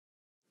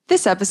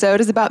This episode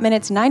is about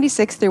minutes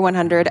 96 through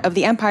 100 of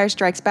The Empire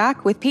Strikes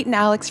Back with Pete and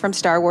Alex from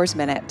Star Wars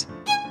Minute.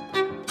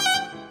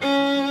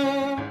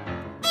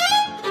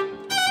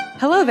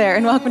 Hello there,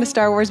 and welcome to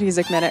Star Wars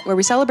Music Minute, where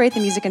we celebrate the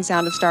music and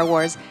sound of Star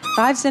Wars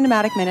 5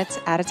 cinematic minutes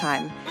at a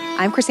time.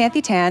 I'm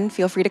Chrysanthi Tan,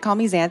 feel free to call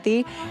me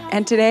Xanthi,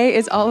 and today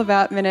is all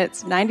about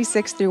minutes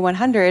 96 through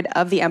 100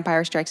 of The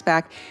Empire Strikes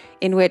Back,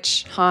 in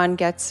which Han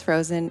gets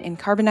frozen in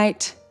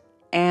carbonite,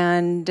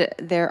 and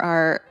there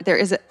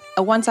is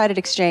a one-sided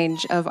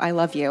exchange of I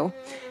love you.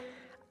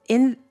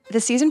 In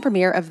the season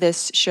premiere of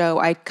this show,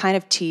 I kind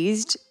of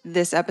teased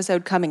this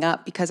episode coming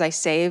up because I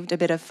saved a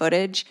bit of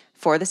footage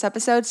for this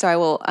episode, so I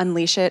will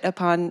unleash it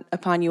upon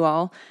you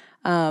all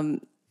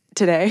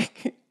today.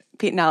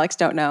 Pete and Alex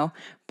don't know,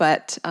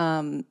 but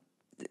well,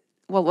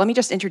 let me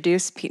just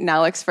introduce Pete and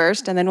Alex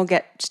first, and then we'll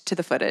get to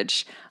the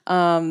footage.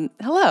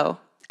 Hello,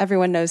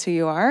 everyone knows who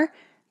you are.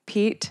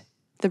 Pete,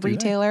 the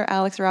retailer,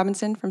 Alex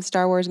Robinson from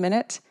Star Wars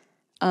Minute.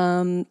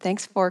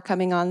 Thanks for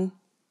coming on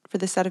for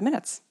this set of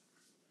minutes.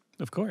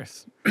 Of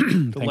course.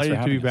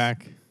 Delighted to be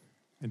back.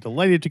 And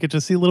delighted to get to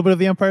see a little bit of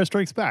The Empire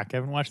Strikes Back. I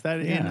haven't watched that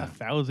in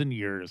 1,000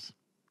 years.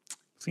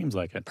 Seems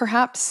like it.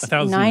 Perhaps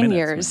 9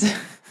 years.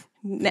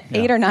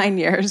 8 or 9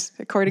 years,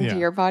 according to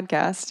your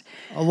podcast.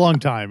 A long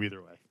time,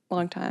 either way.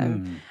 Long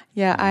time.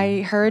 Yeah,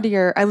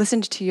 I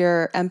listened to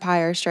your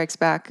Empire Strikes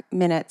Back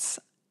minutes.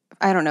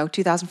 I don't know,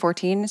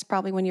 2014 is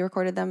probably when you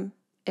recorded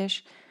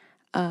them-ish.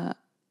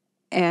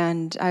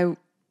 And I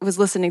was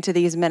listening to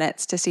these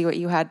minutes to see what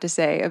you had to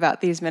say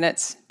about these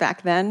minutes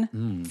back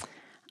then.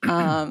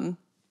 So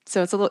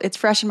it's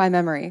fresh in my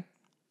memory.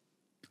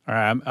 All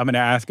right, I'm going to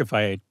ask if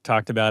I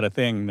talked about a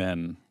thing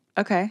then.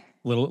 Okay.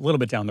 A little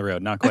bit down the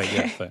road, not quite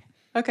yet, but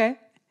okay.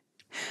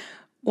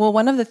 Well,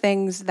 one of the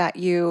things that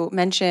you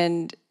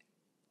mentioned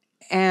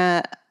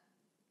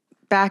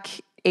back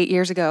 8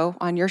 years ago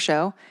on your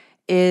show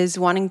is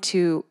wanting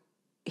to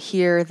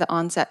hear the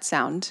onset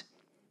sound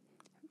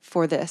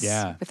for this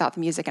without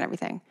the music and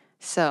everything.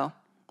 So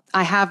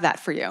I have that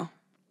for you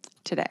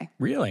today.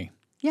 Really?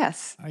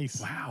 Yes. Nice.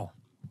 Wow.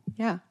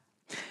 Yeah.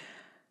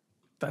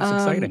 That's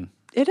exciting.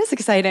 It is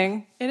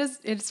exciting.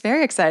 It's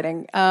very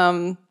exciting.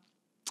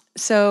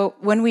 So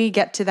when we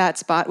get to that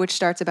spot, which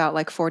starts about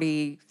like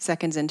 40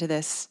 seconds into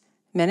this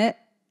minute,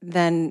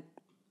 then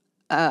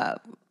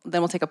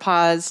we'll take a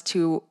pause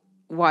to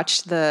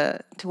watch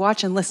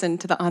and listen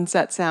to the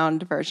onset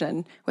sound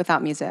version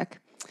without music.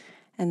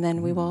 And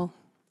then we will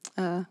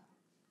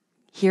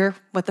hear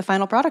what the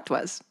final product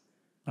was.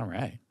 All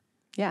right.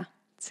 Yeah,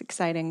 it's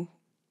exciting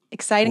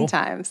cool.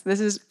 Times.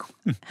 This is,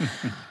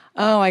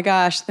 oh my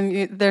gosh,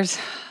 there's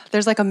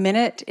like a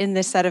minute in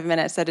this set of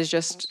minutes that is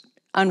just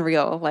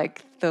unreal,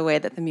 like the way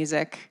that the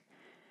music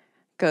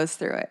goes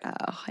through it.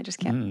 Oh, I just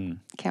can't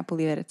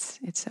believe it.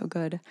 It's so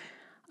good.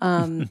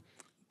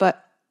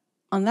 But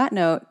on that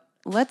note,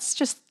 let's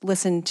just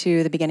listen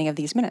to the beginning of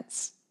these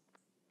minutes.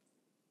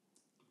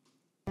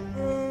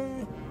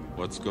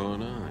 What's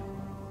going on,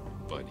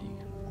 buddy?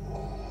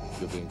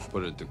 You're being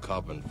put into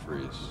carbon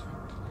freeze.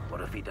 What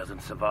if he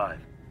doesn't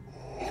survive?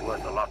 He's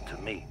worth a lot to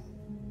me.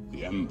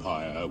 The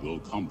Empire will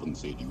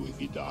compensate you if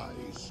he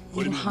dies.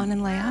 Little Han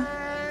and Leia.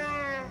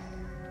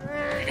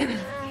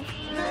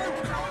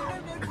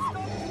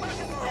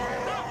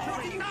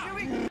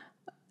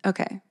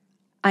 Okay.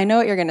 I know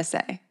what you're going to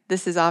say.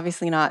 This is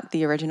obviously not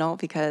the original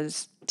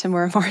because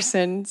Tamura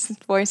Morrison's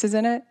voice is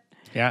in it.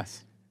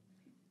 Yes.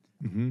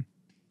 Mm-hmm.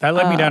 That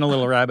led me down a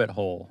little rabbit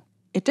hole.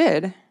 It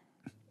did.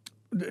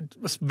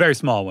 A very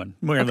small one.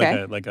 More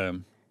like a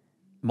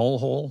mole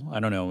hole.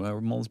 I don't know.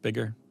 Are moles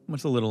bigger?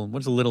 What's a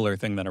littler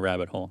thing than a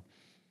rabbit hole?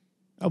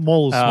 A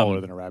mole is smaller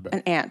than a rabbit.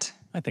 An ant.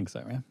 I think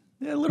so, right?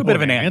 Yeah, a little bit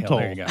of an ant hole.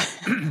 There you go.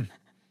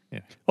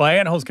 Yeah. Well,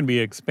 ant holes can be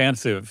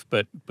expansive,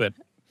 but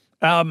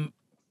I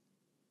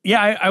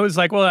was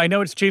like, well, I know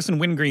it's Jason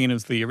Wingreen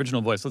is the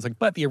original voice. I was like,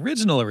 but the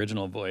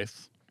original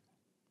voice,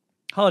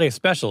 Holiday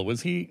Special,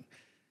 was he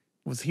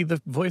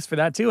the voice for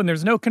that too? And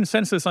there's no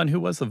consensus on who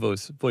was the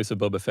voice of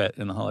Boba Fett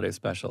in the Holiday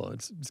Special.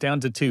 It's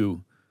down to 2.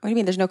 What do you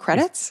mean? There's no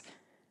credits?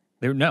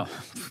 There's no,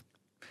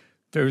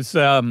 no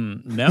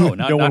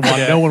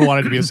one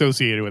wanted to be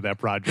associated with that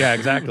project. Yeah,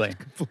 exactly.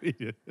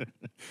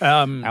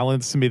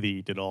 Alan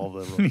Smithy did all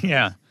the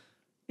yeah.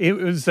 It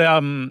was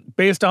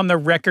based on the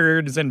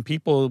records and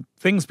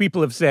things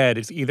people have said.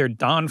 It's either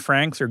Don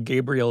Franks or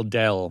Gabriel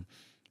Dell,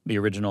 the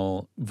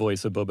original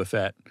voice of Boba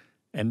Fett.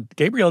 And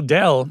Gabriel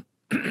Dell,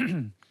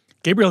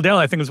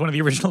 I think, was one of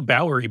the original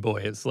Bowery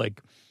Boys,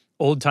 like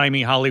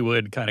old-timey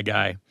Hollywood kind of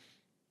guy.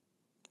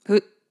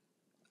 Who?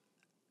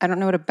 I don't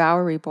know what a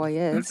Bowery Boy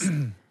is.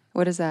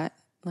 What is that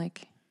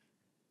like?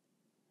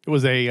 It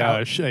was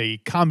a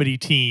comedy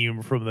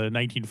team from the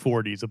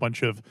 1940s. A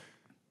bunch of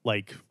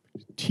like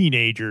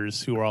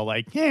teenagers who are all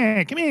like,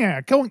 "Yeah, come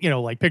here, go,"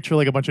 like picture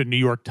like a bunch of New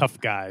York tough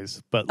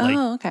guys, but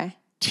like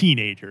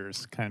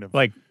teenagers, kind of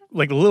like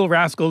the Little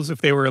Rascals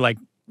if they were like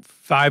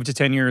 5 to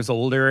 10 years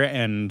older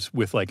and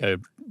with like a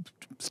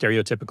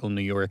stereotypical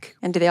New York.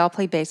 And do they all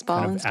play baseball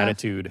kind of and stuff?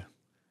 Attitude.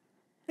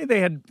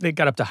 They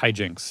got up to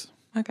hijinks.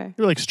 Okay.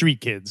 They're like street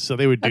kids, so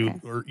they would do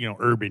Okay.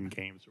 urban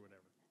games or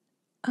whatever.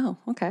 Oh,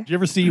 okay. Did you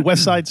ever see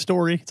West Side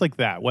Story? It's like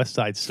that, West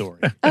Side Story.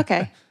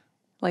 Okay.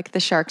 Like the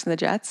Sharks and the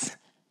Jets.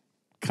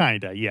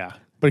 Kinda, yeah,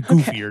 but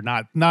goofier,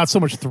 not so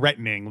much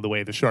threatening the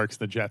way the Sharks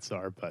and the Jets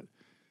are. But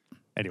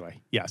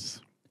anyway,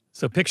 yes.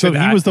 So picture So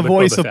that he was the with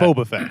voice of Fett.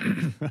 Boba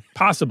Fett.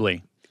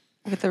 Possibly.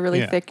 With a really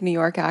Yeah. thick New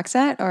York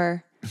accent,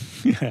 or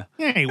Yeah.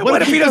 Hey,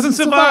 What if he doesn't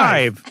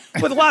survive?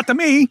 With a lot to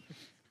me.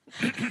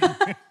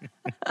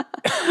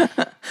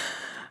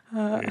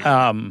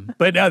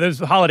 But no,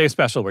 there's a holiday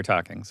special we're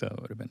talking, so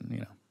it would have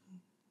been,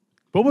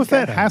 Boba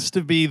Fett has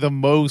to be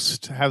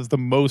has the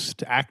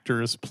most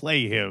actors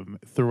play him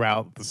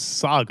throughout the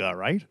saga,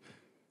 right?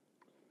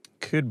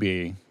 could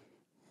be.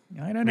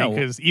 I don't know.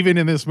 Because even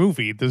in this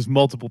movie, there's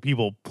multiple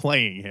people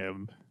playing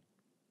him.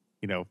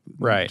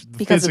 Right. Because of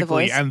the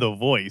physically voice? and the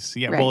voice.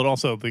 Yeah. Right. Well, it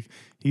also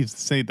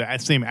the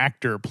same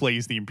actor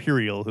plays the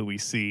Imperial who we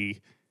see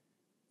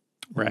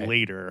Right.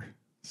 later.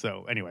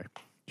 So anyway,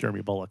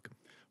 Jeremy Bulloch.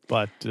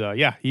 But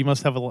yeah, he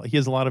must have he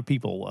has a lot of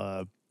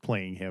people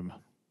playing him.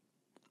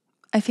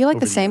 I feel like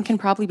Over the the same years. can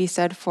probably be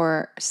said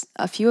for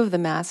a few of the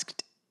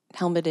masked,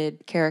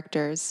 helmeted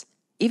characters.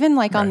 Even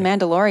like on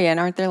Mandalorian,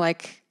 aren't there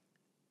like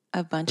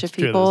a bunch That's of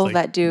true, there's, people like-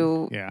 that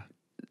do Yeah.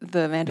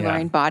 the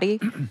Mandalorian body?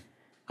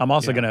 I'm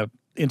also Yeah. going to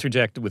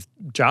interject with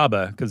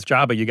Jabba, because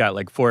Jabba, you got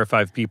like 4 or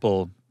 5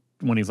 people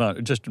when he's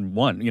on, just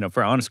one,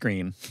 for on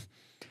screen.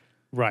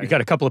 Right. You got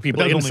a couple of people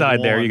there's only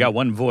inside there. You one. got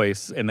one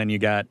voice, and then you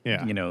got,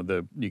 Yeah.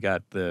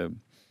 the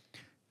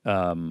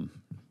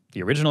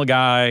original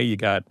guy. You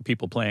got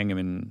people playing him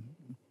in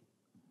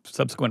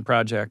subsequent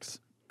projects.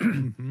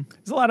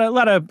 There's a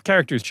lot of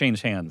characters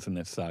change hands in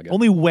this saga.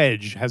 Only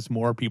Wedge has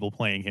more people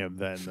playing him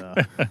than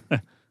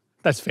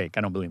That's fake.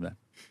 I don't believe that.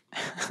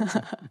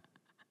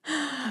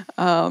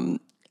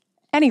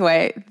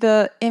 Anyway,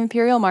 the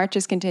Imperial March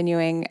is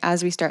continuing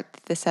as we start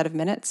this set of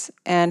minutes.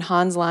 And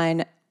Han's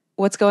line,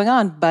 "What's going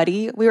on,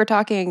 buddy?" We were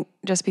talking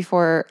just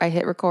before I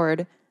hit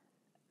record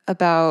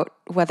about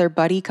whether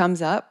buddy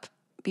comes up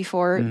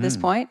before this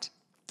point.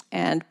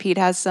 And Pete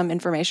has some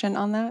information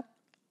on that.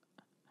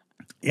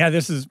 Yeah,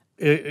 this is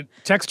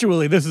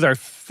textually, this is our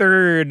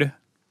third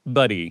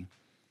buddy.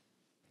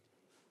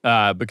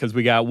 Because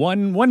we got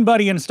one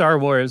buddy in Star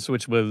Wars,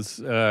 which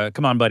was,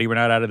 "Come on, buddy, we're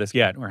not out of this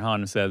yet," where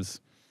Han says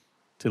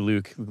to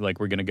Luke, like,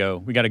 we got to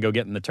go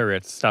get in the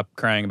turrets, stop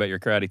crying about your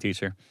karate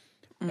teacher.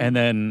 And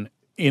then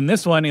in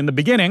this one, in the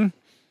beginning,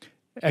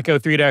 Echo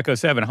 3 to Echo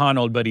 7, "Han,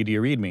 old buddy, do you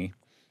read me?"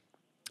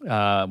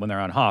 When they're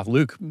on Hoth,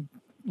 Luke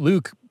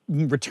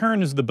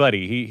returns the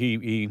buddy.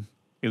 He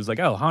was like,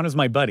 "Oh, Han is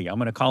my buddy. I'm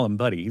going to call him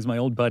buddy. He's my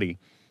old buddy."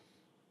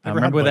 Never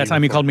had Remember that buddy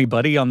time he before. called me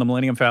buddy on the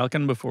Millennium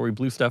Falcon before we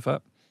blew stuff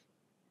up?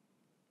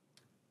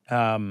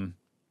 And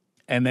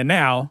then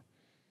now,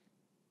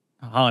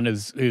 Han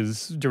is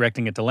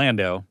directing it to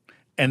Lando,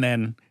 and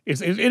then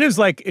it's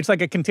like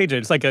a contagion.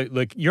 It's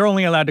like you're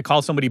only allowed to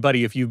call somebody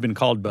buddy if you've been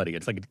called buddy.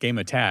 It's like a game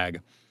of tag.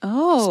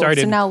 Oh, so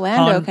Started now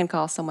Lando Han- can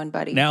call someone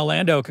buddy. Now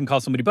Lando can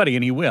call somebody buddy,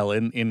 and he will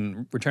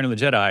in Return of the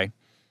Jedi.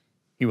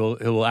 He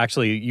will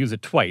actually use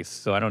it twice.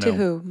 So I don't to know.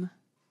 whom?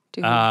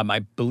 To whom? I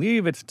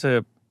believe it's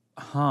to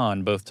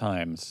Han both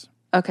times.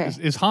 Okay.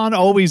 Is Han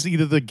always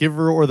either the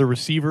giver or the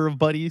receiver of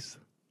buddies?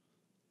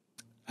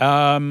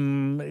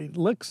 It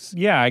looks,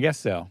 yeah, I guess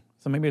so.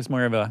 So maybe it's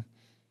more of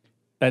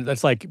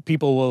that's like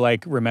people will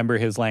like remember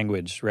his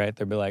language, right?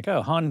 They'll be like,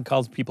 "Oh, Han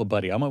calls people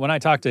buddy. When I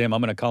talk to him, I'm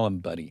going to call him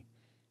buddy."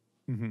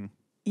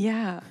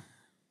 Yeah.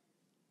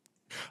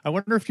 I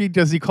wonder if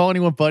does he call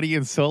anyone buddy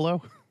in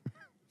Solo?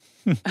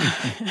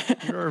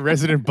 You're a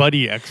resident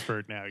buddy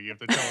expert now. You have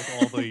to tell us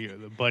all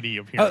the buddy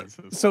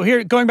appearances. So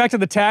here, going back to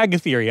the tag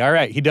theory, all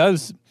right, he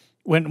does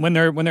when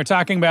they're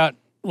talking about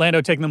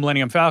Lando taking the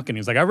Millennium Falcon,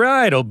 he's like, "All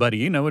right, old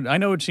buddy, I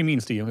know what she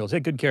means to you. He'll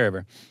take good care of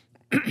her."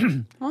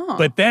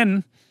 But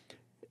then,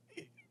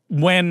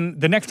 when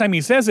the next time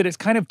he says it, it's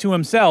kind of to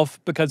himself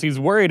because he's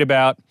worried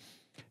about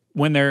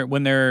when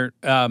they're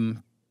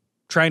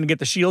trying to get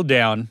the shield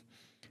down.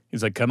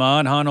 He's like, "Come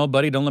on, Han, old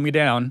buddy, don't let me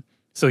down."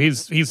 So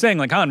he's saying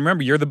like, "Han,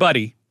 remember, you're the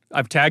buddy.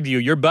 I've tagged you.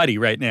 You're buddy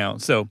right now.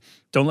 So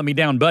don't let me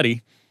down,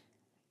 buddy."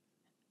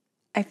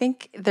 I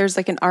think there's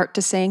like an art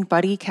to saying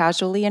buddy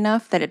casually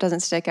enough that it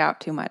doesn't stick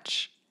out too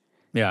much.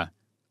 Yeah.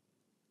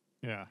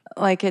 Yeah.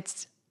 Like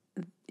it's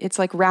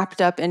like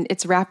wrapped up and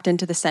it's wrapped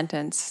into the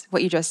sentence,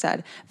 what you just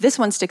said. This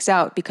one sticks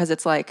out because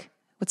it's like,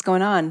 "What's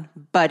going on,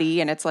 buddy?"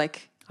 And it's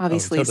like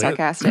obviously totally.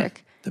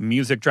 sarcastic. The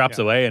music drops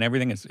away and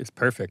everything is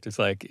perfect. It's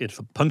like it's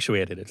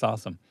punctuated. It's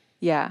awesome.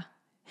 Yeah.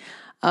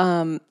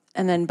 And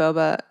then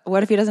Boba,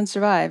 "What if he doesn't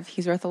survive?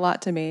 He's worth a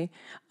lot to me."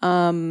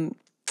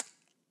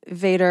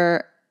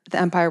 Vader, "The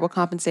Empire will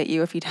compensate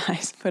you if he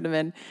dies." Put him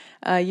in.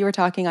 You were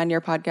talking on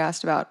your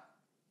podcast about,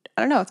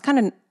 I don't know, it's kind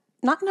of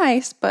not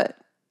nice, but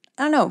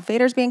I don't know.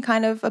 Vader's being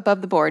kind of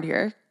above the board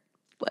here.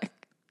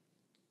 Like,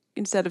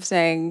 instead of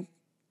saying,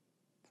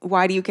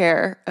 "Why do you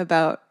care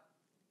about,"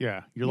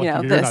 Yeah. You're lucky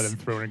you're this. not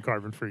enthroned in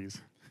Carbon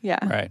Freeze.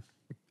 yeah.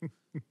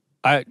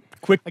 Right.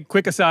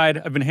 Quick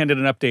aside. I've been handed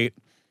an update.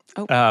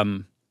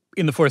 Oh.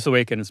 in The Force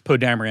Awakens, Poe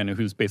Dameron,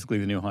 who's basically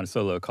the new Han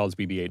Solo, calls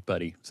BB-8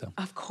 buddy. So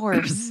Of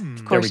course.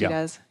 Of course he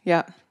does.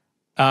 Yeah.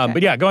 Okay.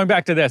 But yeah, going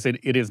back to this,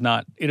 it is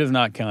not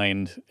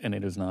kind, and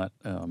it is not.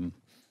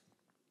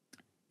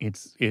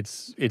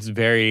 It's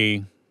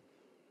very.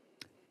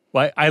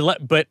 Well,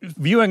 but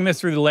viewing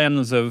this through the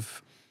lens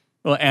of,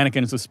 well,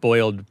 Anakin's a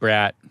spoiled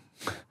brat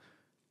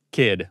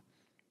kid.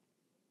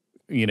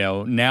 You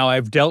know, now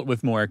I've dealt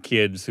with more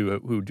kids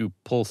who do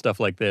pull stuff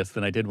like this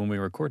than I did when we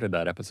recorded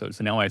that episode.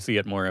 So now I see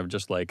it more of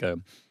just like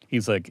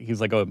he's like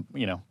a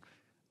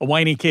a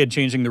whiny kid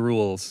changing the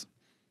rules.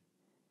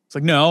 It's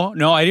like, no,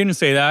 I didn't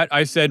say that.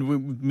 I said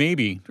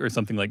maybe or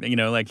something like that. You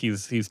know, like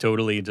he's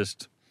totally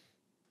just.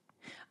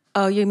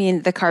 Oh, you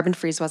mean the carbon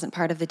freeze wasn't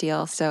part of the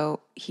deal, so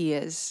he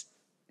is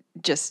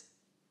just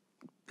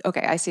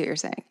okay. I see what you're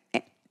saying.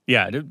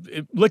 Yeah,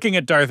 looking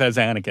at Darth as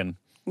Anakin.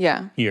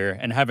 Yeah. Here,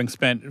 and having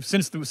spent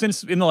since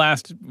in the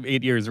last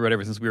 8 years or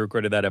whatever since we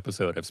recorded that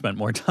episode, I've spent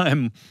more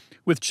time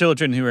with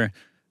children who are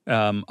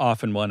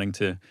often wanting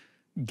to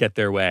get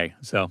their way.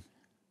 So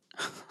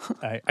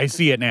I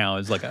see it now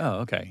as like, oh,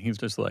 okay. He's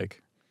just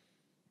like,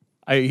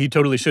 he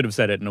totally should have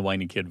said it in a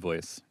whiny kid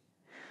voice.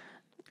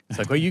 It's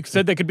like, well, you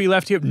said they could be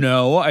left here.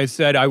 No, I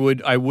said I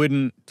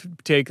wouldn't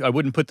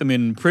put them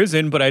in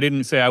prison, but I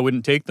didn't say I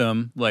wouldn't take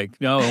them. Like,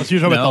 no, so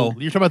you're talking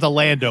about the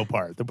Lando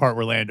part, the part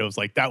where Lando's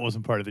like, that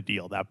wasn't part of the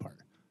deal, that part.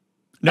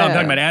 No, I'm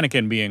talking about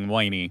Anakin being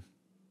whiny.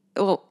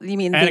 Well, you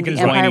mean Anakin's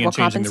the Empire whiny will and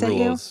changing the compensate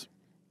you? rules.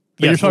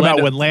 But Yes, you're talking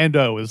about when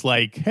Lando is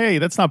like, hey,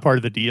 that's not part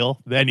of the deal.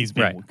 Then he's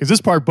being, because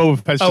this part,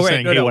 Boba Fett's just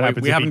saying, hey, what happens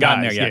if he we haven't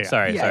gotten dies? there yet.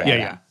 Sorry.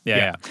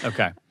 Yeah.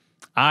 Okay.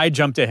 I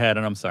jumped ahead,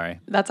 and I'm sorry.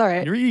 That's all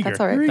right. You're eager. That's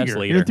all right. You're That's eager.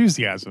 later. Your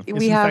enthusiasm.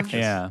 We have, infectious.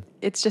 Yeah.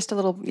 It's just a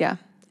little,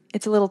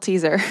 it's a little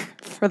teaser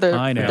for the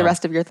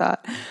rest of your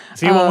thought.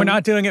 See, when we're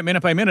not doing it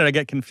minute by minute, I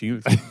get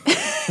confused.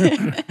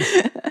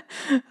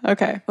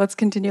 Okay, let's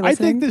continue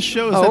listening. I think this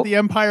shows that the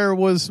Empire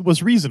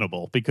was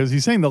reasonable because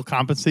he's saying they'll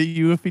compensate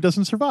you if he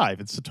doesn't survive.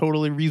 It's a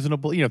totally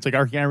reasonable, it's like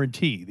our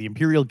guarantee. The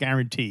Imperial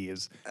guarantee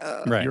is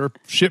if your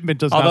shipment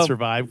does not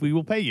survive, we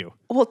will pay you.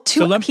 Well,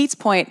 to Pete's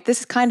point,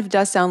 this kind of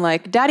does sound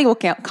like Daddy will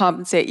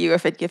compensate you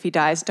if he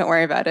dies. Don't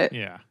worry about it.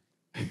 Yeah.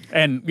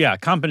 And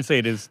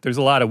compensate there's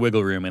a lot of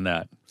wiggle room in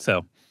that.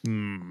 So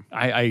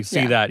I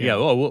see that. Yeah.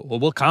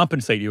 We'll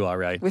compensate you all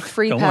right. With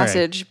free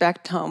passage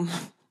back home.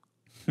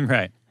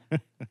 Right.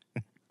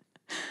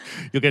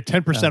 You'll get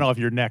 10% off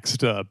your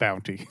next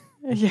bounty.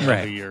 Yeah.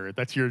 Right.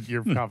 That's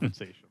your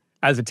compensation.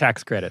 As a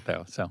tax credit,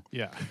 though. So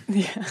yeah.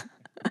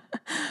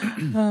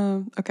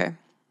 Okay.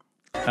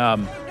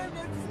 I'm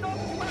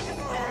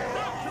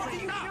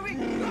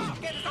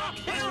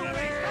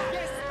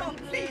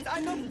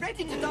not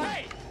ready to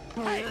die.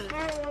 Hey,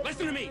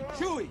 listen to me,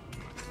 Chewie.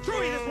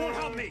 Chewie, this won't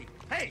help me.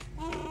 Hey,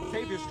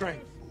 save your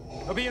strength.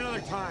 There'll be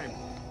another time.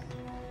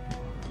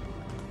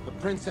 The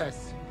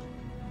princess.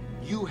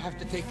 You have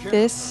to take care of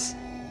her.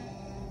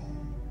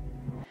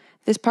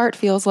 This part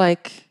feels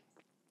like,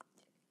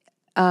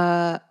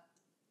 it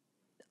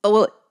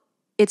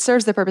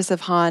serves the purpose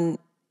of Han.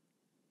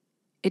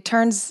 It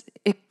turns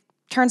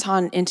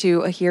Han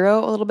into a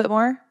hero a little bit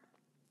more.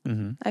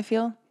 Mm-hmm. I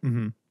feel.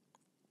 Mm-hmm.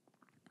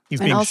 He's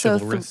being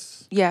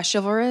chivalrous.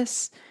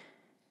 Chivalrous.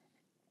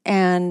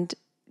 And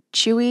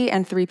Chewie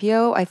and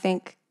Threepio, I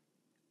think,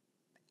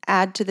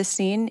 add to the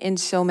scene in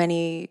so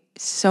many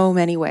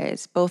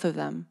ways. Both of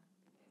them.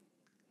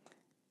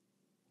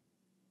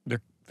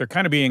 They're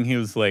kind of being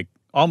his like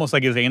almost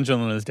like his angel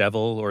and his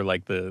devil, or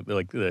like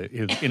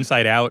his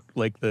inside out,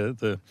 like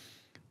the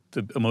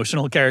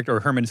emotional character, or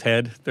Herman's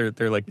head.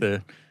 They're like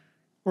the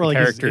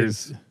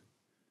characters.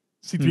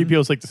 C-3PO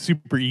is like the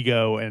super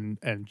ego, and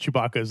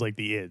Chewbacca is like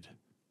the id,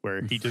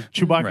 where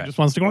Chewbacca just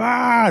wants to go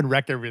and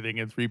wreck everything,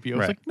 and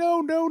 3PO is like, no,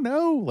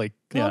 like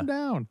calm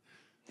down.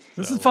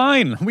 This is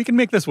fine. We can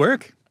make this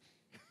work.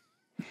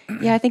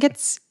 Yeah, I think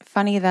it's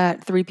funny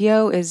that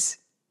 3PO is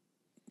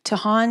to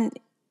Han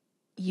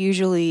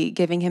usually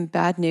giving him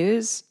bad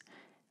news,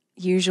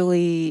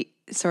 usually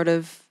sort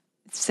of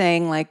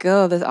saying like,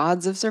 oh, the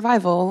odds of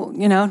survival,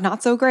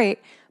 not so great.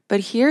 But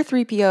here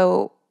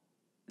 3PO,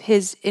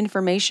 his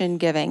information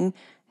giving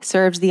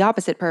serves the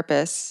opposite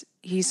purpose.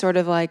 He's sort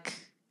of like,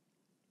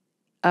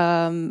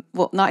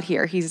 not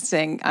here. He's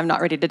saying, I'm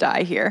not ready to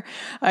die here.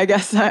 I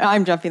guess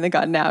I'm jumping the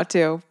gun now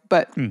too.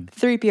 But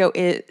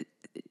 3PO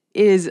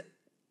is,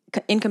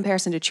 in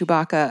comparison to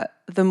Chewbacca,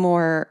 the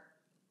more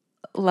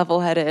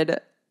level-headed,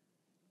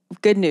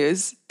 good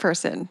news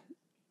person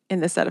in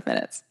this set of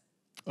minutes.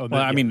 Oh,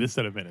 I mean, this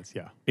set of minutes,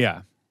 yeah.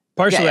 Yeah.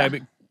 Partially, I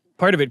mean,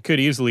 part of it could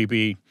easily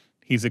be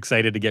he's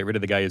excited to get rid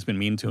of the guy who's been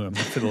mean to him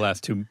for the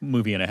last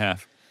movie and a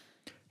half.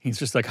 He's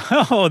just like,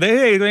 oh,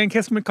 they didn't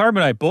kiss him with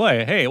carbonite.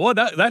 Boy, hey, well,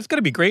 that's going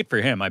to be great for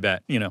him, I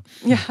bet, Yeah,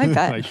 I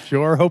bet. I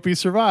sure hope he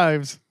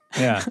survives.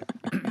 Yeah.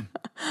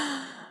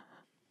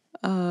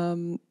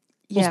 Well,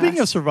 speaking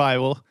of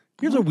survival,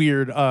 here's a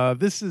weird,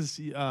 this is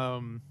in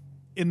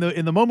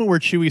the moment where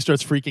Chewie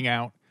starts freaking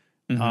out,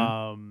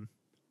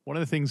 one of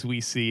the things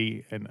we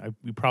see, and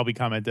we probably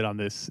commented on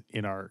this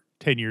in our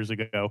 10 years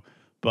ago,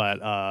 but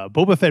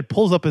Boba Fett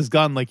pulls up his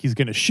gun like he's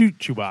going to shoot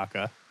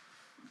Chewbacca.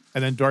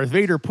 And then Darth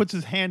Vader puts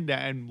his hand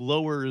down and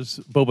lowers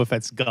Boba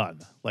Fett's gun.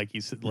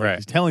 He's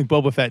telling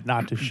Boba Fett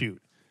not to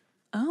shoot.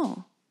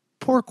 Oh.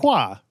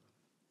 Pourquoi?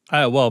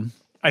 Well,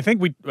 I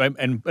think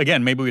and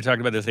again, maybe we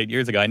talked about this 8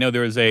 years ago. I know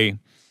there was a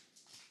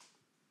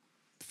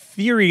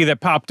theory that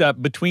popped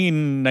up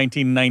between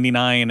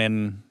 1999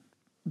 and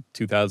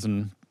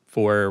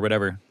 2004 or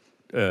whatever,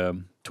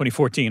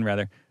 2014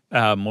 rather,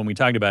 when we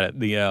talked about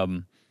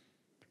it.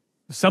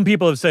 Some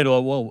people have said,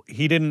 well,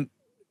 he didn't,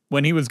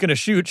 when he was going to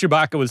shoot,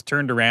 Chewbacca was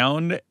turned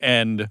around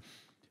and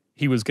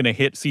he was going to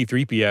hit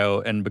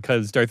C-3PO, and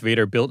because Darth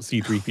Vader built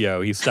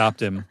C-3PO, he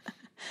stopped him.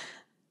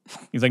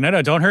 He's like,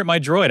 no, don't hurt my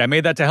droid. I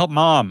made that to help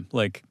Mom.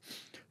 But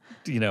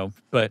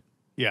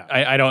yeah,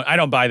 I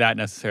don't buy that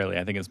necessarily.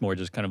 I think it's more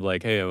just kind of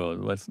like, hey, well,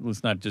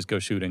 let's not just go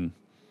shooting.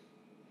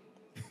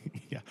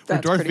 Yeah,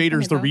 Darth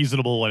Vader's the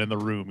reasonable one in the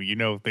room.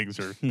 Things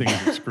are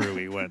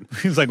screwy when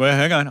he's like, well,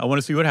 hang on, I want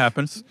to see what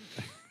happens.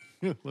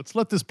 Let's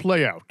let this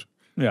play out.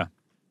 Yeah.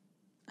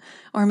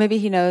 Or maybe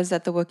he knows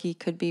that the Wookiee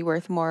could be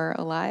worth more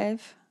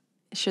alive.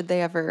 Should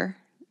he ever,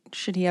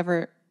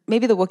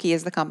 maybe the Wookiee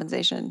is the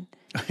compensation.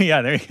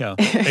 Yeah, there you go.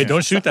 Hey,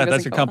 don't shoot that.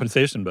 That's your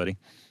compensation, buddy.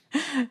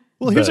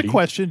 Well, here's a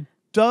question.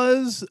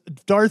 Does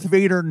Darth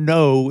Vader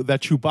know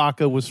that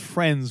Chewbacca was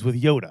friends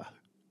with Yoda?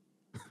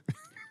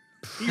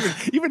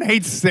 He even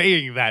hates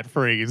saying that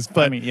phrase,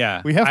 but we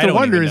have to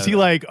wonder, is he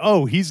like,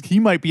 he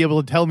might be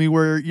able to tell me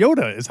where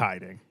Yoda is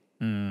hiding,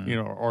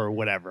 or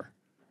whatever.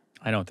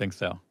 I don't think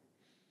so.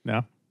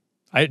 No?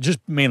 I just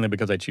mainly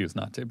because I choose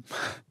not to.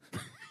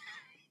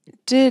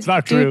 It's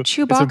not true.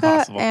 Do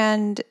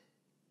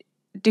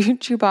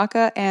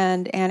Chewbacca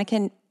and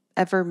Anakin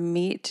ever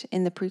meet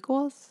in the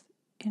prequels?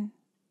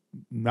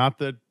 Not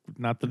that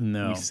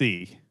we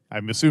see.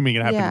 I'm assuming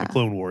it happened in the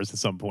Clone Wars at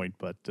some point,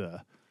 but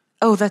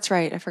oh, that's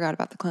right. I forgot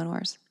about the Clone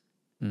Wars.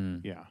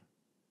 Yeah.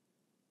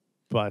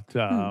 But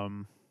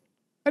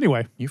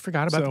anyway, you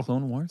forgot about the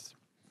Clone Wars?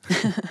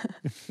 I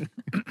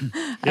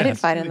didn't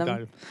fight in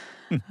them.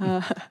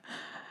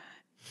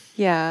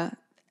 Yeah,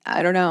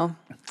 I don't know.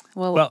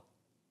 Well,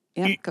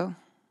 yeah, go.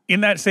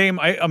 In that same,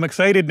 I'm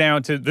excited now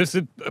to this.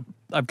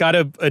 I've got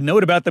a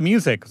note about the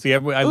music. See,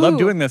 I love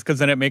doing this because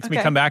then it makes me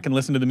come back and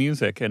listen to the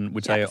music, and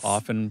which I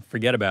often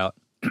forget about.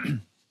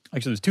 Actually,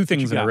 there's two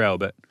things in a row,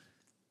 but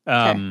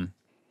oh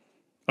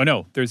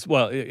no, there's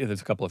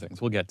a couple of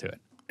things. We'll get to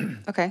it.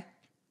 Okay.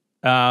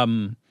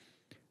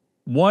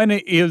 One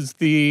is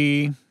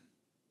the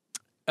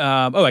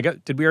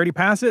did we already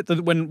pass it?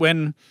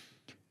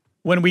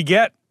 When we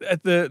get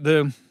at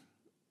the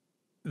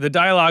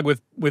dialogue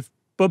with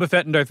Boba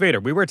Fett and Darth Vader,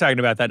 we were talking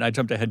about that, and I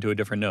jumped ahead to a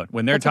different note.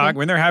 When they're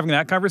when they're having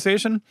that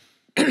conversation,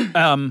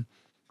 I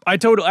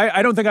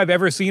don't think I've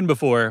ever seen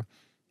before.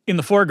 In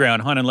the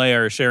foreground, Han and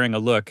Leia are sharing a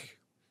look,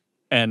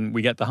 and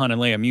we get the Han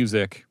and Leia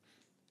music,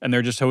 and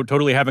they're just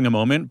totally having a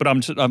moment. But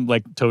I'm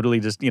like totally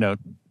just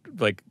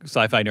like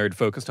sci-fi nerd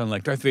focused on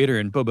like Darth Vader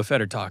and Boba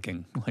Fett are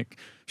talking. Like,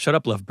 shut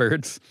up,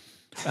 lovebirds.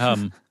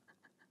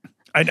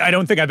 I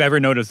don't think I've ever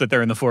noticed that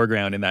they're in the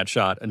foreground in that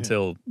shot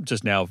until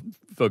just now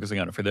focusing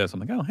on it for this. I'm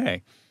like, oh,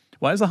 hey,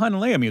 why is the Han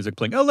and Leia music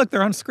playing? Oh, look,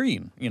 they're on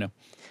screen,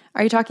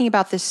 Are you talking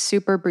about this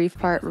super brief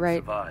part,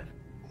 right?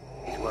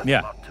 He's worth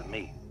a lot to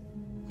me.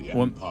 The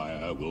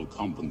Empire will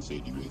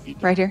compensate you if you die.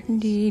 Right here.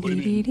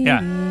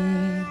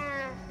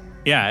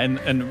 Yeah,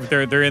 and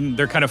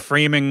they're kind of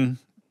framing,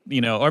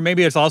 or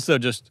maybe it's also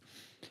just,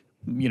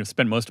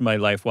 spent most of my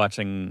life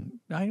watching,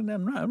 I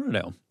don't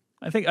know.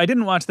 I think I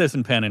didn't watch this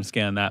in Pan and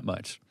Scan that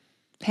much.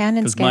 Pan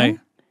and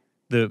Scan?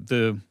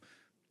 The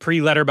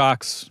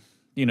pre-letterbox,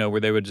 where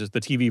they would just,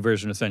 the TV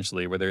version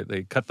essentially, where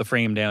they cut the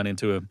frame down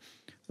into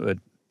a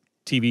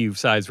TV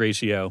size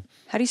ratio.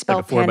 How do you spell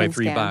like a Pan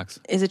 4x3 and box?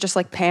 Is it just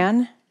like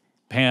Pan?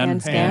 Pan,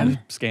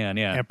 scan,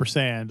 yeah.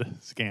 Ampersand,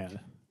 scan.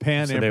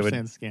 Pan, so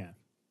ampersand, scan.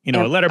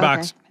 A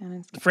letterbox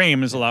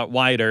frame is a lot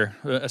wider.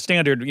 A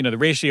standard, the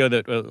ratio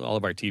that all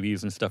of our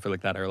TVs and stuff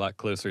like that are a lot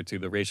closer to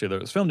the ratio that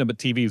it was filmed in. But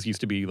TVs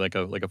used to be like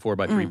a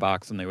 4x3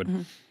 box, and they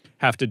would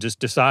have to just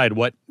decide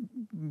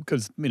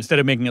because instead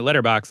of making it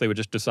letterbox, they would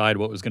just decide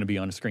what was going to be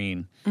on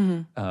screen,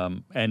 and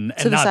not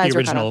the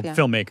original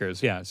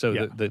filmmakers. Yeah, so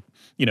it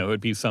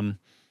would be some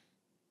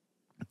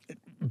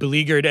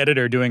beleaguered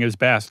editor doing his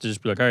best to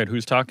just be like, all right,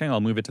 who's talking?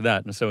 I'll move it to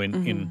that. And so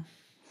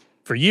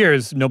for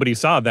years, nobody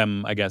saw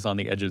them, I guess, on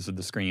the edges of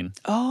the screen.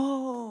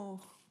 Oh.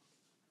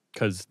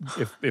 Because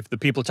if the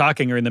people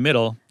talking are in the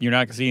middle, you're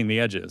not seeing the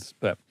edges.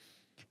 But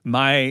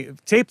my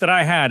tape that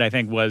I had, I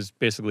think, was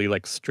basically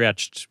like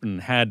stretched and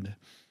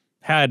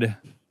had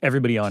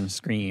everybody on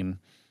screen.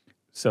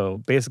 So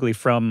basically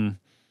from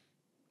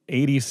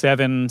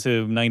 87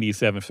 to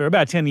 97, for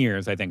about 10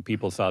 years, I think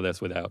people saw this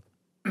without.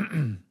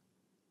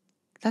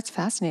 That's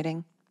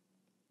fascinating.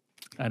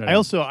 I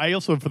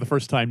also for the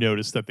first time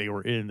noticed that they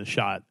were in the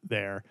shot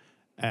there,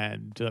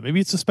 and maybe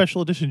it's a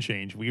special edition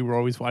change. We were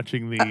always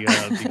watching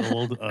the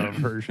old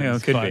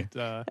versions. Could be.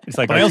 It's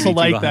like I also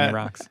like that.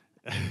 Rocks.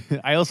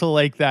 I also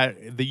like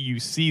that you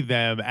see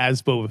them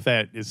as Boba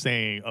Fett is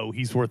saying, "Oh,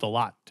 he's worth a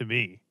lot to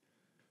me."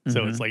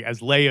 So it's like,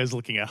 as Leia's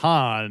looking at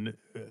Han,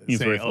 He's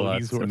saying, worth a lot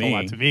he's to worth me. a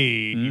lot to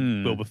me,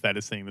 Boba Fett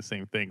is saying the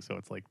same thing. So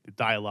it's like the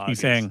dialogue He's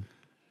is, saying,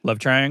 love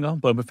triangle.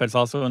 Boba Fett's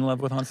also in love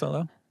with Han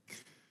Solo.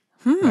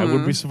 I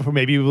would be surprised.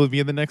 Maybe it will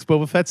be in the next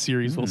Boba Fett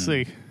series. We'll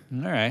see.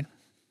 All right.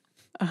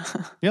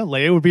 Yeah,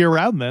 Leia would be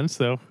around then,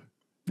 so.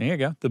 There you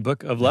go. The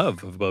Book of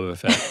Love of Boba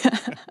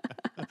Fett.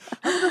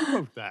 I never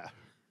wrote that.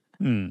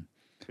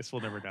 Guess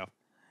we'll never know.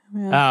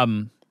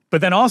 Yeah.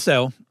 But then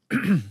also,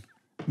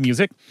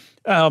 music.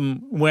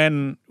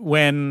 When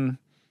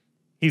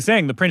he's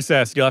saying the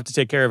princess, you'll have to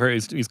take care of her,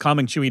 he's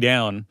calming Chewie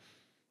down.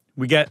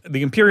 We get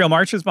the Imperial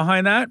March is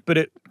behind that, but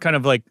it kind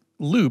of like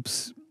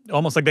loops,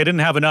 almost like they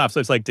didn't have enough.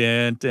 So it's like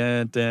dun,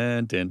 dun,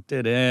 dun, dun,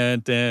 dun, dun,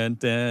 dun,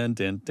 dun,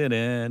 dun,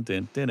 dun,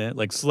 dun, dun,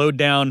 like slowed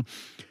down,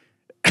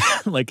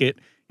 like it.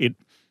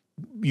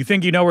 You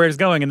think you know where it's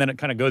going, and then it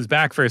kind of goes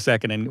back for a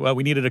second. And well,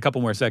 we needed a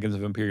couple more seconds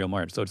of Imperial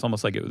March, so it's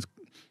almost like it was,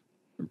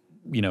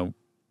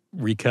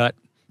 recut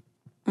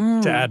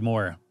to add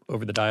more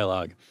over the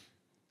dialogue.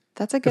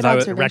 That's a good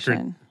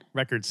observation.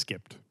 Record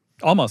skipped.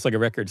 Almost like a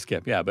record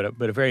skip, yeah, but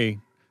a very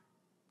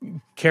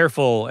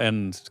careful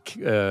and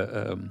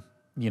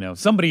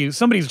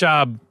somebody's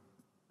job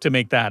to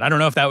make that. I don't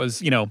know if that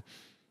was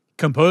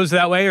composed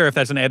that way or if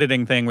that's an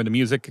editing thing where the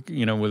music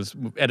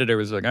editor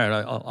was like, all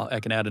right, I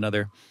can add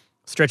another,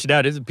 stretch it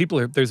out.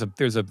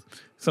 There's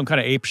some kind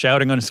of ape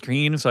shouting on a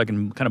screen, so I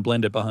can kind of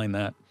blend it behind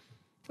that.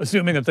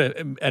 Assuming that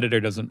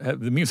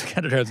the music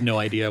editor has no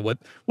idea what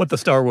the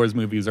Star Wars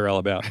movies are all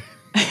about.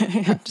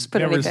 Just put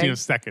Never anything. seen a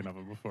second of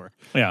them before.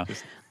 Yeah.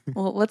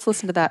 Well, let's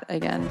listen to that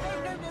again.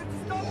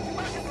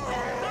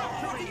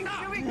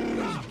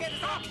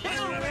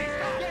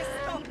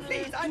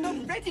 Please, I'm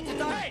not ready to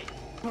die.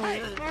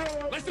 Hey,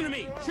 listen to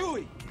me,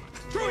 Chewie.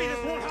 Chewie,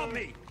 this won't help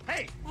me.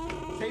 Hey,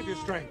 save your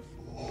strength.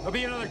 There'll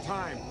be another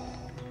time.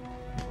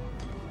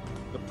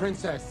 The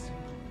princess.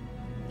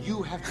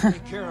 You have to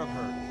take care of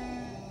her.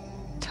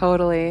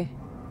 Totally.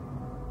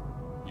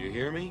 You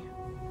hear me?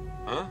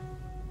 Huh?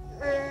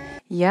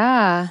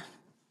 Yeah.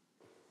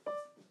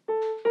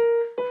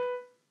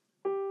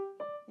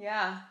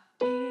 Yeah.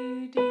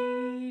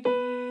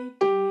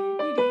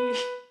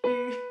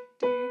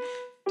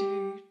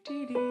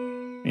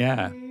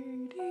 Yeah.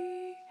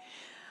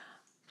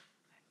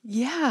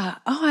 Yeah.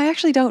 Oh, I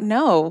actually don't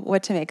know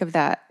what to make of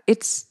that.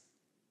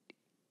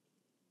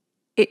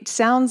 It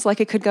sounds like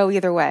it could go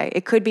either way.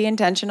 It could be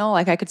intentional.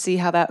 Like I could see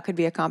how that could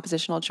be a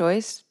compositional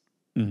choice.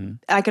 Mm-hmm.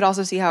 I could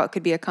also see how it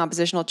could be a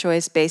compositional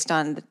choice based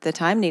on the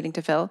time needing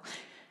to fill.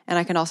 And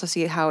I can also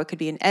see how it could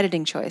be an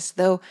editing choice.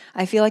 Though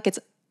I feel like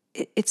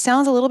it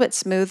sounds a little bit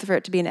smooth for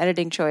it to be an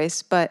editing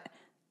choice, but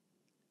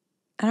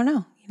I don't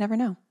know. You never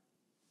know.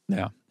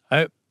 Yeah.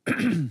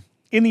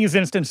 In these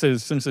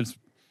instances, since it's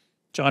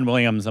John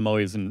Williams, I'm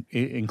always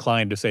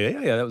inclined to say,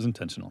 yeah, that was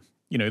intentional.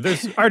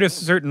 There's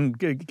artists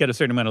get a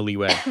certain amount of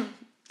leeway.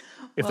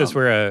 If this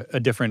were a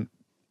different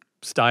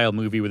style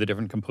movie with a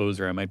different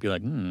composer, I might be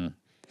like,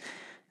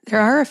 There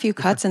are a few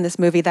cuts in this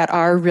movie that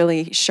are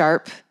really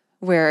sharp,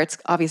 where it's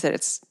obvious that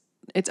it's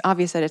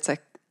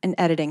an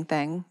editing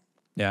thing.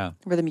 Yeah.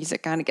 Where the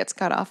music kind of gets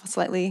cut off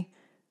slightly.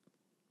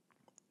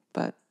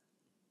 But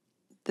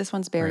this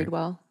one's buried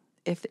well,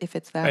 if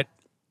it's that.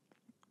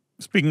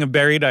 Speaking of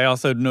buried, I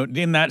also note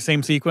in that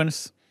same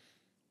sequence,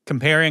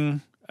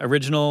 comparing at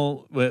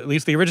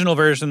least the original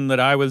version that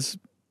I was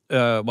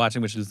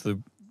watching, which is the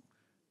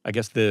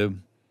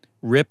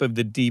rip of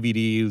the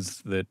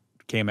DVDs that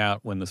came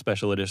out when the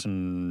special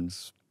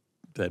editions,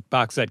 that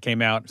box set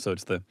came out. So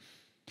it's the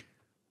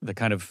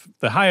kind of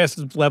the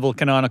highest level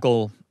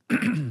canonical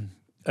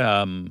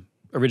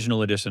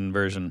original edition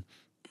version.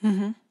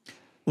 Mm-hmm.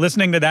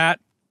 Listening to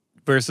that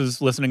versus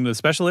listening to the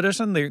special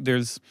edition,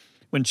 there's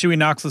when Chewie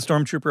knocks the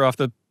stormtrooper off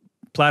the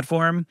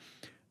platform,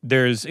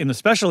 in the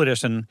special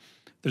edition,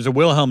 there's a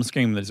Wilhelm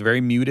scream that's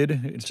very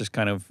muted. It's just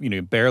kind of,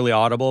 barely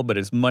audible, but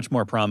it's much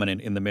more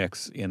prominent in the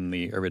mix in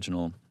the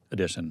original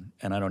edition.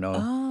 And I don't know.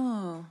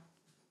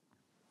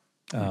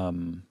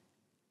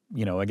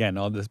 Oh. Again,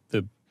 all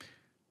the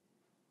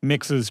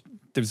mixes,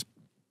 there's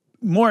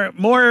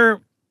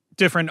more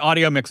different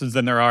audio mixes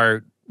than there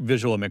are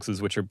visual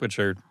mixes, which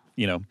are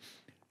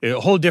a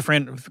whole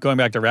different, going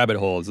back to rabbit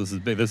holes. This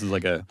is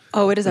like a...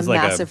 Oh, it is a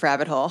massive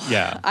rabbit hole.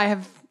 Yeah. I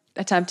have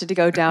attempted to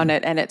go down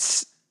it, and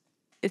it's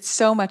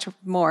so much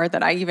more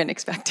than I even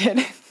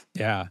expected.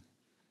 Yeah.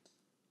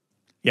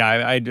 Yeah,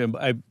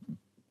 I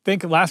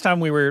think last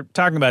time we were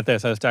talking about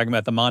this, I was talking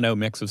about the mono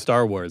mix of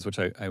Star Wars, which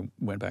I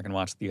went back and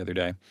watched the other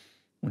day,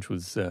 which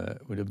was... I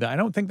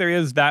don't think there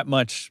is that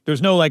much...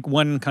 There's no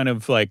one kind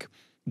of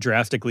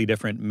drastically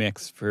different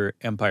mix for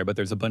Empire, but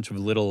there's a bunch of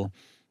little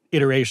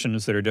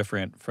iterations that are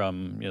different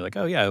from,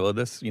 oh yeah, well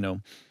this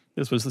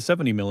was the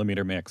 70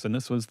 millimeter mix, and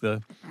this was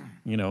the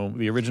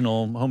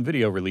original home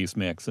video release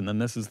mix, and then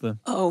this is the...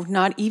 Oh,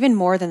 not even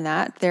more than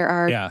that. There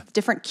are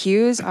different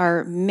cues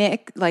are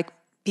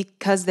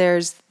because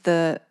there's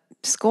the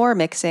score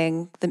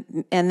mixing,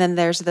 and then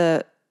there's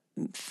the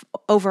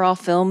overall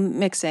film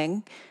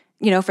mixing,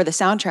 for the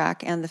soundtrack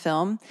and the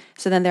film.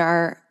 So then there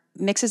are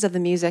mixes of the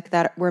music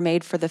that were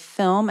made for the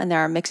film, and there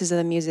are mixes of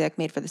the music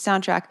made for the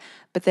soundtrack,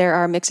 but there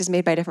are mixes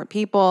made by different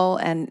people,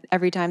 and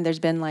every time there's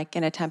been like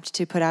an attempt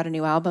to put out a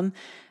new album,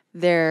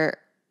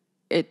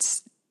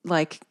 it's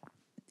like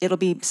it'll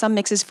be some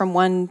mixes from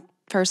one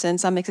person,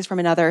 some mixes from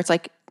another. It's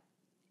like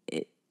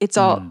it's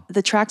all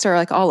the tracks are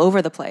like all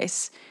over the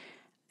place,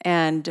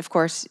 and of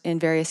course in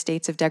various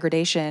states of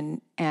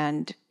degradation,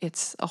 and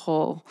it's a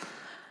whole.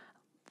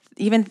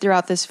 Even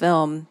throughout this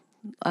film,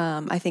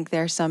 I think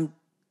there's some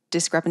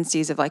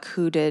discrepancies of like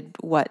who did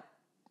what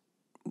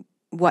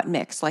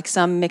mix. Like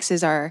some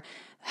mixes are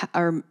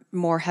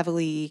more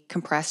heavily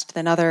compressed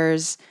than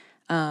others.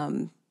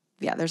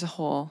 There's a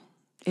whole.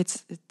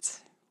 It's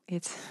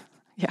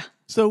yeah.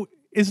 So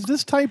is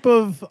this type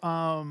of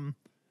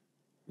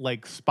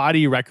like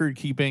spotty record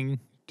keeping?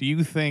 Do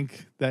you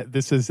think that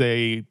this is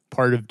a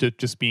part of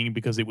just being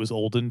because it was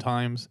olden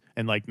times,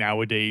 and like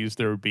nowadays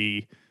there would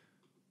be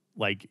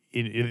like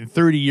in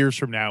 30 years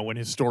from now when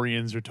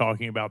historians are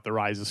talking about the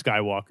rise of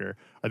Skywalker,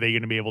 are they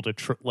going to be able to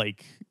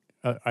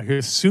I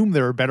assume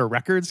there are better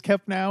records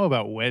kept now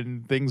about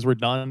when things were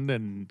done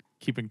and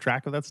keeping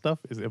track of that stuff?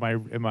 Am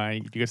I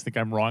do you guys think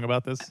I'm wrong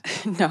about this?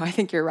 No, I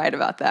think you're right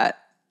about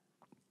that.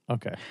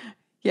 Okay.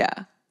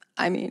 Yeah.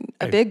 I mean,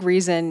 a big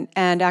reason,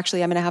 and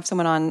actually I'm going to have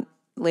someone on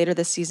later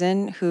this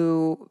season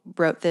who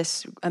wrote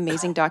this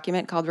amazing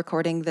document called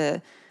Recording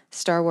the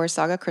Star Wars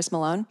Saga, Chris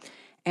Malone.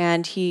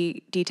 And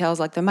he details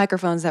like the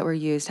microphones that were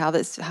used, how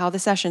the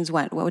sessions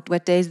went,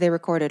 what days they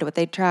recorded, what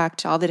they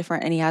tracked, all the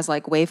different, and he has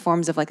like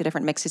waveforms of like the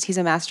different mixes. He's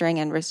a mastering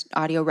and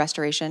audio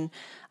restoration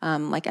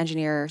like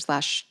engineer /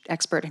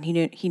 expert, and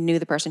he knew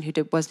the person who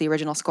was the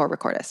original score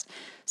recordist.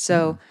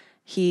 So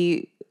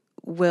he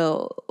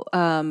will.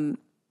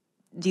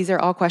 These are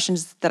all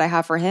questions that I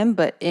have for him,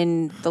 but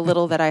in the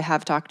little that I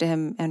have talked to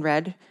him and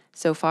read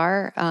so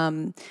far,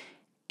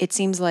 it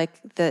seems like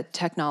the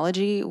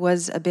technology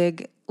was a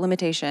big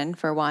limitation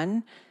for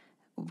one,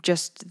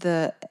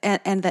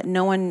 and that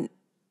no one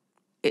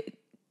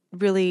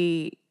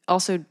really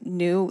also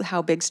knew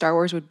how big Star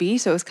Wars would be.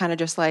 So it was kind of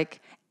just like,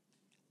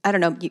 I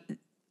don't know,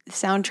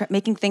 soundtrack,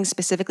 making things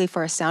specifically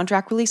for a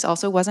soundtrack release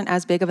also wasn't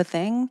as big of a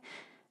thing.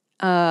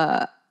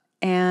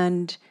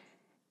 And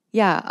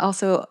yeah,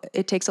 also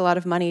it takes a lot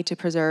of money to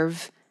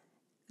preserve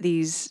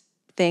these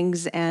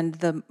things, and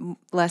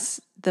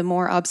the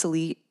more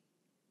obsolete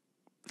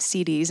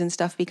CDs and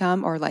stuff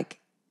become, or like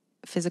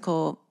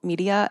physical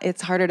media,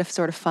 it's harder to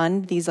sort of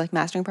fund these like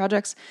mastering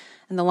projects.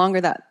 And the longer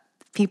that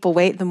people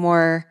wait, the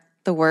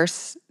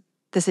worse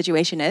the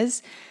situation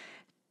is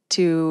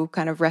to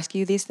kind of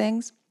rescue these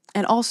things.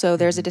 And also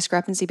there's a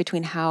discrepancy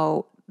between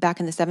how back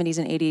in the 70s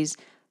and 80s,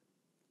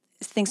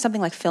 something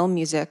like film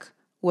music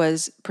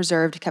was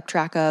preserved, kept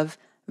track of,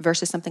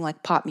 versus something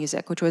like pop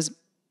music, which was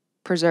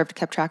preserved,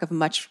 kept track of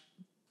much,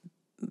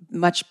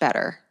 much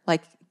better,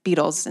 like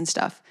Beatles and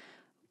stuff.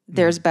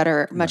 There's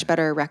much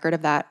better record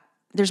of that.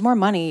 There's more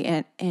money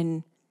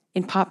in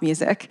pop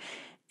music,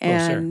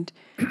 and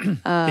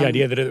the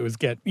idea that it was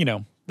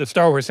the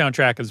Star Wars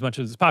soundtrack, as much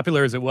as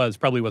popular as it was,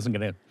 probably wasn't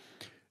going to.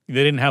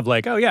 They didn't have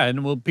like, oh yeah,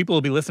 and people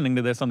will be listening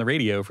to this on the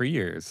radio for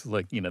years.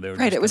 Like they were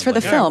right. It was for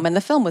the film, and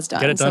the film was done.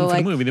 Get it done for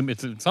the movie.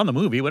 It's on the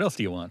movie. What else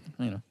do you want?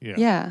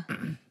 Yeah.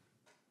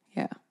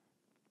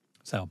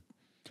 So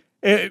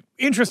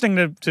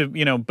interesting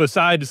to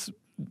besides,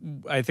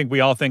 I think we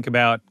all think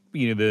about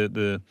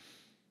the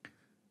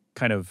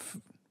kind of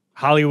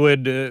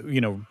Hollywood,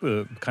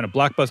 kind of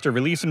blockbuster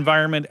release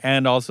environment,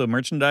 and also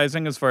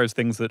merchandising as far as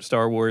things that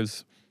Star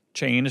Wars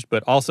changed,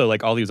 but also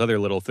like all these other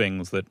little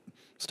things that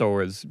Star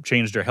Wars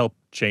changed or helped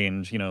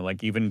change,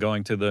 like even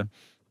going to the,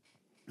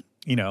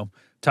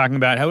 talking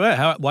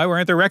about why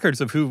weren't there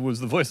records of who was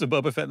the voice of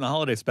Boba Fett in the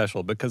holiday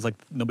special? Because like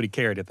nobody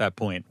cared at that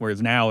point.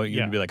 Whereas now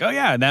you'd be like, oh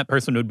yeah, and that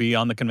person would be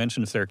on the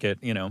convention circuit,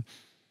 and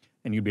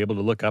you'd be able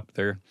to look up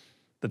that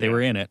they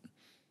were in it.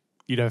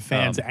 You'd have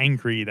fans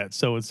angry that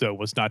so-and-so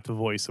was not the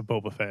voice of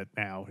Boba Fett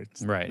now.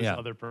 It's this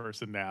other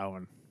person now,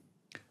 and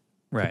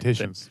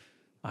petitions.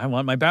 I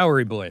want my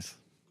Bowery voice.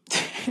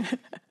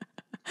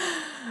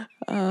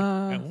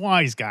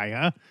 Wise guy,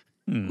 huh?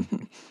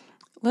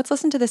 Let's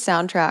listen to the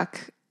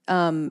soundtrack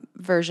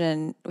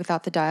version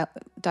without the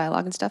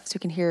dialogue and stuff so you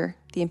can hear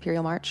the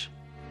Imperial March.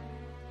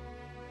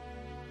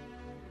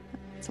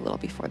 It's a little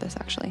before this,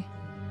 actually.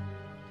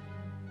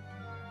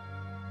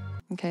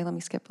 Okay, let me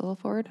skip a little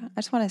forward. I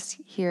just want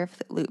to hear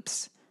if it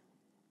loops.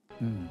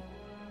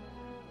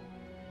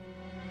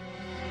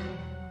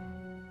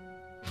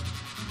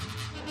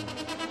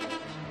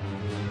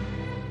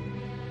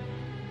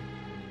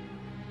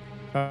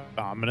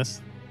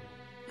 Ominous.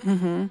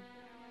 Mm-hmm.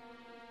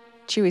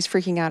 Chewie's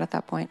freaking out at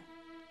that point.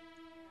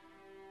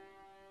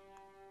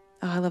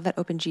 Oh, I love that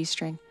open G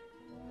string.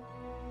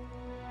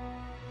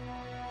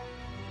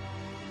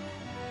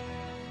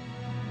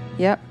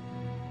 Yep.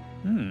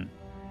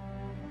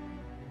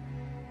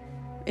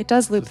 It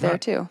does loop there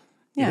too.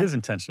 Yeah. It is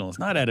intentional. It's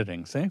not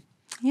editing, see?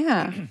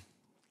 Yeah.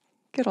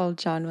 Good old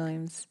John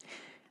Williams.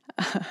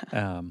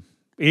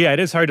 Yeah, it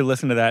is hard to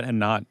listen to that and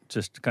not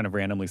just kind of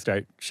randomly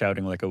start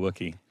shouting like a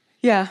Wookiee.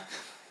 Yeah.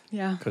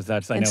 Yeah. Because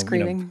that's, I and know,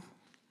 screaming.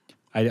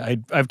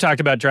 I've talked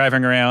about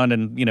driving around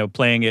and,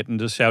 playing it and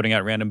just shouting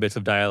out random bits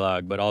of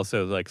dialogue, but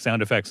also like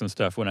sound effects and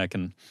stuff when I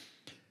can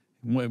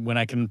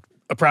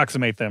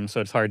approximate them.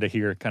 So it's hard to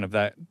hear kind of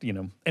that,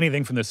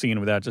 anything from the scene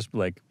without just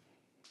like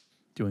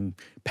doing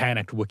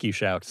panicked Wookiee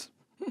shouts.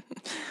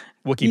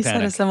 Wookiee You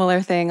panic. said a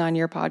similar thing on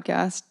your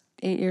podcast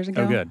 8 years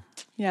ago. Oh, good.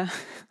 Yeah.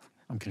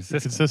 I'm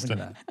consistent. Consistent.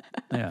 Look at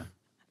that.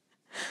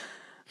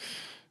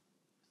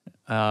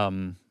 Yeah.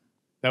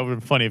 That would have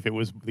been funny if it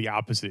was the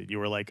opposite. You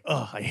were like,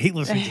 "Oh, I hate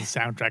listening to the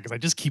soundtrack because I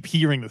just keep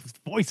hearing the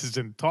voices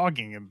and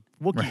talking and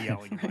Wookiee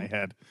yelling in my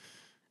head."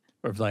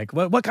 Or like,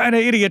 what kind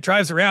of idiot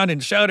drives around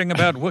and shouting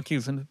about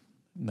Wookiees? And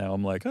now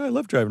I'm like, I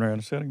love driving around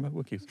and shouting about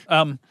Wookiees.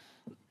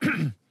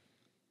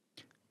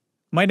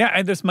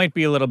 This might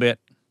be a little bit.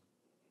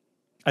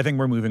 I think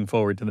we're moving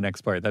forward to the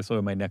next part. That's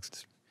what my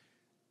next.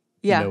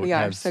 Yeah, we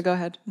are. So go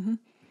ahead.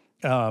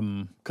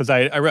 Because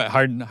I wrote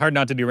hard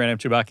not to do random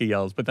Chewbacca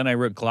yells, but then I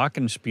wrote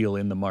Glockenspiel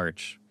in the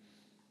March.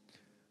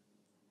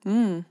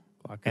 And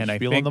I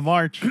feel in the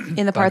March.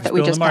 In the part that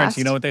we just passed.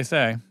 You know what they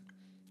say.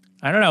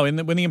 I don't know.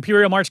 When the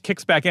Imperial March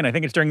kicks back in, I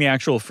think it's during the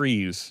actual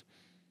freeze.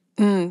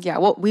 Yeah,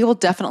 well, we will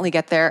definitely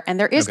get there. And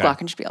there is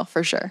Glockenspiel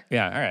for sure.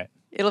 Yeah, all right.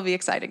 It'll be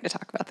exciting to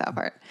talk about that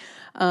part.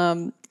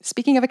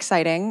 Speaking of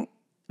exciting,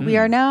 we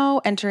are now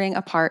entering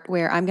a part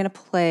where I'm going to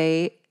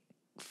play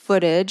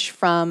footage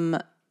from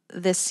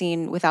this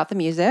scene without the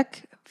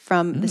music.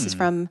 This is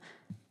from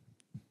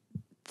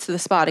the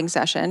spotting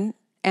session.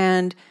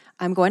 And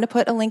I'm going to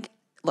put a link.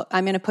 Look,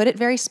 I'm going to put it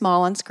very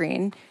small on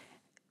screen.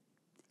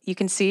 You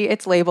can see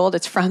it's labeled.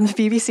 It's from the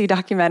BBC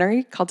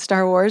documentary called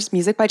Star Wars,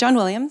 music by John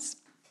Williams.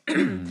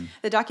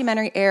 The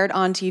documentary aired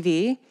on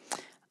TV.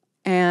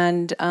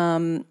 And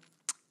I'm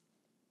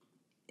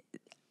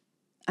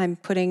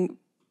putting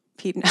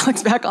Pete and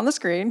Alex back on the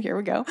screen. Here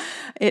we go.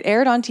 It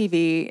aired on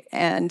TV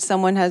and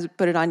someone has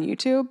put it on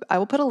YouTube. I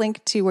will put a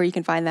link to where you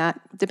can find that.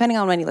 Depending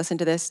on when you listen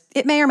to this,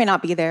 it may or may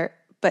not be there,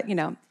 but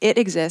it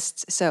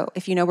exists. So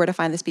if you know where to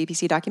find this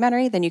BBC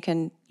documentary, then you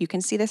can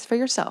see this for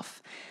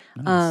yourself.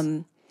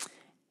 Nice.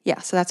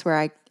 So that's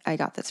where I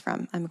got this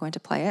from. I'm going to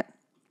play it.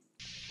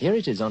 Here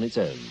it is on its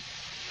own.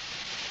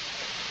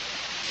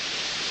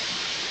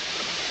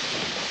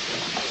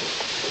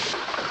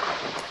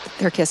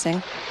 They're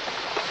kissing.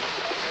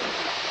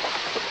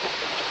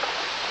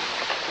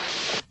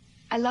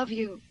 I love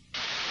you.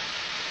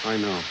 I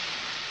know.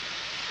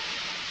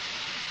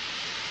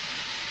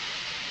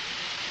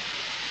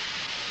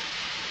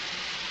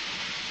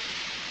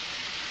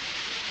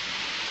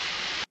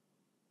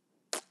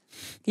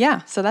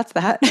 Yeah, so that's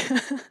that.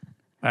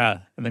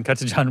 And then cut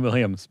to John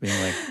Williams being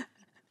like,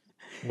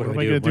 what am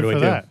I going to do for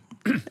that?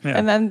 Yeah.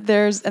 And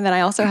then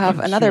I also have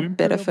another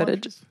bit of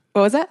footage. Marches?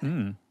 What was that?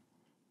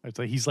 It's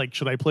like he's like,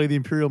 should I play the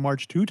Imperial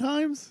March 2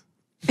 times?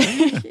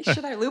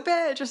 Should I loop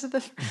it? Just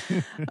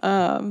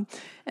and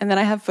then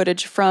I have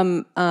footage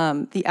from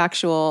the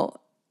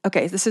actual.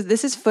 Okay, this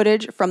is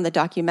footage from the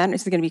documentary.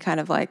 This is going to be kind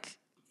of like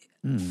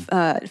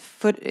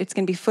It's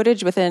going to be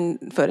footage within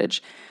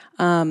footage.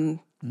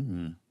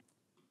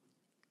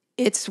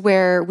 It's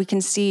where we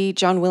can see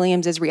John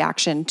Williams'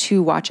 reaction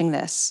to watching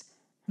this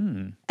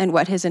and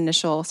what his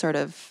initial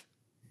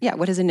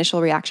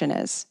reaction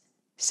is.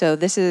 So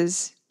this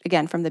is,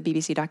 again, from the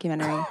BBC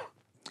documentary.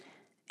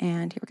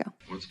 And here we go.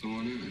 What's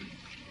going on,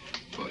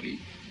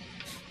 buddy?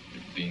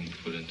 You're being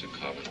put into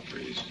carbon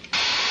freeze.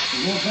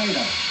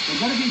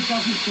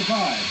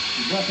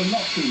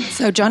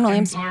 So John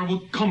Williams Empire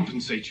will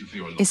compensate you for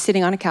your is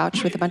sitting on a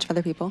couch with a bunch of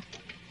other people,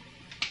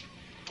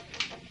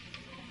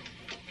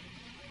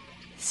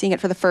 seeing it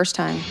for the first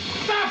time.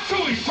 Stop,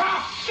 Chewie!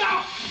 Stop!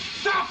 Stop!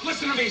 Stop!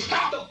 Listen to me!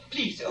 Stop! Oh,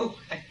 please! Oh,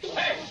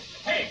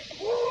 hey!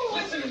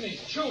 Listen to me,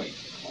 Chewie!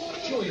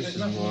 Chewie, this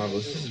is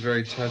marvelous. This is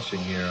very touching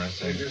here, I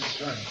think.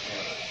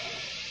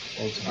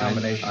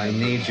 I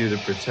need you to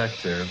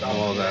protect her.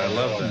 All that. I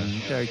love that.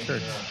 Gary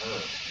Kurtz.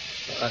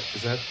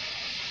 Is that?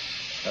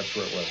 That's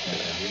where it was.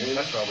 Yeah.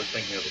 That's what I was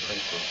thinking of the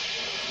principal.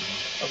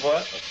 Of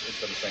what?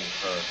 Instead of saying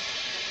her.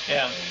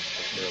 Yeah.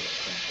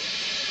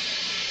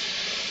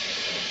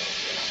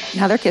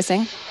 Now they're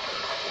kissing.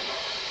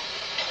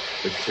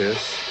 The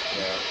kiss.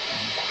 Yeah.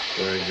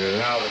 Very good.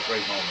 Now the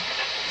great moment.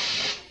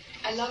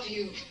 I love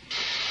you.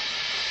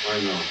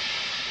 I know.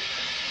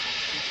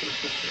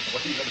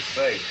 What are you going to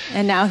say?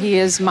 And now he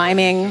is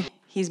miming.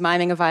 He's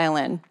miming a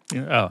violin.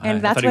 Yeah,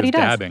 and that's what he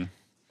does. Dabbing.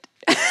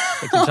 Like,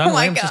 did John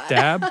Williams just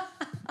dab?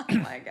 Oh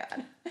my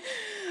God.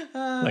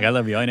 Like, I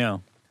love you, I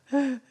know.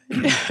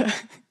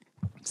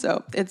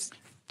 So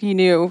he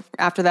knew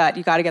after that,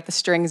 you got to get the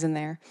strings in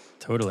there.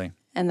 Totally.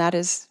 And that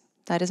is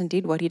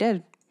indeed what he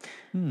did.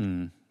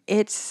 What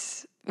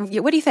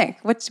do you think?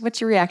 What's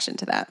your reaction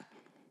to that?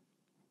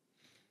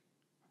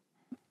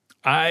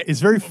 It's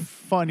very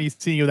funny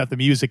seeing it without the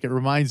music. It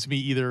reminds me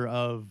either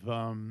of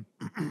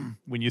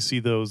when you see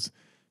those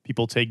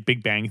people take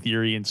Big Bang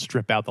Theory and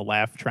strip out the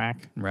laugh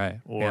track,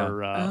 right?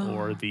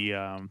 Or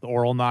the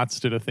Oral Knots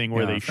did a thing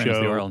where they show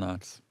the Oral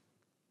Knots.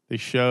 They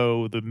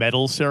show the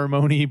medal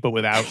ceremony, but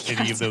without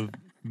any of the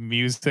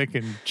music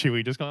and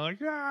Chewie just going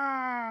like,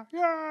 yeah,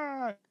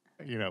 yeah.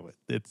 You know,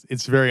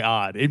 it's very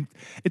odd.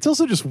 It's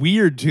also just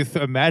weird to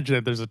imagine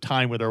that there's a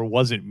time where there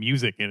wasn't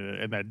music in it,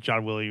 and that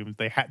John Williams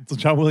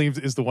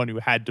is the one who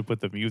had to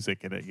put the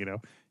music in it. You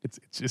know, it's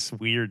just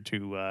weird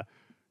to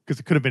because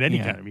it could have been any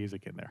kind of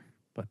music in there.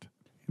 But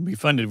it'd be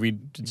fun to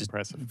just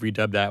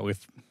redub that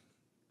with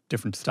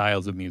different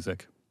styles of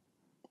music.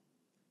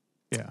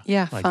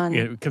 Yeah, like, fun.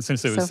 Because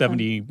since it was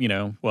 70,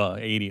 fun.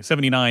 80,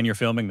 79, you're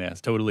filming this.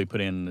 Totally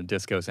put in the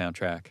disco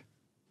soundtrack.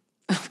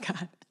 Oh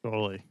God.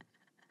 Totally.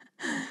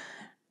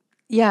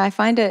 Yeah, I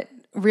find it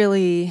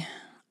really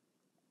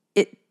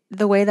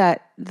the way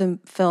that the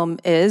film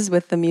is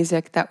with the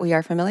music that we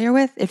are familiar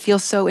with, it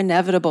feels so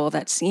inevitable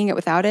that seeing it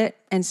without it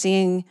and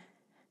seeing,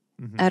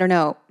 I don't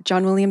know,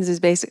 John Williams is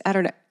the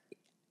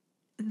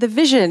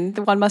vision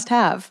that one must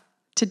have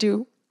to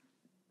do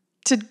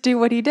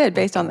what he did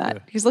based on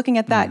that. He's looking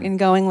at that and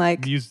going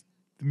like the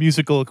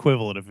musical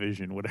equivalent of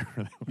vision,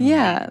 whatever.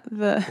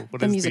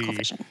 The musical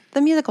vision.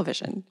 The musical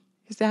vision.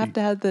 You have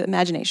to have the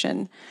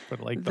imagination.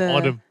 But like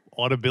the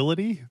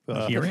audibility,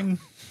 the hearing.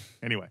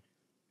 Anyway.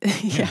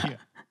 Yeah.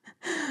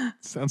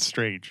 Sounds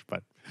strange,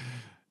 but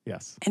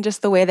yes. And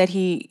just the way that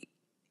he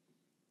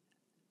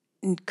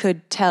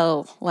could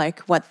tell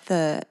like what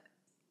the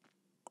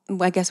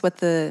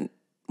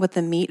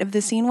meat of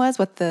the scene was,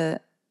 what the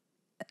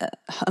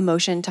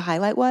emotion to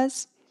highlight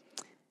was.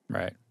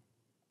 Right.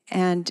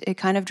 And it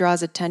kind of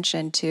draws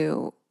attention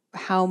to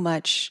how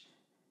much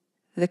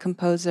the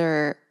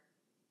composer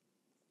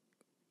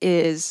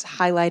is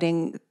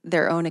highlighting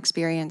their own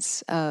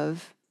experience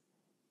of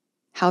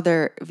how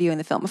they're viewing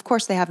the film. Of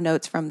course, they have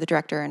notes from the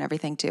director and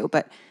everything too,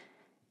 but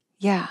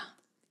yeah,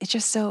 it's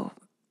just so.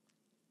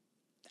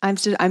 I'm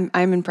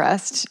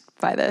impressed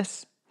by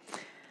this.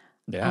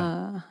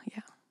 Yeah.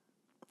 Yeah.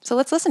 So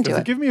let's listen to it.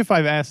 Forgive me if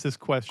I've asked this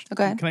question.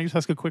 Go ahead. Can I just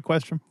ask a quick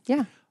question?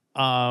 Yeah.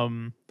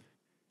 I'm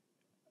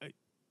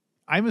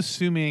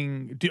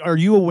assuming. Are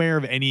you aware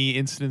of any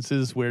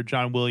instances where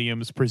John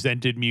Williams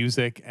presented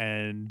music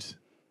and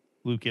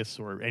Lucas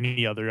or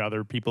any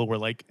other people were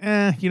like,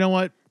 you know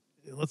what?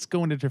 Let's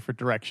go in a different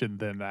direction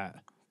than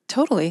that.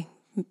 Totally.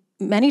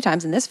 Many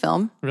times in this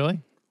film. Really?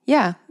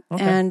 Yeah.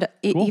 Okay. And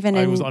Cool. even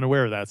I was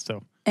unaware of that.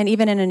 So. And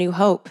even in A New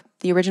Hope,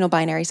 the original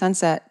Binary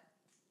Sunset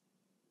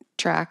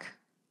track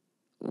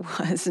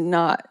was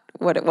not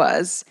what it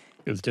was.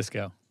 It was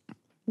disco.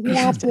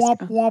 Womp,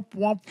 womp, womp,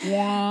 womp,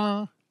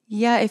 womp.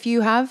 Yeah, if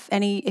you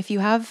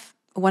have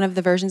one of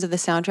the versions of the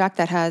soundtrack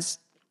that has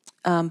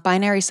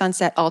Binary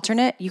Sunset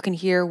alternate, you can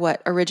hear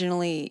what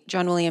originally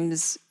John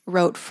Williams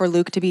wrote for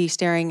Luke to be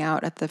staring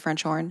out at the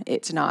French horn.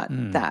 It's not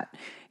that.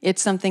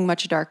 It's something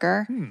much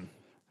darker.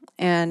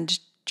 And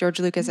George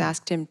Lucas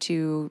asked him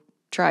to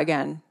try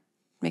again,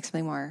 make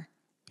something more.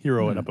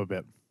 Hero it up a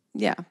bit.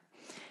 Yeah.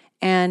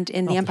 And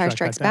in The Empire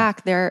Strikes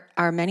Back, there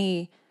are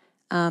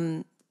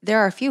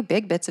a few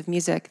big bits of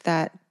music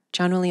that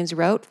John Williams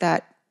wrote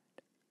that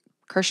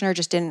Kirshner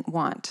just didn't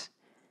want.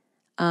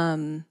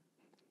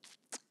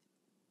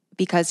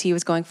 Because he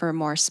was going for a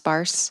more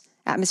sparse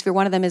atmosphere.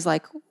 One of them is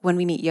like when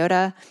we meet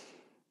Yoda.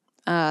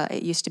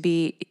 It used to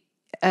be,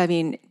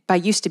 by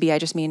used to be, I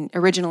just mean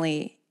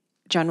originally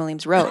John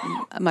Williams wrote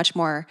much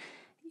more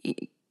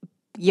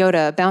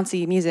Yoda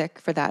bouncy music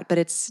for that, but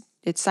it's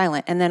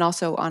silent. And then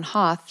also on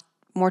Hoth,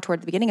 more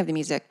toward the beginning of the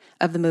music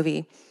of the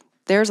movie,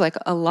 there's like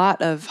a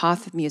lot of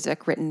Hoth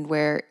music written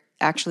where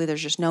actually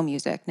there's just no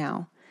music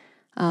now.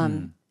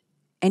 And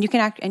you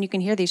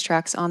can hear these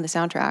tracks on the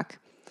soundtrack.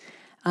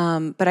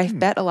 But I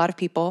bet a lot of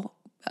people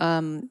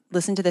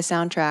listen to the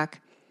soundtrack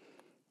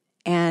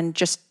and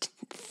just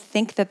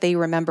think that they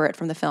remember it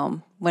from the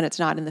film when it's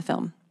not in the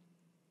film.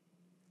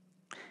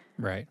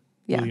 Right.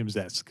 Yeah.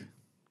 Williams-esque.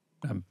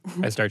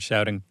 I start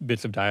shouting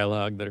bits of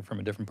dialogue that are from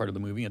a different part of the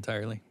movie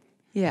entirely.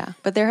 Yeah,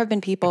 but there have been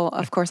people,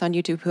 of course, on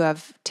YouTube who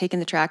have taken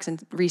the tracks and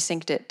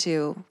resynced it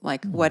to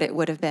like what it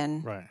would have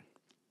been. Right.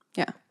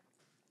 Yeah.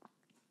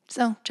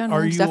 So John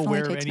Williams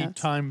definitely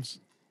takes notes.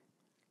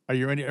 Are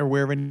you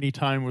aware of any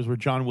times where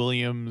John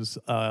Williams,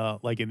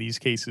 like in these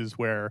cases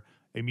where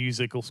a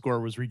musical score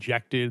was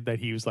rejected, that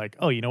he was like,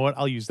 oh, you know what?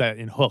 I'll use that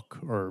in Hook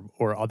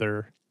or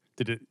other.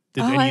 Did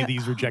any of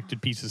these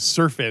rejected pieces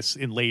surface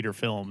in later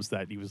films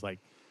that he was like,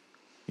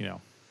 you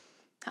know?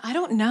 I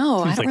don't know.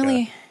 I don't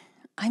really.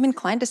 I'm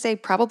inclined to say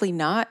probably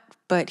not,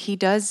 but he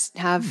does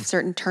have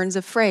certain turns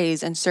of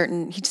phrase and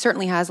he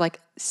certainly has like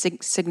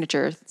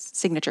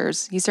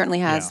signatures. He certainly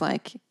has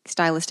like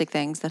stylistic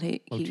things that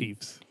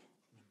motifs.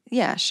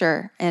 Yeah,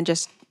 sure. And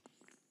just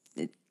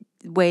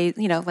ways,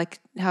 like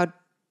how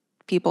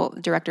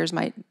directors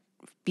might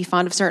be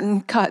fond of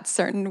certain cuts,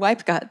 certain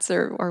wipe cuts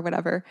or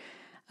whatever.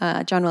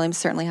 John Williams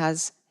certainly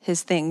has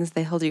his things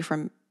that he'll do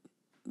from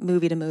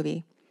movie to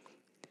movie.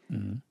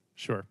 Mm-hmm.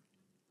 Sure.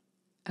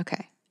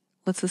 Okay.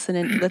 Let's listen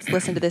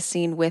to this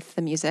scene with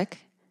the music.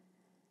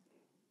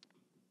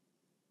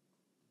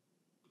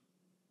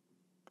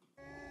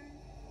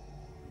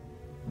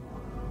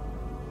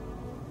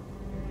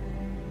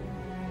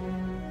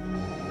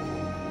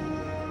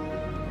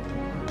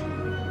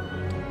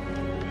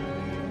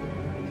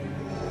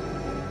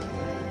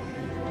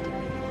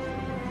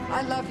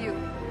 I love you.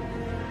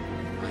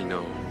 I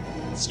know.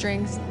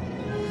 Strings.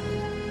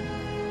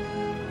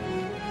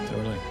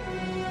 Totally.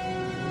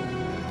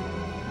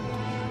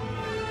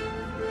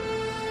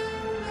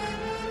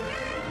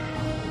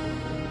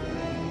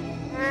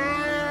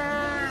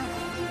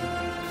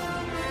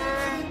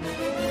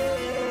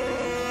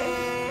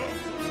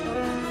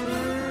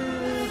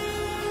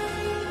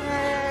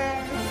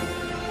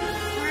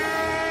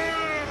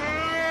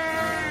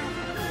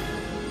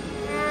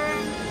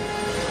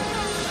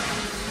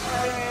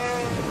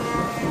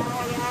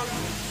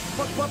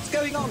 What's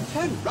going on?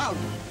 Turn round.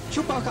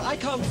 Chewbacca, I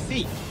can't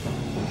see.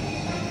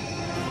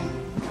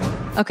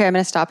 Okay, I'm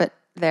going to stop it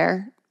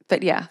there.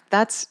 But yeah,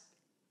 that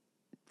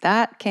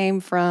came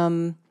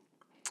from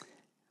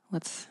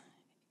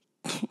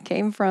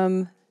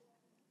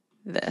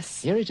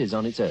this. Here it is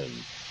on its own.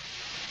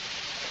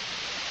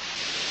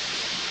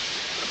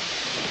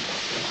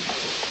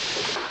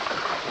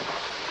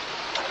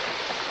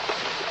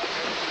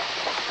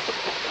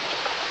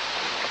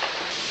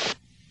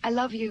 I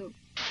love you.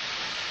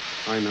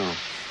 I know.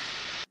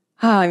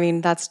 Oh, I mean,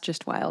 that's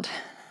just wild.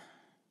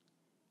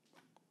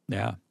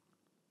 Yeah.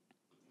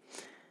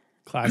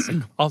 Classic.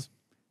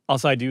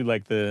 Also, I do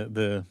like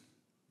the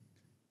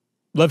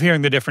love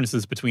hearing the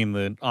differences between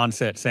the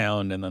onset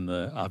sound and then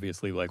the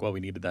obviously like, well,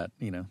 we needed that,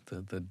 you know,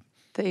 the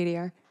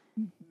ADR.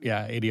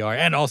 Yeah, ADR,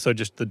 and also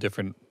just the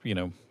different, you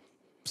know,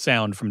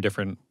 sound from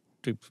different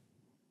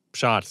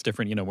shots,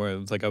 different, you know, where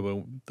it's like, oh,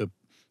 well, the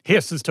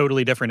hiss is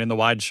totally different in the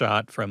wide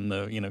shot from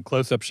the, you know,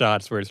 close-up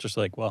shots where it's just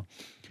like, well,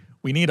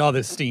 we need all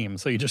this steam,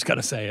 so you just got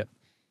to say it,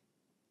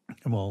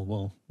 and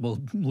we'll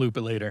loop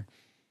it later.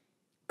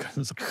 'Cause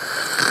it's like,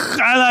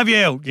 I love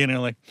you, you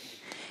know, like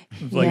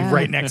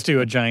right next to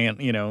a giant,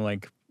 you know,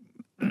 like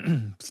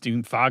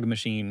steam fog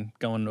machine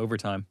going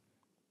overtime.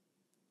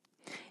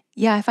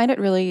 Yeah, I find it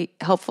really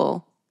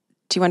helpful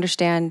to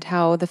understand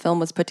how the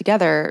film was put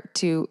together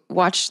to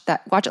watch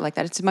it like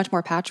that. It's much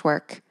more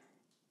patchwork.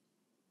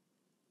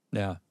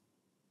 Yeah.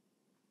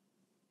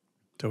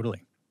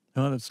 Totally.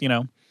 Well, that's, you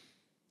know,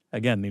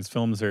 again, these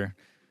films are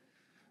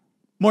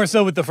more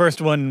so with the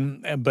first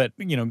one, but,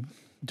 you know,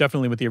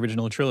 definitely with the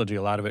original trilogy,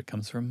 a lot of it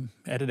comes from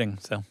editing,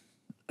 so.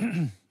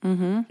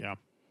 Mm-hmm. Yeah.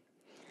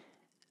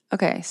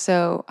 Okay,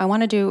 so I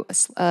want to do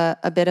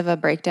a bit of a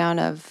breakdown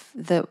of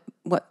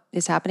what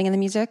is happening in the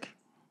music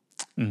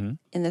in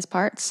this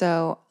part.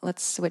 So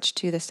let's switch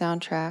to the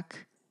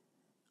soundtrack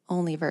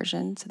only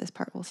version. So this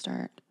part will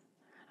start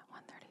at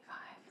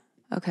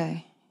 135.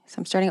 Okay, so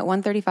I'm starting at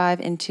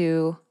 135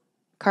 into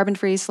Carbon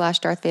Freeze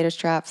 / Darth Vader's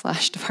Trap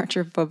 /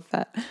 Departure of Boba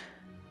Fett.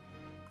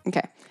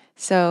 Okay,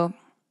 so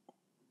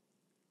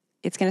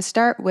it's going to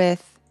start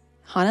with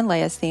Han and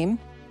Leia's theme.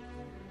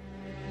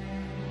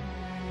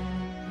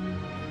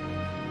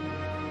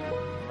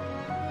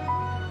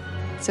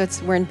 So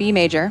we're in B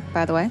major,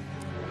 by the way.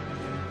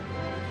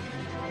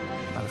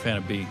 Not a fan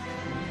of B.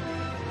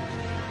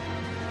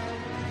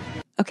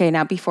 Okay,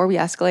 now before we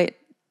escalate,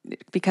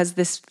 because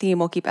this theme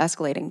will keep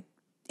escalating,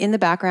 in the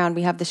background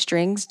we have the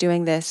strings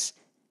doing this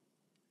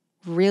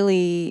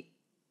really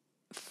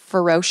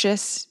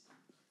ferocious,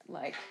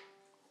 like...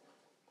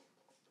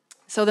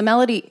 So the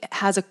melody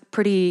has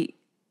the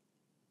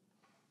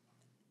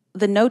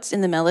notes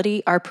in the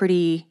melody are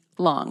pretty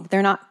long.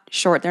 They're not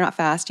short, they're not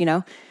fast, you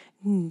know?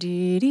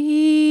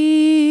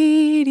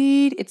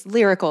 It's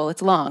lyrical,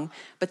 it's long.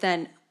 But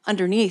then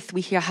underneath,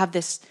 we have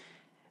this,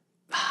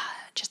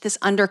 just this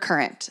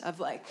undercurrent of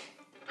like,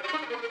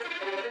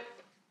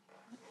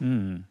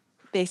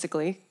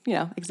 basically, you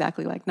know,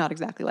 exactly like, not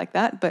exactly like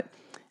that, but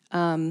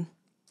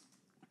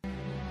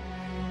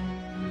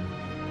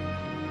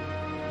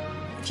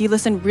if you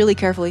listen really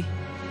carefully,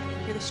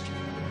 hear the string.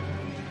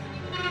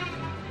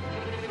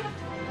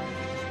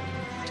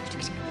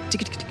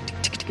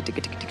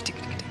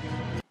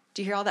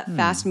 Do you hear all that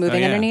fast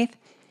moving underneath?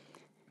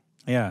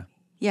 Yeah.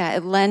 Yeah,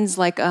 it lends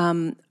like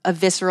a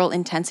visceral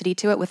intensity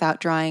to it without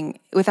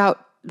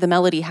the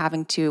melody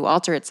having to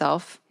alter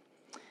itself.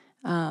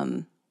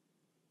 The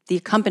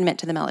accompaniment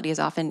to the melody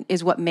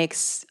is what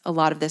makes a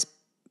lot of this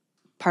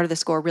part of the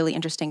score really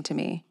interesting to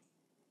me.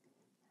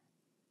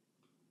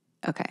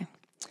 Okay.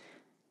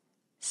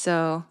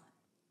 So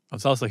I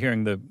was also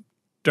hearing the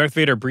Darth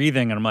Vader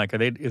breathing, and I'm like,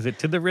 is it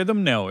to the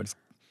rhythm? No, it's...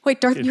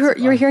 Wait, you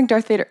were hearing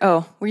Darth Vader.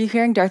 Oh, were you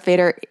hearing Darth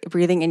Vader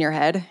breathing in your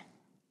head?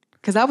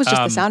 Because that was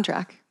just the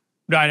soundtrack.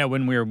 No, I know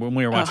when we were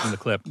watching the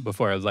clip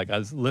before, I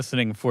was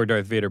listening for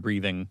Darth Vader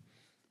breathing,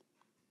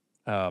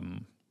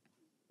 and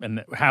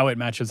how it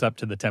matches up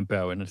to the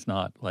tempo, and it's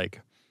not like,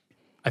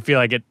 I feel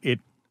like it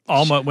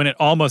almost, when it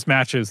almost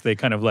matches, they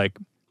kind of like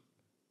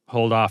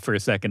hold off for a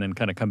second and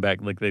kind of come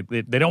back. Like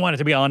they don't want it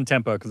to be on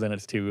tempo because then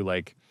it's too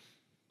like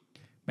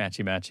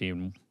matchy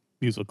and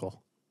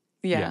musical.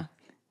 Yeah.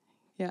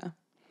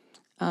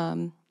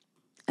 And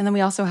then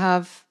we also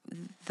have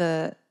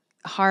the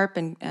harp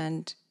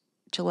and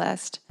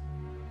Celeste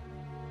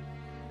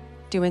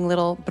doing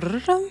little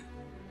brrrrum.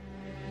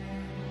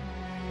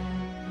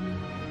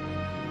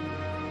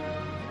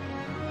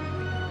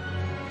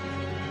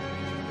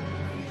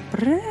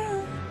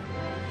 Brrrrum.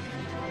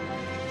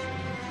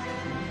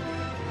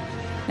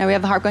 Now we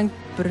have the harp going.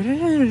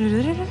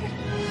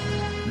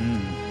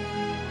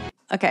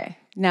 Okay.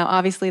 Now,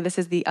 obviously, this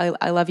is the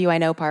I love you, I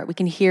know part. We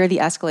can hear the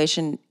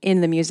escalation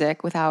in the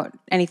music without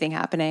anything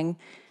happening.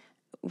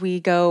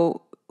 We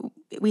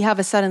have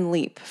a sudden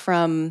leap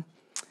from,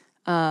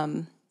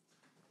 let's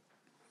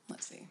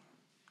see.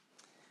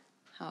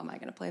 How am I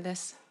going to play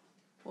this?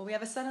 Well, we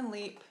have a sudden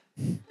leap.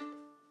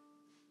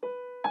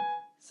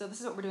 So this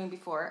is what we're doing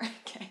before.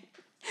 Okay.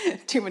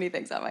 Too many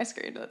things on my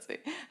screen. Let's see.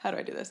 How do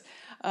I do this?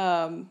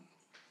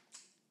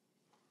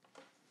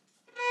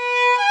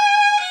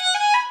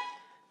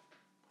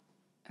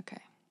 Okay.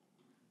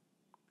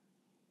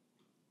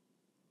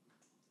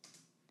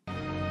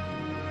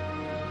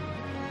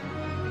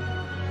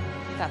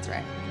 That's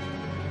right.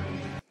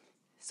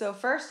 So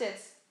first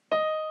it's...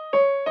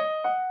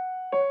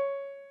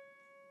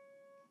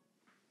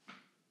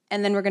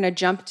 And then we're going to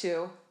jump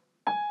to...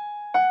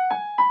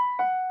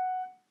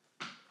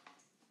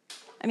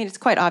 I mean, it's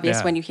quite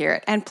obvious when you hear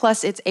it. And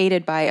plus, it's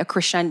aided by a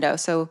crescendo.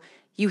 So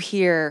you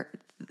hear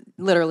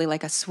literally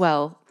like a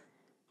swell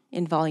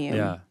in volume.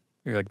 Yeah.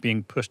 You're like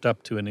being pushed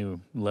up to a new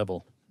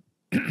level.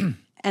 And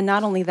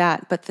not only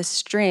that, but the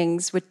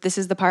strings, which this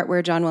is the part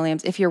where John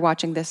Williams, if you're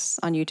watching this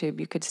on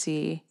YouTube, you could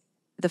see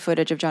the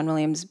footage of John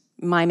Williams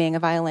miming a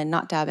violin,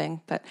 not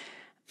dabbing, but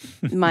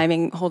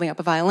miming, holding up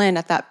a violin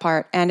at that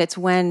part. And it's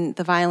when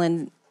the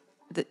violin,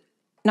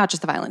 not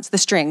just the violins, the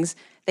strings,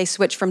 they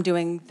switch from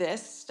doing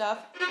this stuff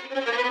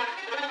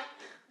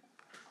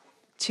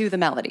to the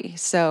melody.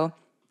 So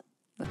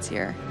let's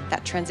hear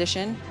that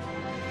transition.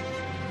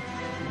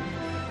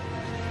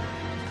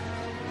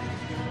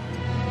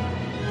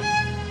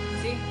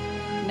 See?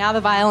 Now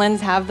the violins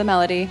have the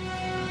melody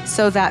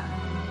so that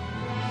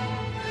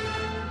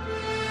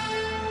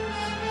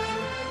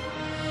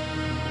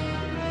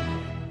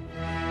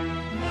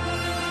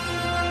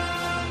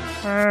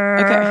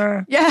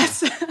okay.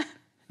 Yes.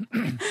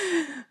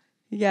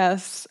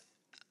 Yes.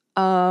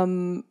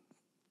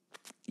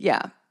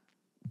 Yeah.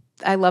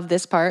 I love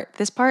this part.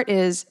 This part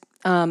is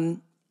Frank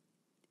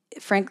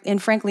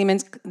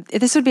Lehman's.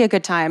 This would be a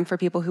good time for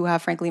people who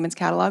have Frank Lehman's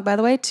catalog, by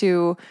the way,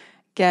 to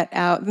get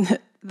out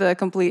the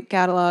complete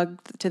catalog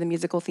to the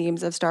musical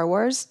themes of Star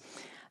Wars.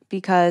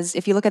 Because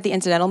if you look at the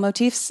incidental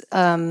motifs,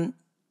 a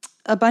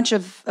bunch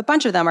of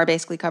them are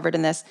basically covered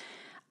in this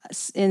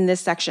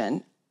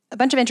section. A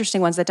bunch of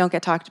interesting ones that don't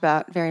get talked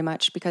about very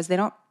much because they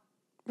don't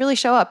really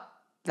show up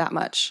that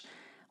much.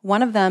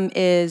 One of them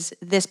is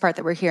this part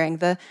that we're hearing.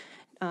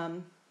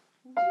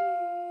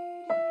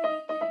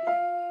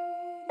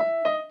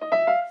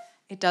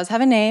 It does have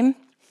a name,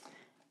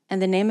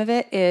 and the name of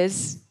it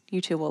is,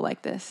 you two will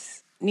like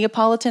this,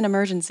 Neapolitan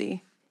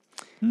Emergency.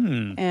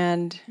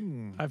 And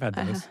I've had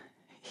those.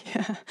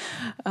 Yeah.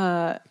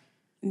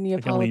 Neapolitan.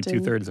 I can only eat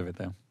 2/3 of it,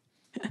 though.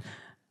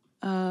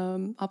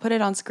 I'll put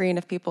it on screen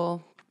if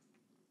people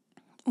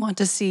want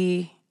to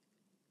see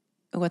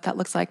what that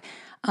looks like.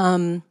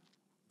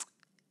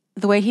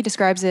 The way he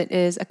describes it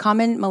is a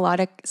common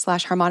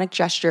melodic/harmonic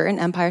gesture in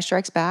Empire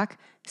Strikes Back.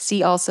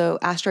 See also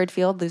Asteroid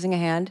Field, Losing a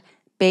Hand,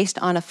 based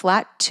on a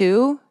flat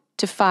 2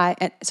 to 5.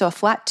 So a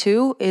flat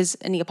 2 is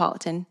a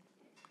Neapolitan.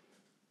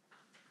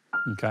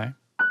 Okay.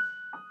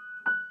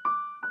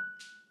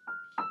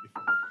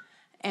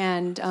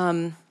 And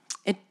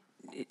it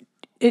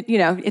you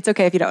know, it's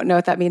okay if you don't know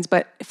what that means,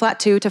 but flat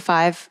 2 to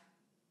 5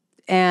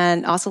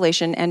 and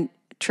oscillation and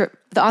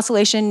the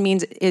oscillation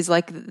is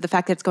like the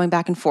fact that it's going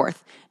back and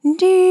forth. Yeah,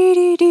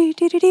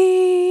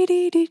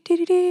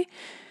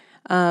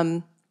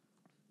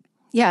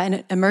 and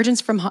it emerges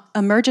from Han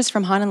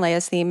and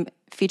Leia's theme,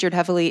 featured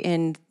heavily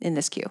in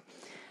this cue.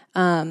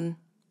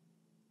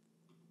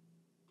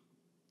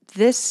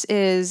 This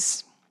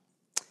is,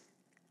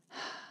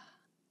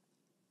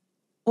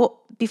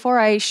 well, before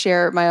I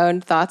share my own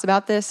thoughts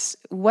about this,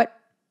 when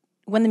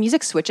the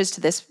music switches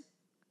to this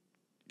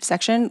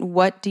section,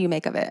 what do you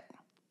make of it?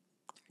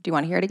 Do you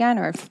want to hear it again,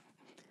 or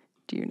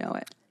do you know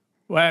it?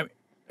 Well,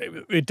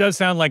 it does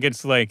sound like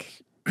it's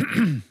like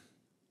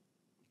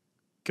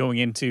going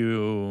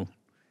into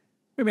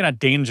maybe not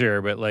danger,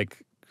 but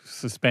like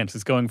suspense.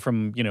 It's going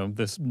from,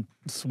 this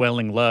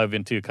swelling love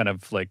into kind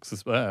of like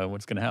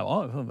what's going to happen.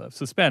 Oh,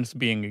 suspense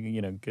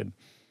being, good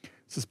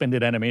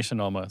suspended animation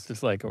almost.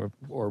 It's like,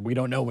 or we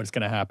don't know what's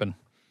going to happen.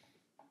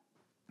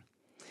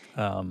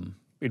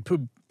 It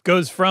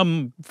goes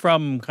from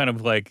kind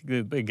of like,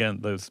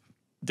 again, those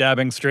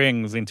dabbing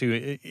strings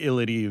into ill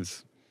at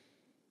ease.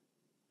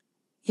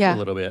 Yeah. A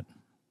little bit.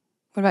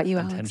 What about you,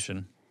 Alex?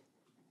 Tension.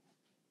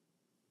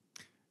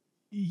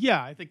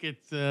 Yeah, I think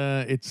it's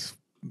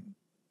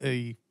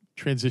a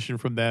transition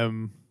from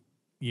them,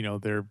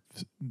 their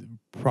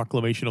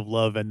proclamation of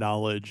love and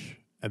knowledge,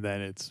 and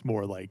then it's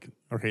more like,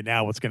 okay,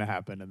 now what's going to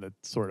happen? And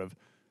that's sort of,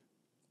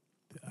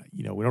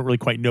 we don't really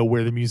quite know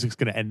where the music's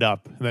going to end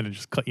up, and then it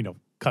just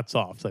cuts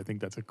off. So I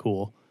think that's a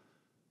cool.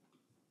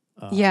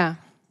 Yeah,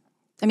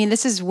 I mean,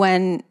 this is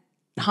when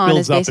Han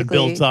is basically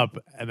builds up,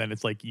 and then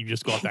it's like you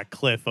just go off that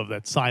cliff of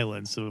that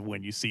silence of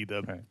when you see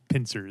the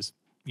pincers,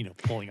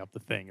 pulling up the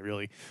thing. It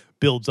really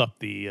builds up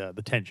the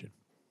tension.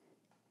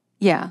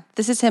 Yeah,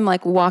 this is him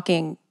like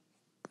walking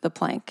the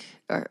plank,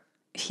 or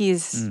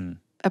he's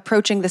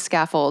approaching the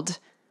scaffold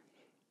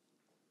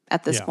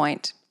at this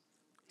point.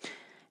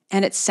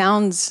 And it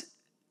sounds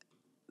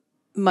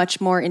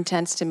much more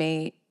intense to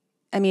me.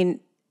 I mean,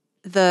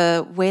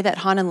 the way that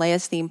Han and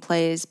Leia's theme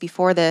plays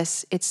before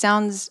this, it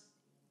sounds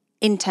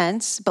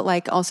intense, but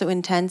like also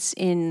intense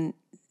in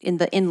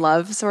the in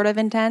love sort of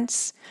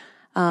intense.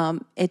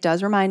 It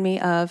does remind me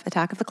of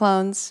Attack of the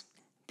Clones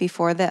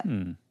before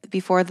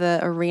the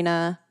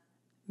arena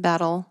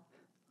battle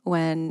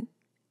when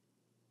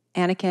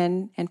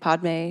Anakin and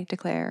Padme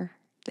declare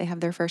they have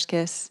their first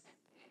kiss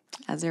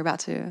as they're about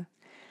to.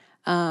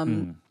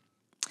 The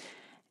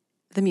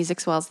music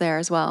swells there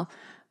as well.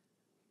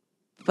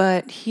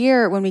 But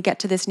here, when we get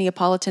to this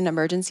Neapolitan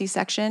Emergency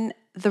section,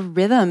 the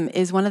rhythm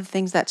is one of the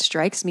things that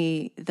strikes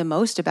me the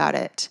most about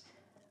it.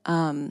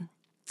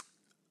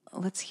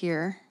 Let's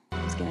hear.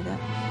 Let's get into that.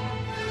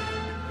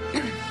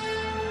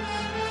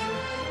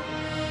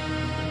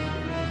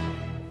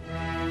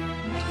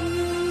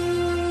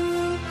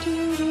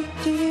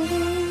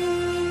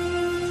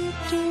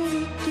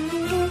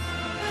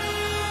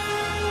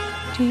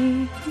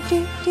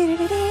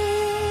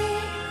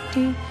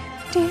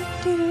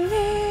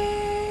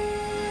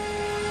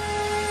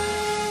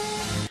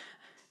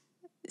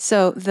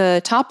 So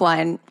the top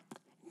line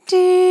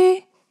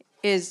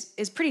is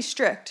pretty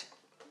strict.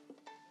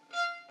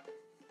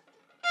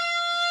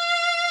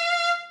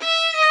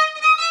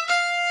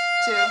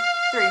 Two,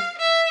 three.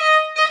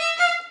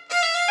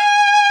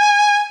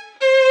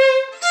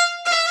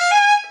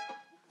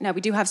 Now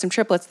we do have some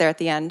triplets there at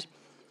the end,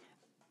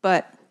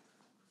 but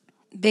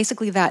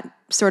basically that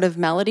sort of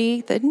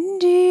melody, the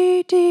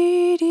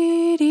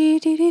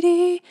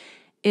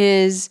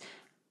is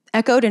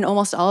echoed in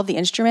almost all of the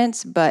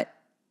instruments, but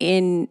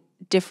in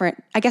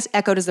different, I guess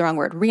echoed is the wrong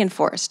word,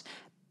 reinforced,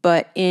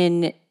 but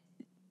in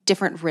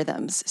different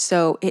rhythms.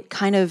 So it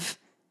kind of,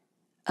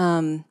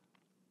 I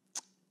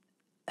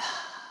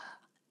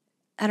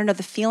don't know,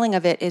 the feeling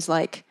of it is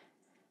like,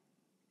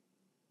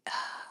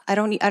 I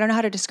don't know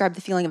how to describe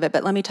the feeling of it,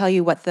 but let me tell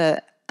you what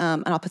the,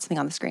 and I'll put something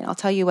on the screen. I'll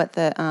tell you what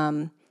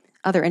the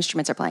other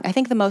instruments are playing. I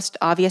think the most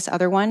obvious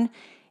other one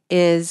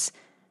is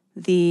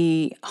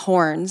the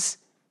horns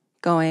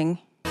going.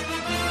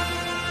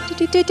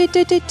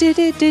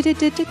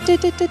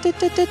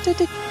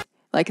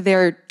 Like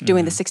they're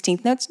doing the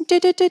 16th notes.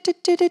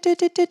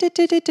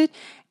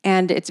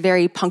 And it's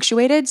very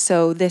punctuated.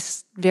 So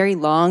this very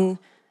long,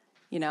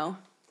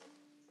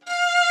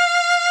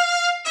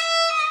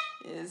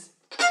 is.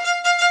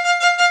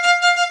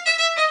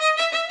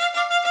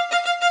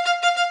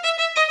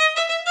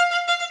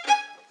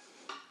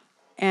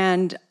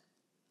 And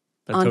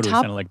that totally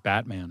sounded like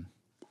Batman.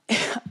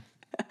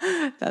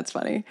 That's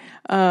funny.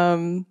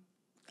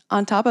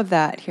 On top of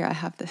that, here I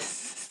have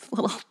this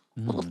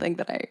little thing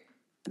that I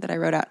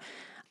wrote out.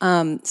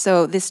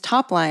 So this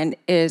top line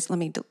is, let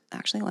me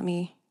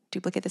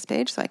duplicate this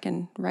page so I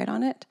can write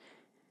on it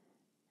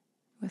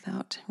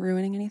without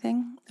ruining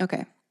anything.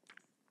 Okay.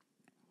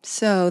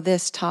 So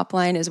this top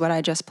line is what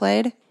I just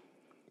played.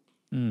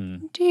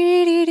 And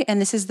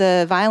this is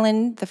the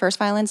violin, the first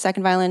violin,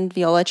 second violin,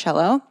 viola,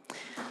 cello.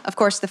 Of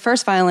course, the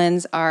first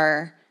violins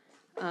are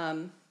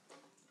playing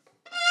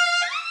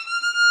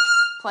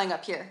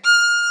up here.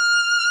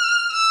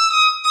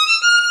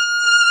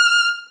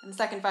 And the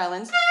second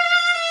violins.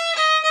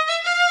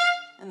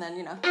 And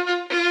then,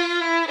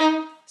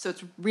 so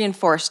it's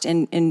reinforced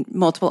in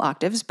multiple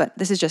octaves, but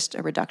this is just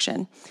a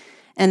reduction.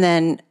 And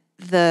then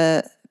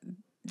the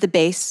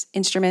bass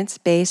instruments,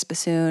 bass,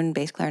 bassoon,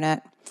 bass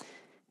clarinet,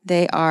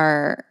 they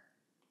are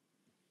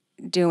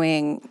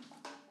doing,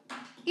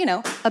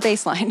 a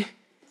bass line,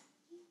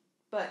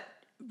 but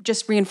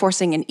just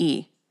reinforcing an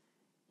E,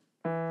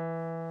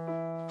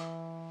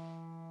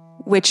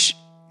 which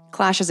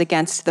clashes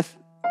against the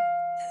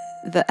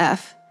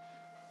F.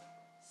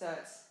 So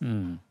it's...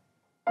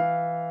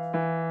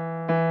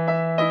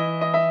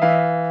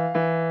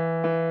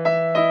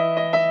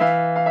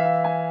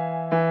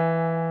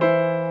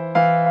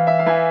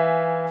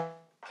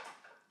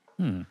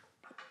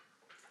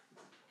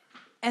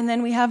 And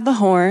then we have the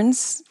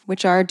horns,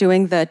 which are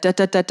doing the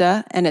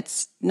da-da-da-da, and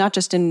it's not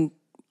just on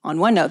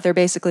one note. They're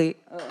basically,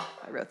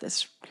 I wrote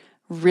this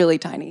really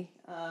tiny.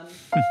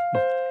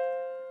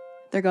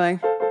 They're going.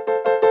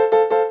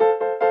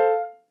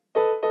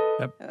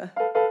 Yep.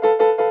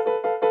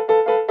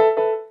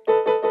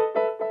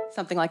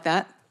 Something like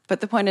that.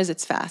 But the point is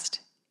it's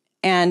fast.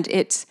 And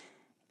it's,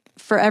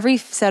 for every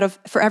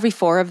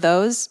four of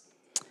those,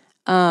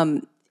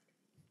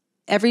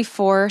 every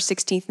 4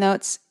 16th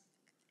notes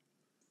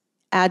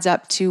adds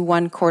up to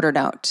 1 quarter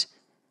note.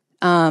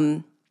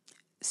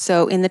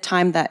 So in the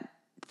time that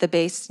the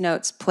bass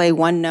notes play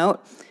 1 note,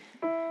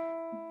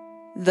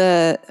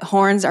 the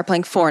horns are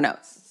playing 4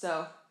 notes.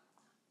 So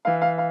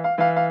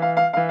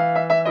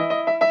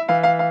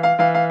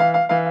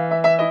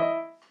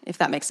if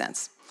that makes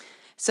sense.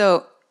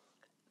 So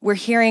we're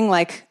hearing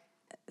like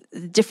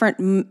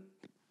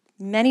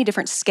many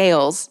different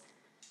scales,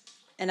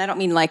 and I don't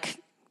mean like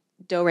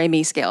do, re,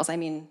 mi scales. I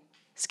mean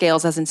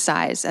scales as in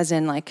size, as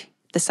in like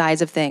the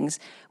size of things.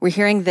 We're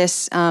hearing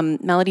this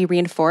melody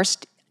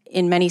reinforced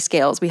in many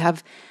scales. We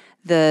have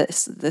the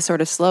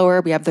sort of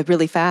slower, we have the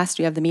really fast,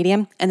 we have the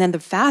medium, and then the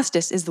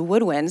fastest is the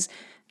woodwinds.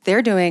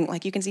 They're doing,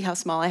 like, you can see how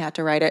small I had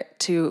to write it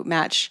to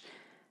match.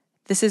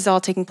 This is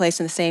all taking place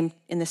in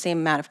the same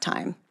amount of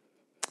time,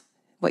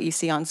 what you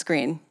see on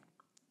screen.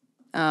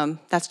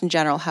 That's in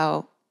general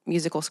how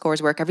musical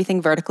scores work.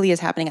 Everything vertically is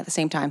happening at the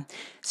same time.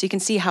 So you can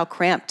see how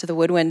cramped the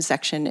woodwind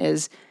section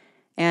is.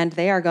 And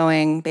they are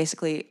going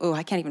basically,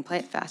 I can't even play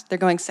it fast. They're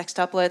going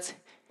sextuplets.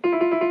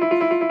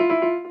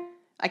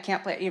 I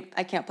can't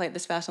play it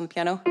this fast on the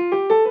piano.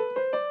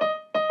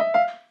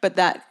 But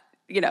that,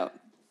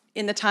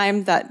 in the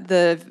time that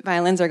the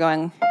violins are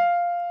going,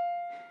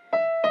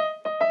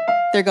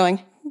 they're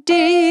going,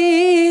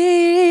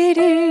 dee,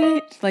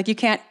 dee. Like you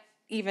can't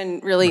even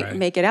really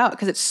make it out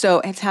because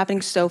it's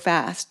happening so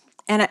fast.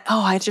 And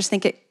I just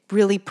think it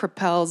really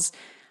propels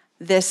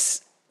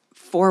this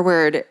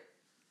forward,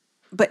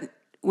 but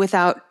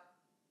without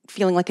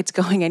feeling like it's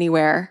going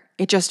anywhere.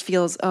 It just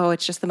feels,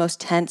 it's just the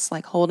most tense,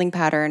 like holding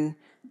pattern.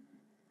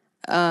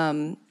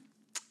 Yeah.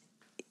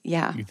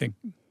 You think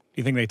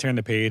they turn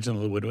the page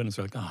and the woodwinds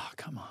are like, oh,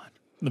 come on.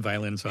 The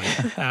violins are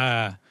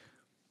like,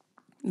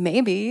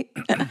 Maybe.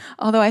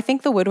 Although I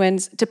think the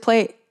woodwinds,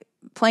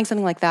 playing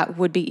something like that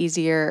would be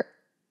easier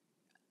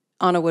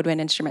on a woodwind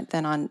instrument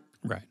than on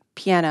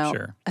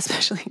piano,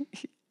 especially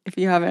if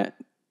you haven't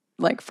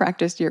like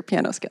practiced your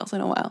piano skills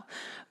in a while.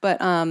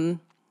 But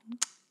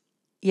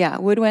yeah,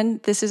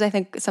 woodwind, this is, I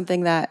think,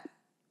 something that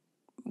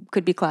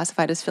could be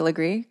classified as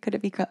filigree. Could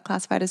it be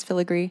classified as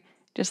filigree?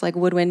 Just like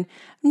woodwind.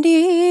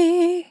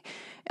 Yeah,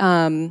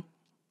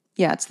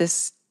 it's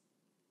this,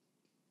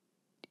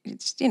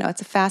 it's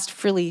a fast,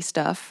 frilly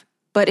stuff,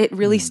 but it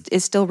really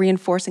is still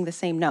reinforcing the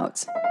same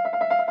notes.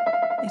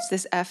 It's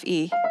this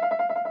F-E.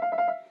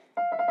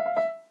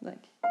 Like.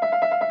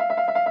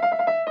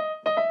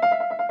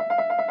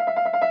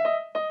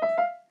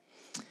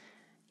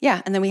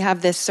 Yeah, and then we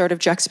have this sort of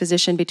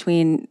juxtaposition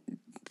between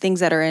things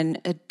that are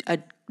in a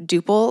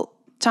duple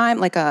time,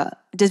 like a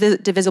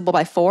divisible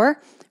by 4,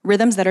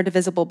 rhythms that are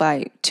divisible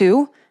by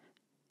 2,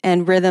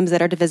 and rhythms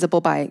that are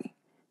divisible by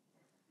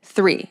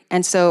 3.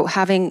 And so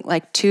having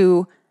like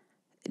 2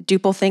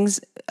 duple things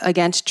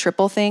against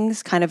triple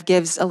things kind of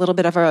gives a little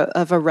bit of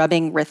a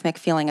rubbing rhythmic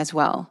feeling as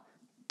well.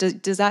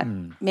 Does that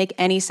make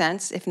any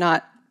sense? If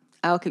not,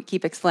 I'll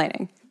keep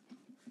explaining.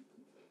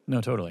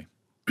 No, totally.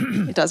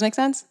 It does make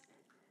sense?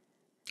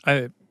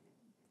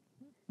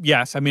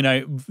 Yes. I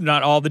mean,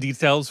 not all the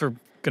details are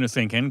going to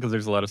sink in because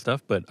there's a lot of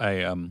stuff, but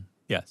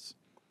yes.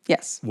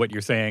 Yes. What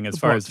you're saying as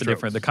far as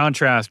the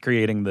contrast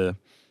creating the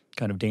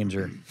kind of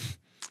danger.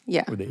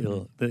 Yeah. Or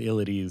the ill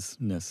at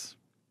ease-ness.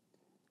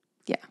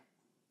 Yeah.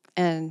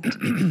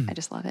 And I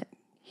just love it.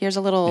 Here's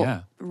a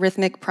little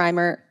rhythmic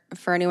primer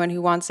for anyone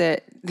who wants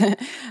it.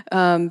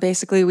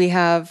 Basically, we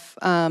have,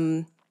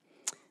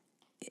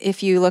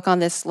 if you look on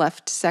this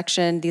left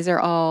section, these are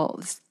all,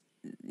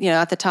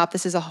 at the top,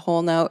 this is a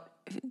whole note,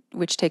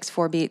 which takes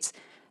 4 beats.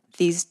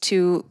 These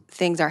 2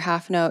 things are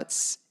half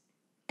notes.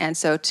 And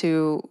so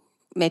to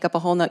make up a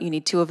whole note, you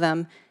need 2 of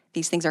them.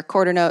 These things are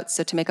quarter notes.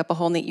 So to make up a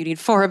whole note, you need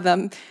 4 of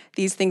them.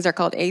 These things are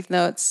called eighth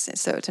notes.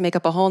 So to make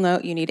up a whole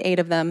note, you need 8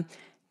 of them.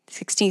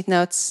 16th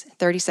notes,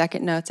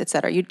 32nd notes,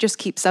 etc. You just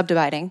keep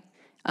subdividing,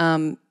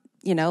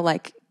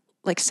 like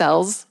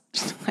cells,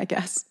 I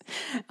guess.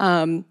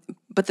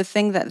 But the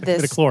thing that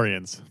this...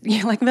 Midichlorians.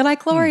 Yeah, like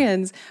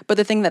midichlorians. But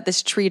the thing that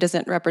this tree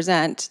doesn't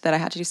represent, that I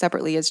had to do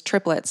separately, is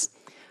triplets,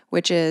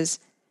 which is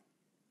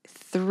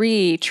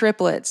 3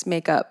 triplets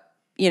make up,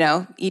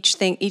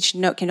 each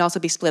note can also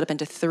be split up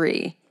into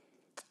 3.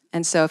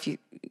 And so if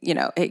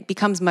it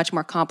becomes much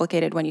more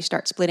complicated when you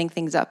start splitting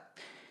things up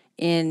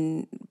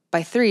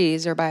by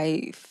 3s or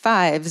by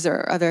 5s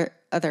or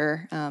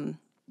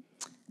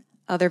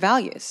other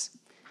values.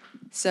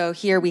 So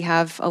here we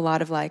have a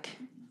lot of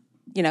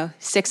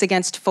 6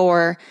 against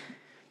 4,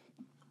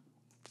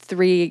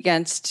 3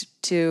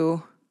 against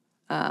 2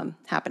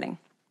 happening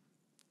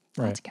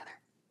all together.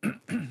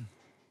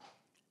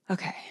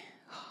 Okay.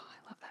 Oh,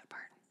 I love that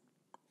part.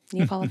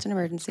 Neapolitan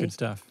Emergency. Good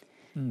stuff.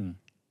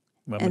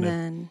 Well, and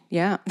then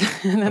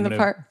the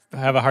part. I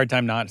have a hard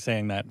time not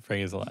saying that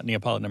phrase a lot.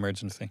 Neapolitan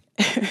Emergency.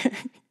 It's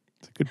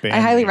a good band. I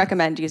highly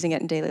recommend using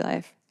it in daily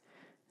life.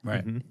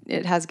 Right. Mm-hmm.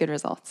 It has good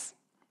results.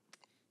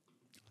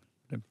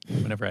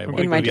 Whenever I want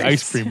to go to the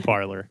ice cream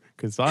parlor,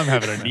 because I'm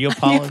having a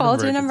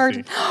Neapolitan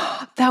emergency.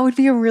 That would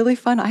be a really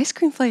fun ice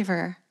cream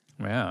flavor.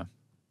 Yeah.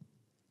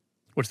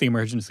 What's the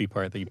emergency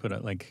part that you put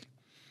out?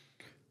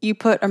 You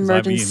put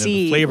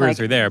emergency. The flavors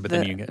are there, but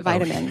then you get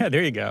vitamin. Yeah,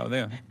 there you go.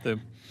 The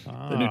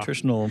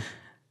nutritional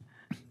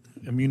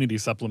immunity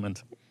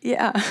supplement.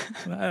 Yeah.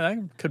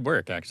 That could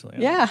work, actually.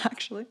 Yeah,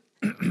 actually.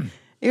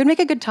 It would make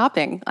a good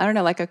topping. I don't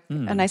know, like a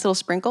nice little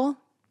sprinkle.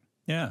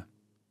 Yeah,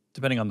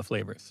 depending on the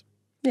flavors.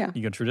 Yeah.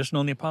 You go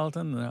traditional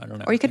Neapolitan? I don't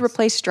know. Or you could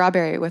replace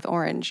strawberry with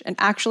orange. And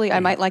actually,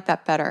 I might like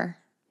that better.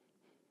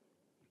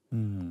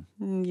 You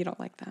don't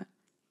like that.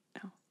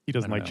 No. He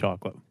doesn't like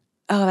chocolate.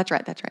 Oh, that's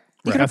right.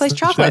 You could replace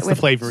chocolate That's with the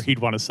flavor he'd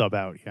want to sub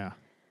out. Yeah.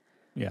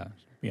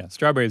 Yeah.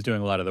 Strawberry is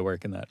doing a lot of the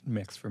work in that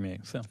mix for me.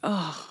 So.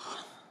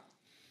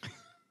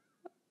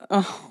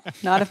 Oh,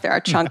 not if there are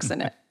chunks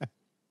in it.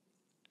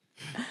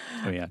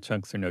 Oh yeah,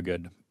 chunks are no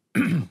good.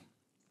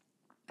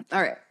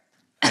 All right.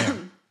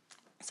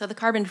 So the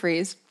carbon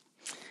freeze.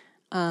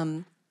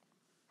 Well,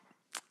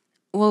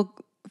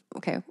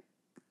 okay.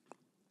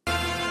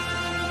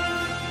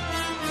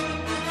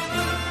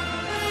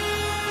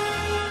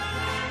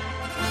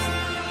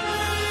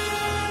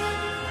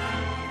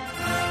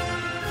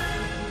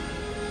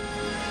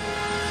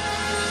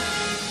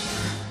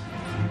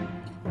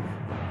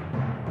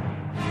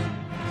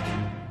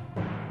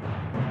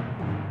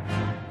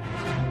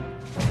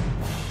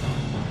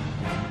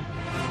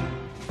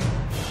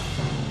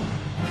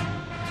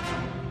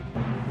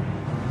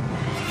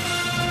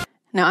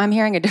 Now I'm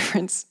hearing a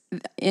difference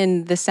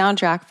in the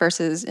soundtrack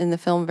versus in the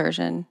film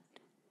version.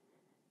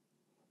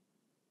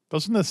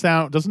 Doesn't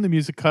the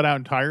music cut out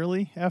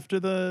entirely after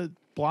the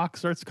block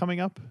starts coming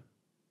up?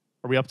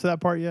 Are we up to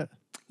that part yet?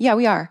 Yeah,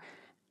 we are.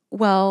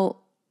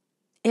 Well,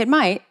 it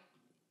might.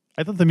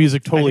 I thought the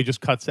music totally just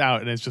cuts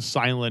out and it's just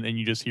silent and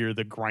you just hear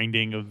the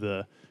grinding of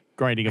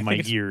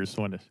my ears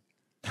when it.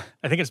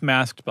 I think it's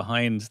masked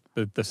behind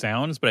the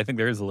sounds, but I think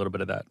there is a little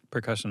bit of that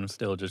percussion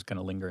still just kind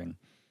of lingering.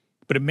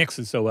 But it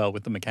mixes so well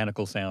with the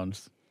mechanical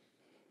sounds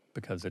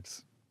because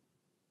it's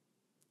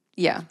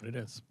what it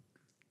is.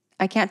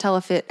 I can't tell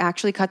if it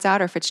actually cuts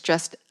out or if it's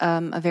just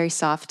a very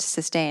soft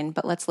sustain,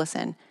 but let's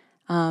listen.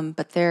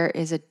 But there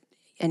is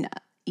an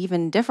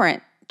even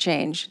different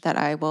change that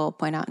I will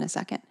point out in a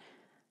second.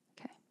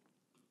 Okay.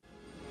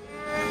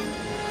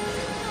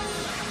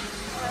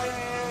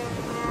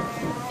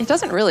 It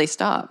doesn't really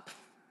stop.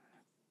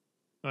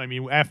 I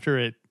mean, after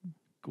it...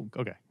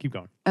 Okay, keep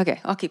going.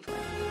 Okay, I'll keep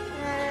playing.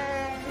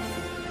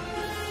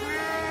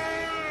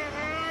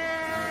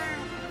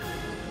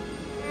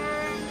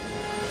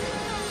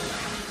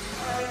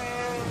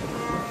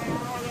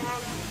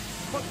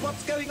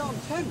 What's going on?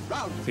 Turn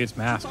round. See, it's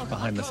masked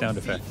behind the sound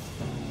effect.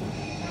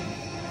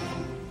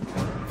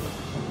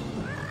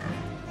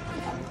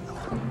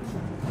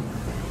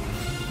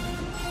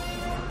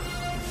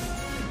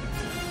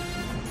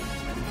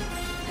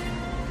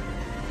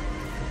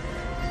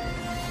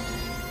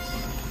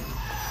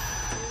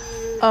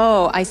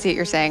 Oh, I see what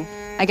you're saying.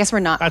 I guess we're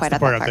not That's quite the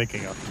at part that part. I'm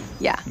thinking of.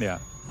 Yeah. Yeah.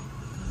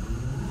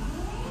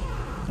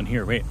 And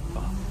here, wait.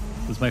 Oh,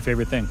 this is my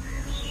favorite thing.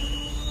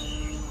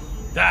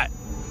 That.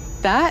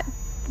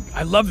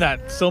 I love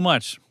that so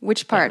much.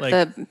 Which part? Like,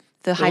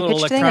 the high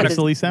pitched thing? Or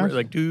the sound?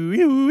 Like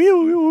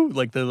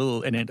like the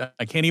little, and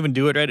I can't even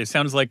do it right. It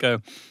sounds like I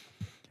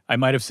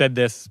might have said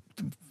this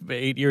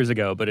 8 years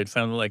ago, but it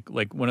sounded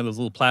like one of those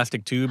little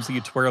plastic tubes that you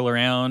twirl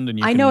around,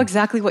 and I know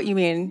exactly what you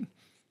mean.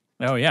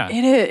 Oh yeah,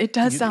 It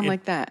does sound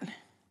like that.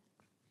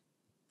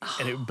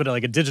 But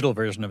like a digital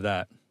version of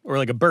that, or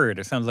like a bird.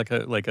 It sounds like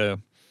a.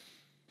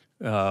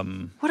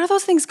 What are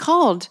those things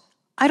called?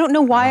 I don't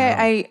know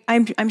why.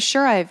 I'm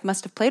sure I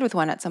must have played with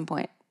one at some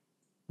point.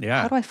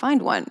 Yeah. How do I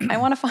find one? I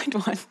want to find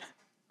one.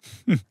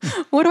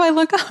 What do I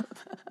look up?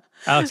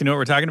 Alex, you know what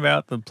we're talking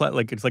about?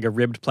 It's like a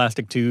ribbed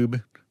plastic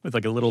tube with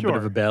like a little bit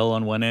of a bell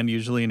on one end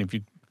usually, and if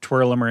you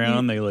twirl them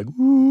around, they like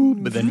woo.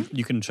 But then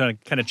you can try to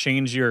kind of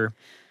change your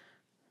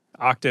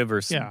octave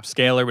or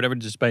scale or whatever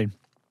just by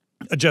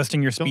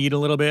adjusting your speed a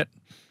little bit,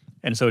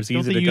 and so it's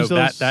easy to go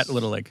that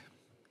little like.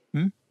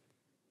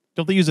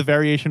 Don't they use a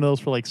variation of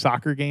those for like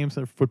soccer games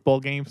and football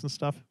games and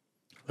stuff?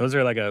 Those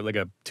are like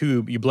a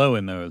tube you blow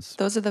in those.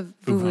 Those are the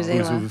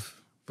vuvuzela.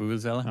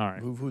 Vuvuzela. All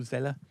right.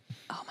 Vuvuzela.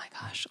 Oh my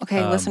gosh.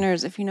 Okay,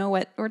 listeners, if you know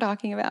what we're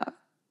talking about,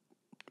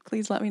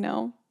 please let me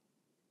know.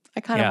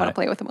 I kind of want to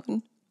play with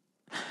one.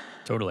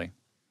 Totally.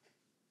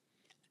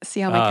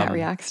 See how my cat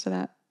reacts to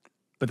that.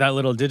 But that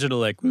little digital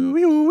like woo,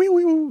 woo, woo,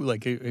 woo,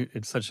 like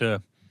it's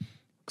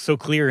so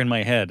clear in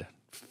my head.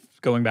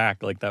 Going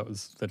back, like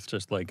that's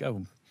just like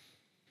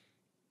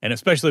and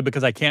especially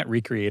because I can't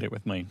recreate it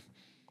with my,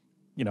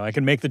 I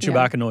can make the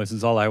Chewbacca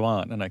noises all I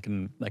want, and I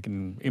can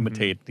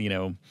imitate,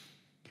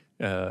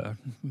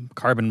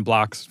 carbon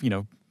blocks,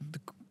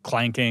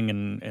 clanking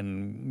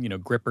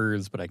and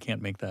grippers, but I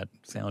can't make that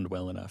sound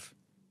well enough.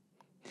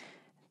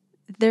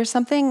 There's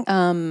something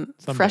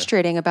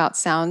frustrating about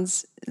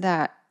sounds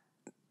that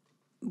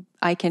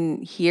I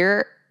can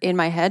hear in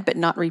my head but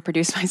not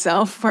reproduce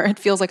myself, where it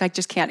feels like I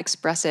just can't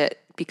express it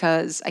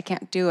because I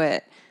can't do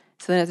it.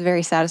 So then it's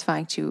very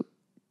satisfying to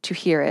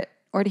hear it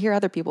or to hear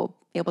other people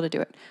able to do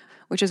it,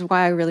 which is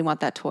why I really want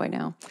that toy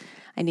now.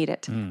 I need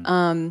it.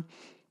 I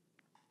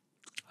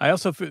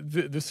also,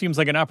 this seems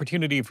like an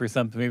opportunity for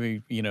something,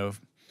 maybe,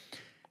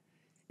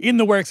 in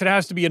the works. It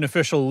has to be an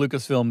official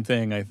Lucasfilm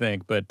thing, I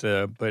think, but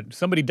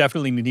somebody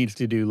definitely needs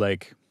to do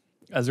like,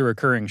 as a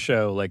recurring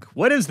show, like,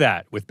 what is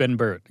that with Ben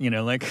Burt?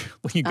 Like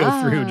when you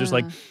go through just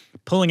like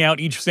pulling out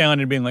each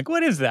sound and being like,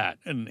 what is that?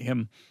 And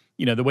him,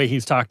 the way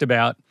he's talked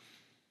about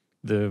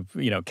the,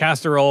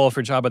 casserole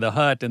for Jabba the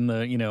Hutt and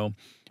the,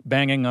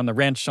 banging on the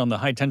wrench on the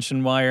high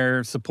tension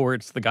wire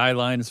supports the guy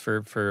lines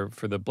for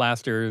the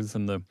blasters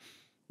and the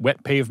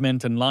wet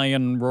pavement and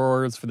lion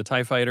roars for the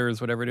TIE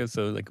fighters, whatever it is.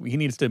 So like we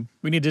need to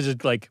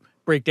just like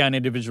break down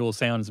individual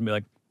sounds and be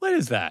like, what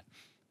is that?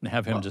 And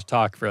have him just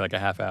talk for like a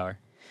half hour.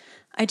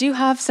 I do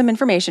have some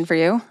information for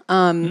you.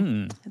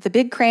 The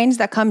big cranes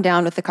that come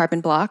down with the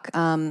carbon block,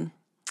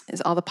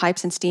 is all the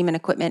pipes and steam and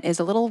equipment, there's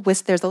a little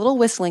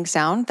whistling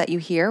sound that you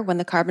hear when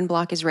the carbon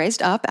block is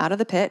raised up out of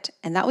the pit,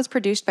 and that was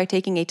produced by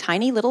taking a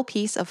tiny little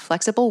piece of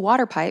flexible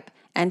water pipe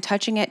and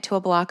touching it to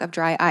a block of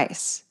dry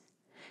ice.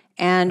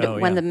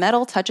 And when the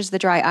metal touches the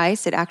dry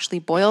ice, it actually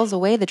boils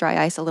away the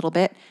dry ice a little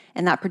bit,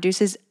 and that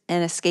produces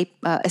an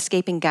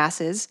escaping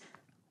gases,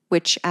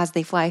 which, as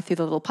they fly through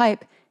the little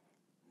pipe,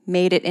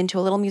 made it into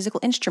a little musical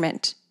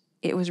instrument.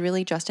 It was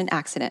really just an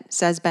accident,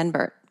 says Ben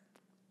Burt.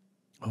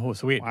 Oh,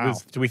 so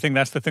do we think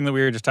that's the thing that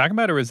we were just talking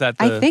about, or is that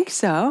the... I think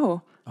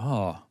so.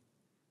 Oh,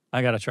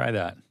 I got to try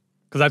that.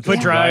 Because I put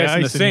dry ice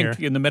in the sink,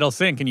 in the metal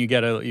sink, and you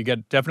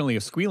get definitely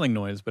a squealing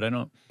noise, but I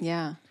don't...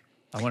 Yeah.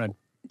 I want to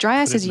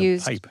Dry ice is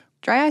used... Pipe.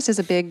 Dry ice is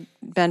a big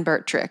Ben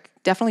Burt trick.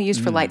 Definitely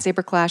used for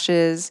lightsaber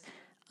clashes.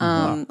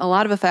 A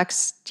lot of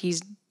effects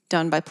he's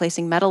done by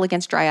placing metal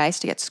against dry ice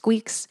to get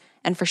squeaks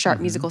and for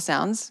sharp musical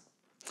sounds.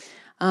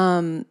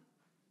 But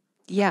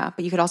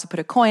you could also put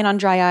a coin on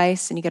dry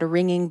ice and you get a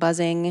ringing,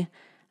 buzzing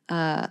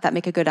that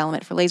make a good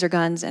element for laser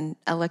guns, and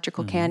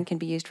electrical can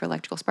be used for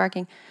electrical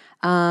sparking,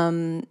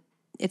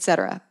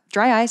 etc.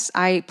 Dry ice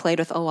I played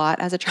with a lot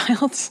as a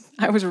child.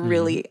 I was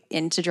really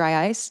into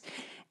dry ice.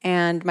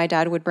 And my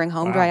dad would bring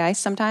home dry ice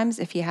sometimes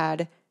if he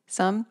had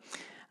some.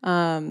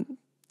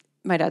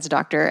 My dad's a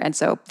doctor, and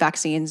so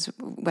vaccines,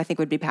 I think,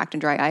 would be packed in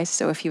dry ice.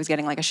 So if he was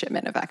getting like a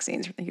shipment of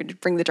vaccines, he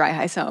would bring the dry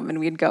ice home, and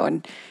we'd go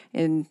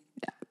and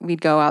we'd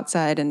go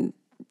outside and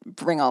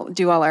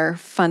do all our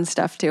fun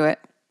stuff to it.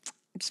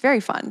 It's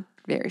very fun,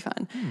 very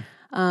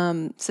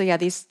fun. So yeah,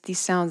 these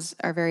sounds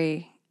are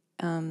very,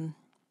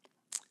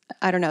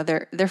 I don't know,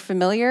 they're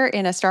familiar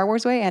in a Star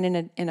Wars way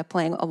and in a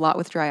playing a lot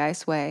with dry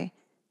ice way.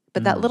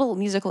 But that little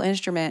musical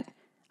instrument,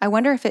 I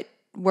wonder if it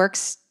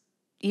works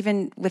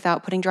even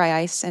without putting dry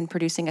ice and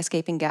producing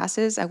escaping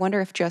gases. I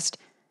wonder if just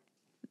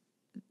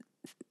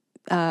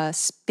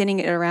spinning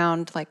it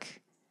around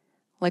like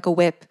a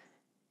whip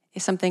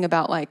is something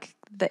about like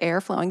the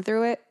air flowing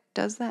through it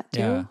does that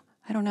too. Yeah.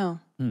 I don't know.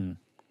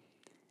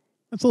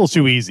 It's a little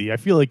too easy. I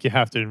feel like there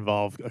has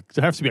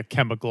to be a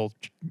chemical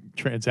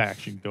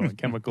transaction going,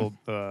 chemical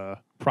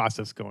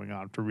process going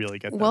on to really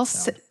get that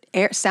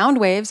sound. Sound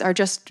waves are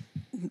just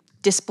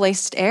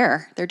displaced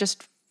air. They're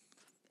just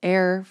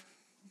air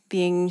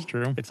being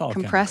it's all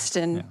compressed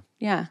chemical.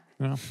 and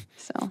Yeah.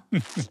 So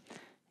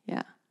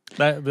yeah.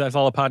 That's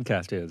all a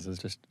podcast is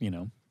just,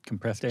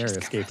 compressed air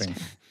escaping.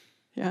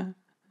 Yeah.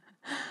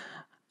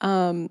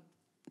 After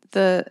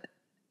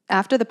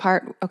the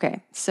part,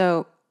 okay,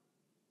 so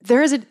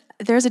there's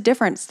a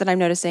difference that I'm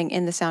noticing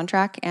in the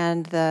soundtrack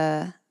and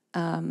the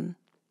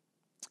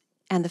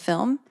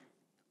film.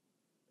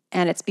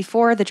 And it's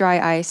before the dry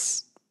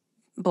ice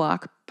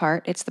block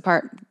part. It's the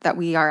part that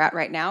we are at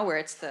right now, where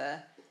it's the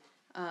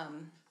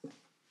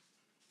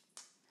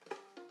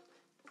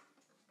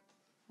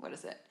what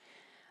is it?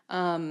 Just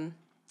want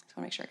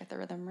to make sure I get the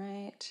rhythm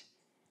right.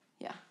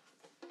 Yeah.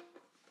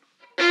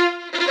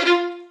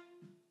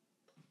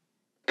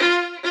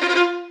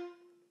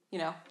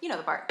 You know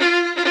the part.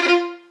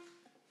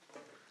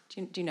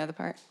 Do you know the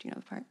part? Do you know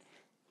the part?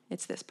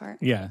 It's this part.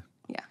 Yeah.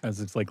 Yeah. As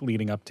it's like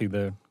leading up to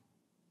the...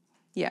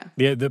 Yeah.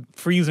 The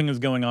freezing is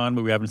going on,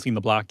 but we haven't seen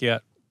the block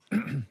yet.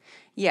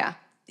 Yeah.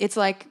 It's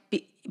like,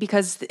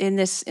 because in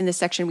this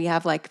section we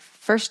have like,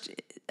 first,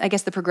 I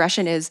guess the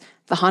progression is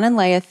the Han and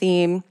Leia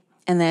theme,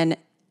 and then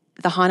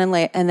the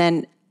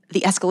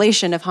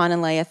escalation of Han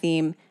and Leia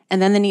theme,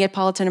 and then the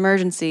Neapolitan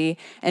Emergency,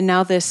 and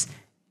now this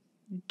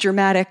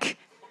dramatic,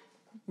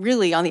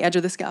 really on the edge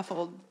of the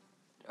scaffold,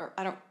 or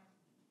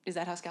is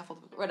that how scaffold,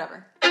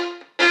 whatever.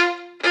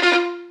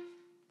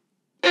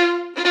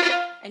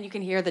 And you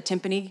can hear the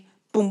timpani,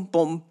 boom,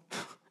 boom,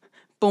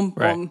 boom,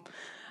 boom.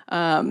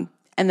 And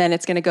then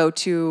it's going to go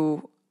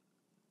to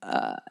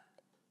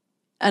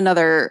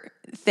another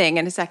thing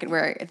in a second,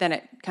 where then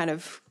it kind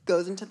of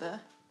goes into the...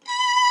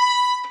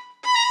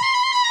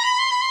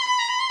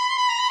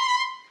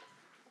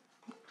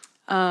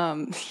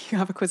 you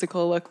have a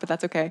quizzical look, but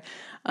that's okay.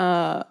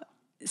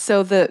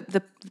 So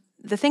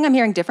the thing I'm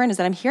hearing different is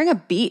that I'm hearing a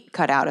beat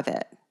cut out of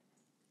it.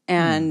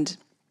 And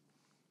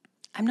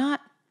I'm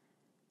not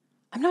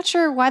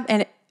sure why,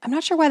 and I'm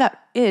not sure why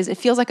that is. It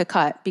feels like a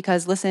cut,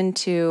 because listen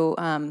to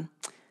it on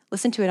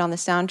the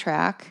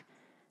soundtrack.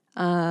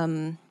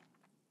 Let's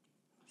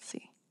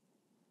see.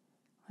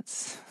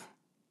 Let's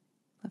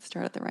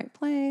start at the right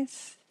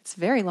place. It's a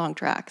very long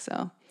track, so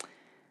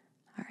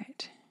all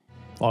right.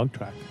 Long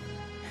track.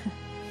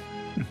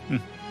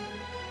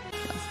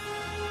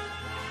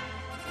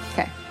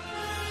 Okay.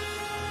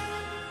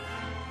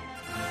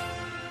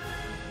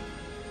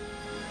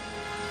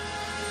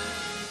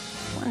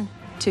 One,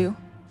 2,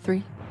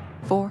 3,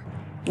 4.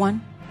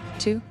 1,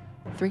 2,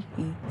 3,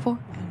 4,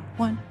 and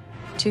 1,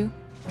 2,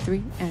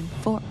 3, and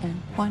 4, and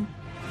 1,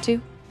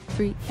 2,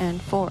 3,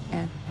 and 4,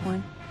 and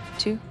 1,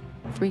 2,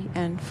 3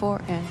 and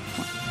 4 and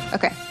 1.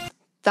 Okay.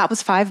 That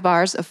was 5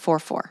 bars of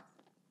 4/4.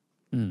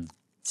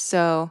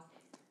 So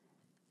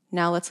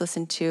now let's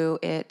listen to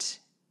it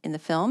in the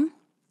film.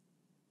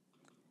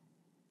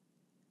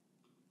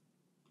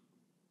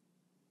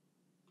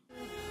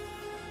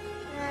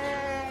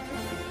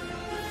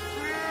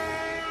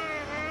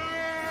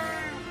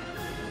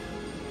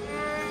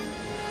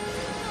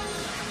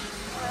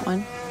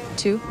 One,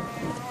 two,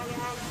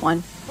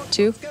 1,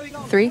 2,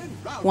 3,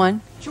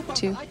 1, 2,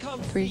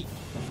 3,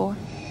 4,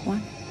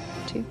 1,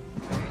 2,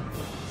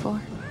 4,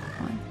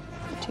 1,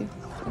 2.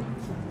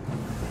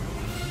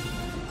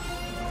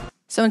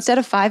 So instead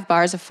of 5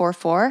 bars of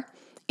 4/4,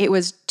 it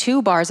was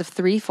 2 bars of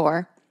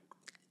 3/4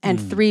 and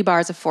 3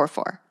 bars of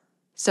 4/4.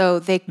 So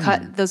they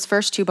cut those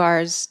first 2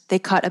 bars, they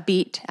cut a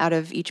beat out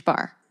of each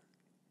bar.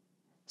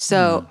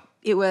 So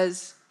it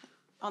was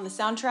on the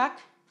soundtrack,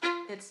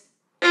 it's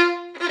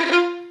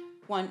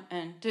 1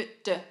 and da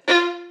da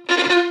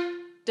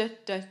da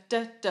da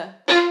da da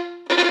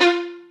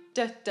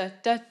da da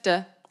da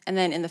da, and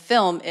then in the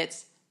film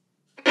it's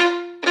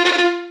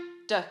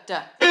da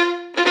da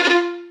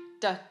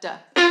da da,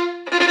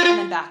 and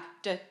then back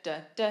da da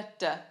da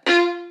da.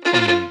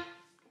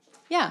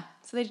 Yeah,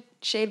 so they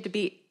shaved a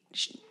beat.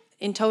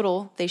 In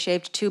total, they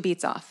shaved 2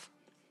 beats off.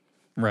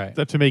 Right. Is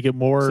that to make it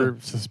more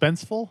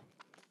suspenseful?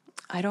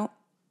 I don't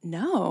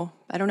know.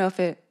 I don't know if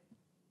it.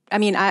 I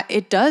mean,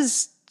 it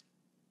does.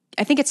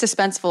 I think it's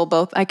suspenseful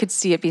both. I could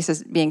see it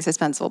being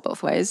suspenseful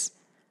both ways.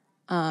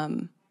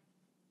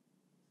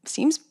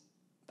 Seems,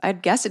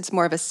 I'd guess it's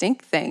more of a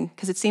sync thing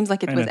because it seems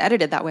like it was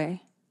edited that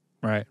way.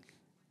 Right.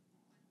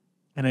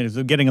 And it is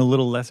getting a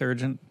little less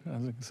urgent.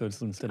 So it's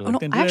instead of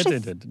like... I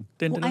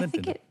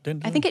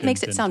think it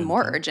makes it sound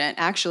more urgent,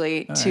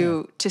 actually,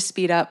 to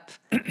speed up.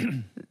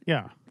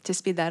 Yeah. To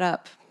speed that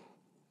up.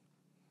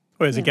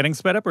 Or is it getting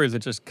sped up or is it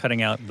just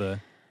cutting out the...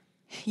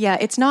 Yeah,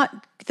 it's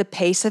not, the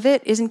pace of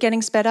it isn't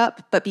getting sped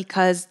up, but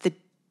because the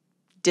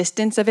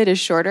distance of it is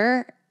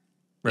shorter,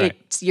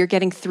 you're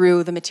getting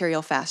through the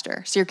material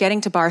faster. So you're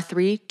getting to bar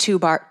 3,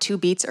 2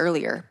 beats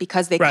earlier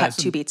because they cut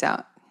 2 beats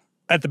out.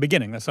 At the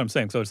beginning, that's what I'm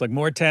saying. So it's like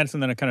more tense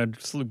and then it kind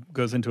of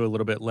goes into a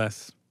little bit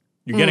less.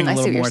 You're getting a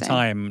little more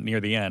time near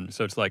the end.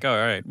 So it's like, oh, all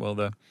right,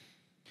 well,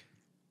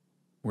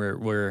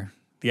 where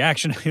the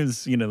action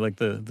is, like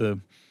the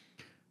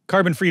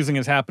carbon freezing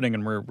is happening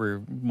and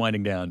we're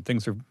winding down.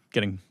 Things are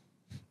getting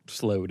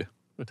slowed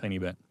a tiny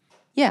bit.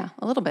 Yeah,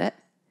 a little bit.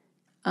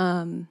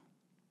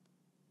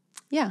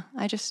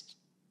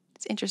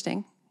 It's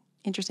interesting.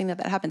 Interesting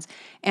that happens.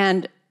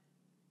 And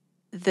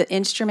the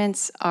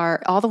instruments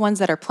are, all the ones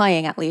that are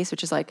playing at least,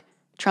 which is like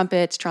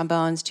trumpets,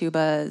 trombones,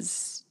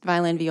 tubas,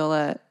 violin,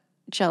 viola,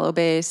 cello,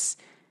 bass,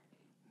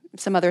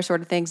 some other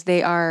sort of things,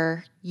 they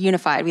are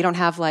unified. We don't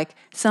have like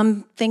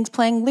some things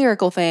playing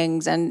lyrical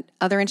things and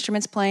other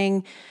instruments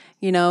playing,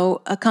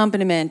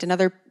 accompaniment and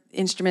other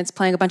instruments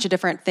playing a bunch of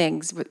different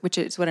things, which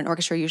is what an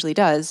orchestra usually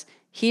does.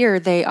 Here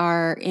they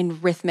are in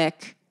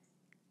rhythmic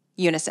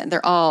unison.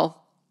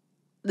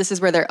 This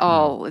is where they're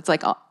all, it's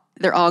like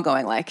they're all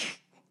going like,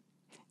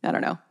 I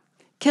don't know,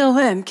 kill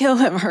him,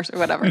 or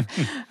whatever.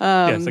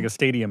 Yeah, it's like a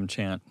stadium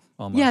chant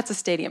almost. Yeah, it's a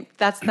stadium.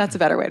 That's a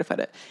better way to put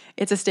it.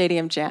 It's a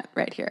stadium chant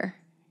right here.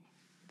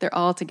 They're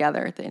all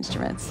together, the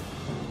instruments.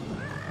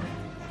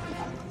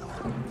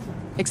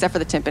 Except for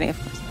the timpani, of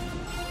course.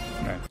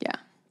 Right. Yeah.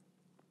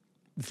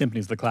 The timpani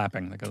is the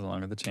clapping that goes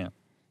along with the chant.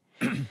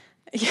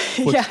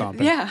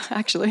 Stomping. Yeah,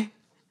 actually.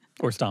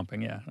 Or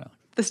stomping, yeah. No.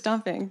 The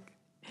stomping.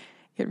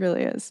 It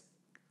really is.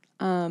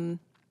 Well,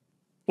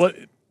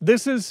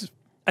 this is,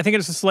 I think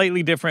it's a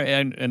slightly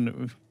different,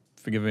 and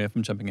forgive me if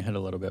I'm jumping ahead a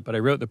little bit, but I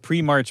wrote the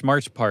pre-march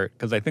march part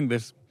because I think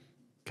this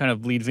kind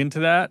of leads into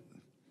that.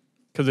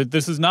 Because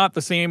this is not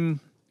the same,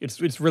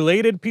 it's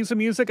related piece of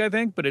music, I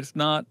think, but it's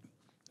not.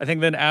 I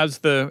think then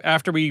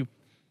after we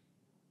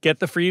get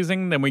the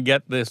freezing, then we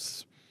get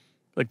this,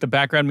 like the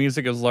background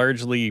music is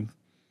largely,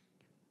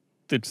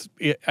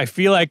 I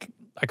feel like,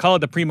 I call it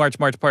the pre-march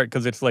march part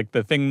because it's like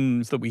the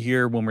things that we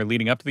hear when we're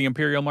leading up to the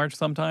Imperial March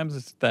sometimes.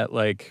 It's that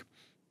like,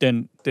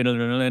 dun, dun, dun,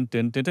 dun,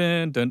 dun,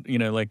 dun, dun,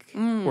 dun, like,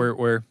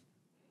 or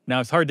now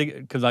it's hard to,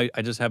 because I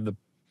just have the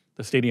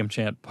stadium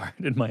chant part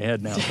in my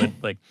head now, but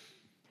like,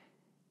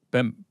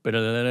 I'm going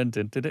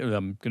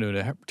to do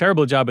a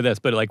terrible job of this,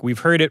 but like we've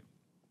heard it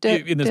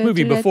in this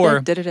movie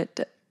before.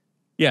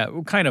 Yeah,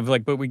 kind of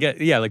like, but we get,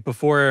 like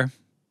before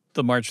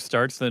the march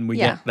starts, then we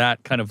get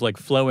that kind of like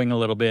flowing a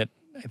little bit,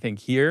 I think,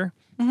 here.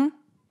 Mm-hmm.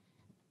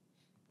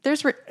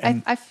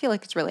 I feel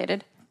like it's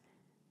related.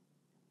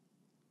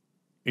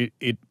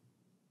 It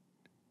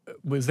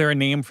was there a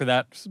name for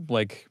that,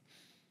 like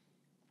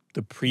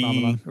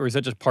the or is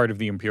that just part of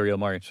the Imperial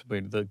March?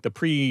 The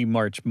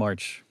pre-march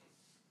march.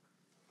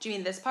 Do you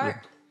mean this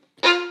part?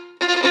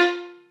 Yeah.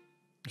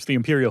 It's the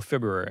Imperial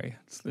February.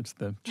 It's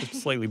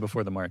just slightly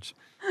before the march.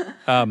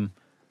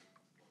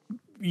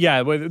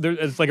 Yeah,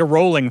 it's like a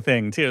rolling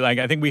thing too. Like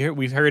I think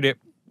we heard it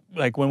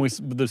like when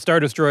the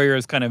Star Destroyer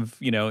is kind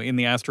of in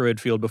the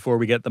asteroid field before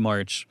we get the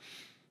march,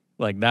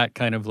 like that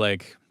kind of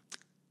like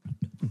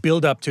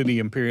build up to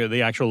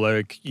the actual,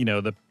 like, you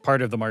know, the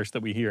part of the march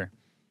that we hear.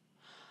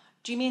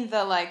 Do you mean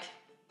the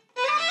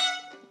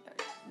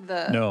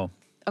No.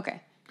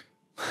 Okay.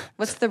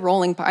 What's the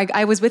rolling part?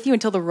 I was with you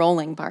until the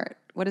rolling part.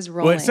 What is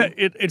rolling? Well,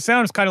 it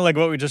sounds kind of like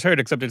what we just heard,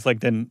 except it's like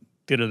then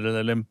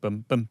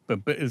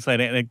it's like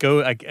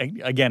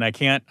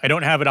I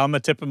don't have it on the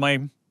tip of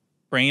my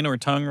brain or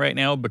tongue right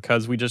now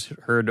because we just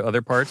heard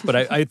other parts, but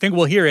I think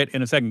we'll hear it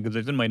in a second because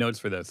it's in my notes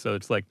for this. So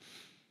it's like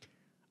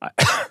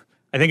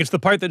I think it's the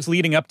part that's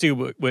leading up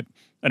to what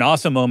an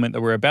awesome moment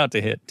that we're about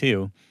to hit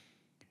too.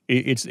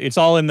 It's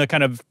all in the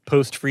kind of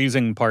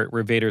post-freezing part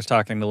where Vader's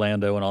talking to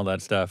Lando and all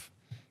that stuff.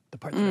 The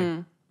part that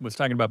I was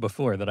talking about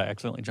before that I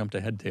accidentally jumped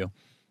ahead to.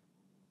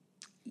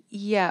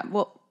 Yeah,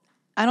 well,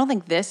 I don't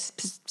think this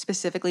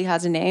specifically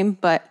has a name,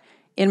 but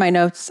in my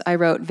notes I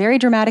wrote, very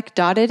dramatic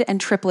dotted and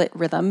triplet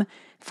rhythm,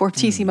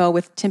 fortissimo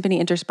with timpani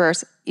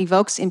intersperse,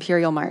 evokes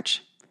Imperial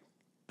March.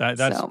 That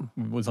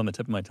was on the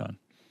tip of my tongue.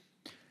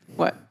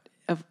 What?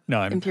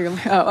 Imperial.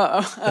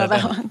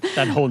 That one.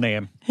 That whole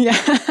name. Yeah.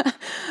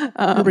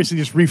 We're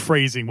basically just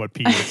rephrasing what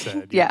Pete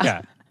said.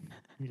 Yeah.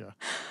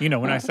 You know,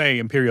 when I say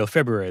Imperial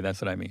February,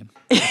 that's what I mean.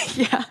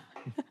 Yeah.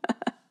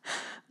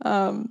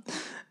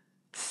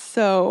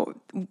 So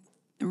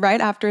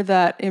right after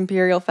that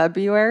Imperial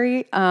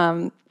February,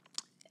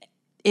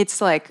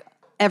 it's like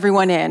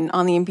everyone in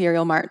on the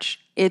Imperial March.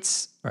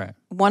 It's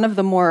one of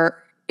the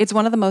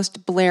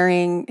most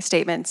blaring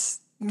statements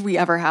we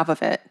ever have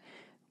of it,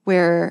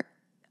 where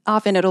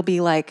often it'll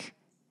be like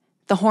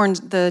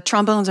the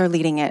trombones are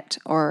leading it,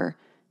 or,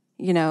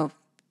 you know,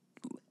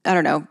 I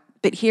don't know.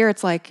 But here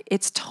it's like,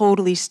 it's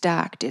totally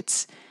stacked.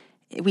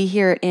 We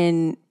hear it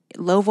in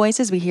low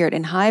voices. We hear it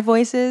in high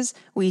voices.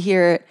 We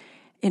hear it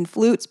in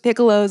flutes,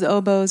 piccolos,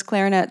 oboes,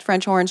 clarinet,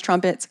 French horns,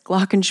 trumpets,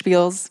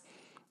 glockenspiels.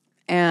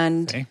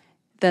 And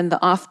then the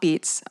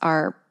offbeats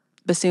are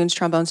bassoons,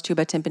 trombones,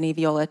 tuba, timpani,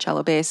 viola,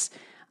 cello, bass.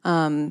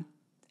 And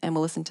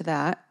we'll listen to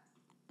that.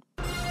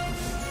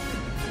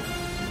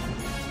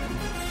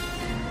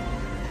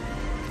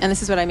 And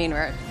this is what I mean,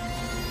 where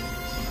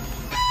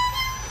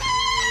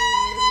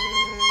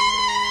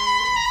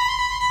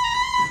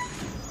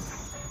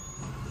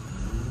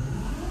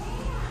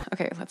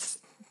okay, let's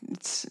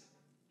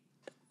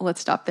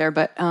stop there.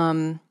 But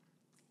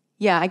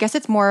yeah, I guess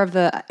it's more of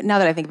now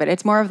that I think of it,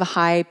 it's more of the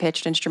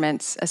high-pitched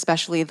instruments,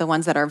 especially the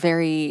ones that are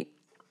the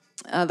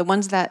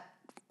ones that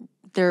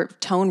their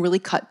tone really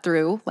cut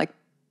through, like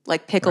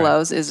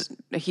piccolos is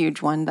a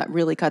huge one that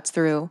really cuts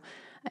through,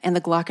 and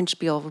the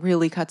glockenspiel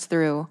really cuts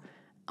through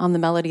on the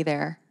melody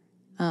there.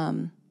 I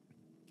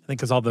think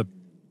because all the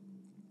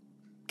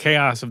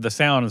chaos of the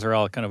sounds are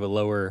all kind of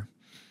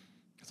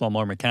it's all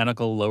more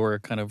mechanical, lower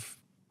kind of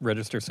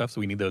register stuff,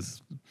 so we need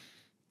those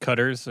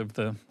cutters of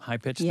the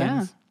high-pitched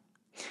things.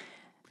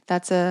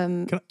 That's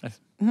Alex?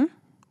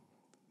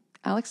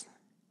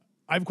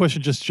 I have a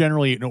question, just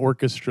generally an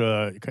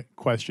orchestra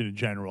question in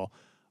general.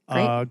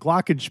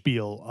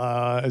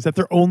 Glockenspiel, is that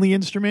their only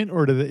instrument,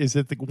 or is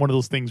it one of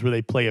those things where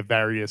they play a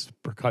various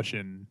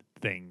percussion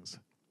things?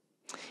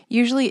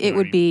 Usually it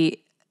would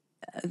be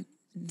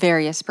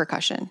various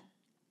percussion.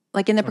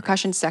 Like in the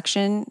percussion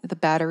section, the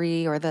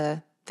battery or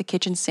the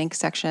kitchen sink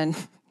section,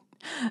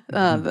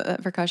 the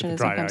percussion is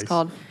sometimes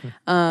called,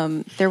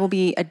 there will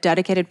be a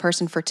dedicated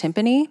person for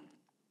timpani,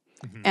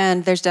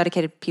 and there's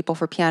dedicated people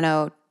for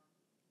piano,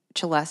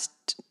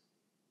 celeste,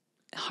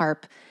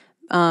 harp.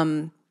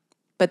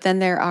 But then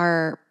there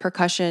are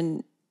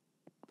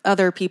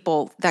other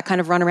people that kind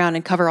of run around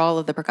and cover all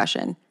of the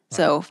percussion.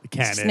 So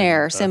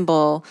snare,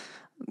 cymbal,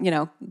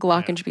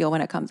 glockenspiel when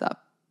it comes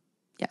up.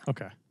 Yeah.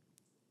 Okay.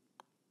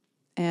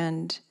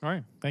 And all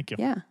right, thank you.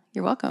 Yeah,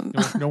 you're welcome.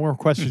 No more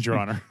questions, Your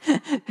Honor.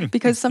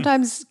 Because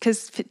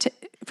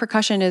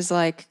percussion is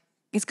like,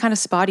 it's kind of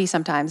spotty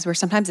sometimes, where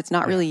sometimes it's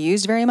not really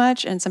used very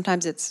much, and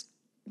sometimes it's,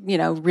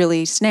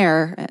 really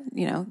snare,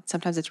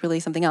 sometimes it's really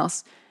something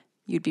else.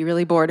 You'd be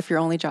really bored if your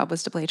only job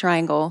was to play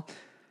triangle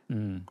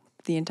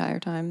the entire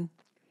time.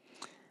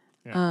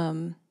 Yeah.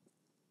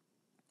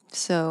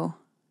 So...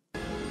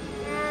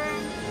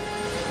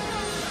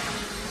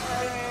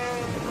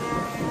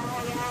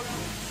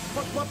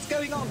 What's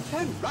going on?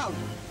 Turn round.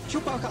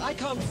 Chewbacca, I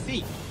can't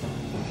see.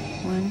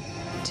 1,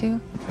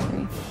 2,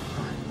 3.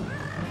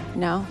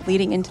 Now,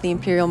 leading into the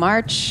Imperial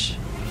March.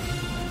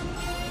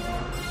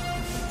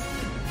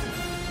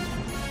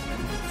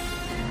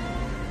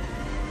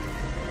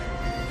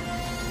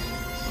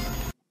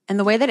 And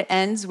the way that it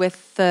ends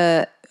with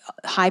the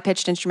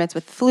high-pitched instruments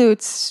with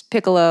flutes,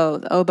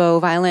 piccolo, oboe,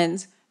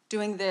 violins,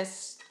 doing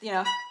this,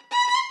 that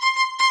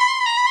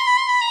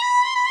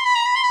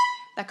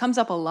comes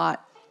up a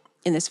lot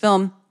in this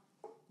film,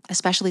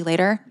 especially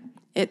later.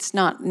 It's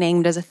not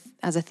named as a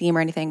theme or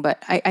anything,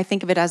 but I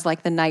think of it as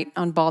like the night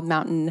on Bald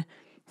Mountain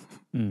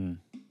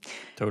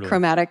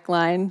chromatic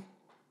line.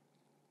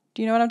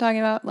 Do you know what I'm talking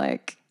about?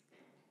 Like,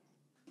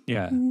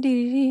 yeah,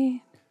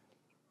 night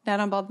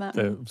on Bald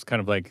Mountain. It's kind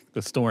of like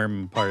the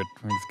storm part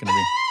where it's going to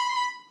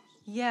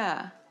be.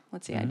 Yeah,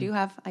 let's see. I do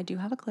have a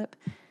clip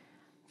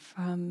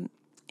from,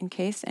 in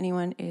case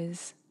anyone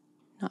is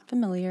Not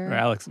familiar. Or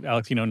Alex,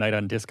 Night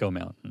on Disco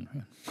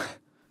Mountain.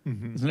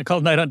 Isn't it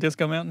called Night on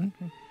Disco Mountain?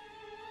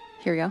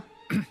 Here we go.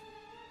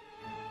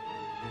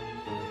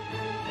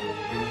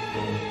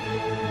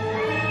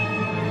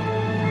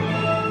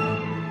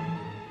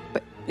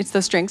 But it's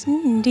those strings.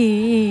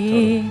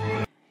 Totally.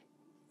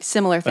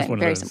 Similar thing.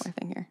 Very similar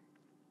thing here.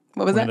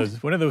 What was that?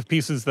 One of those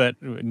pieces that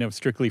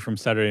strictly from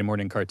Saturday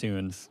morning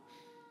cartoons.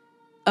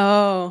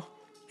 Oh,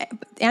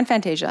 and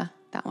Fantasia,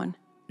 that one.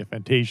 Yeah,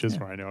 Fantasia's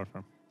where I know it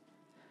from.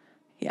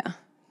 Yeah,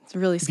 it's a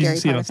really scary. You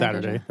can see it on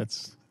Saturday.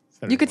 That's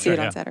Saturday you could see it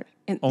on Saturday.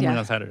 Only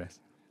on Saturdays.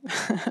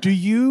 Do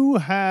you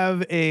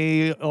have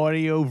a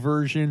audio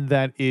version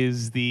that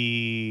is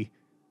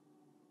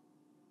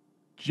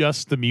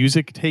just the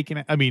music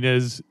taken? I mean,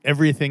 is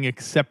everything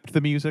except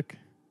the music?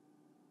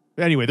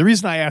 Anyway, the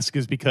reason I ask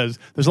is because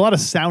there's a lot of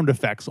sound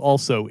effects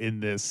also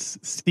in this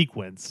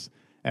sequence,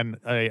 and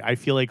I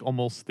feel like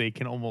they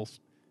can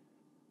almost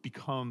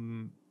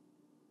become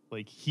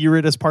like hear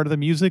it as part of the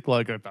music,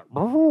 like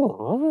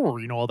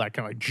all that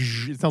kind of like.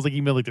 It sounds like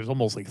even like there's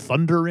almost like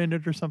thunder in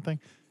it or something.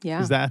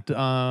 Yeah. Is that?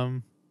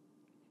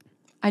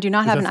 I do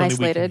not have an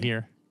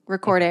isolated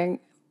recording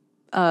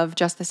of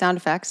just the sound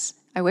effects.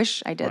 I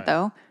wish I did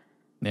though.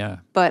 Yeah.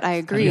 But I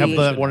agree. You have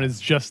the one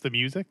is just the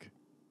music.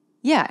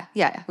 Yeah,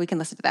 we can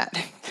listen to that.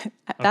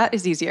 That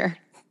is easier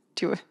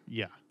to.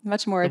 Yeah.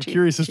 Much more. I'm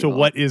curious as to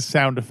what is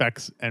sound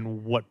effects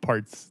and what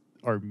parts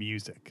are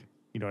music.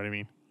 You know what I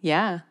mean?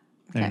 Yeah.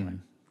 Okay. Anyway.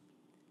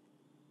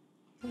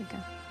 Here we go.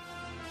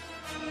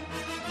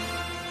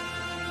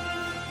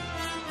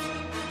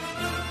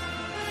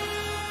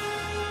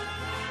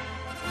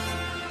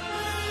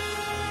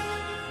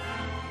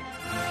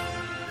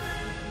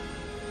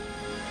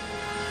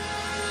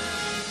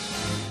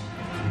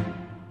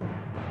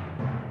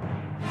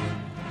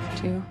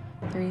 Two,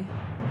 three.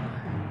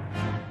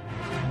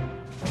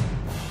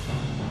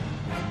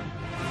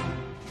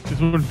 This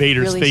is when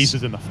Vader's face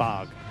is in the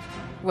fog.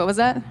 What was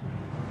that?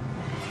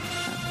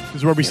 This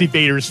is where we see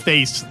Vader's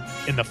face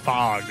in the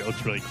fog. It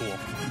looks really cool.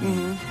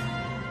 Mm-hmm.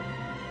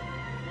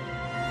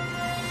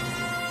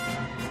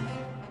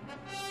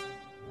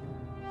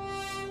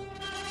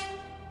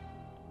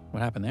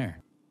 What happened there?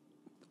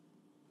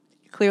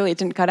 Clearly, it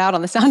didn't cut out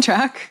on the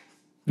soundtrack.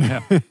 Yeah.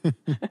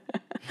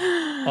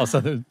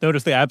 Also,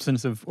 notice the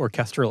absence of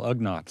orchestral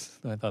Ugnaughts.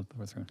 I thought that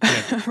was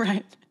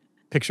right.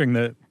 Picturing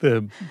the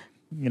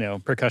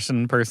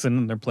percussion person,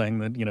 and they're playing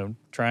the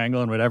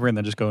triangle and whatever, and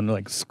then just going to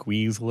like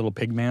squeeze a little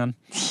pig man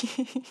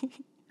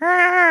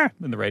in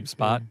the right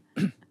spot.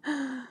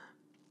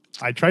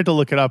 I tried to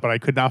look it up, but I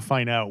could not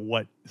find out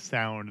what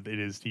sound it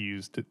is to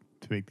use to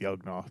make the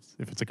Ugnaughts.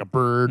 If it's like a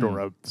bird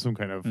or some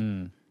kind of.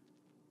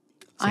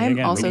 I'm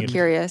also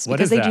curious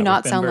because they do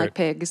not sound like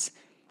pigs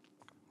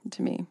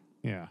to me.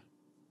 Yeah.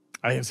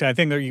 I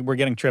think that we're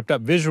getting tripped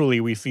up.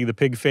 Visually, we see the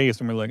pig face,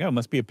 and we're like, oh, it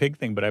must be a pig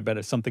thing, but I bet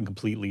it's something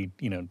completely,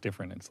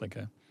 different. It's like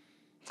a...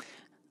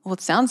 Well,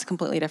 it sounds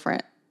completely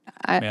different.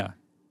 Yeah.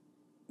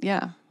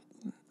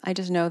 I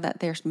just know that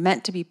they're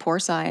meant to be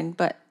porcine,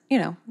 but,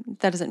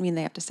 that doesn't mean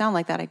they have to sound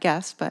like that, I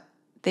guess, but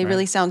they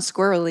really sound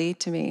squirrely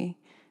to me.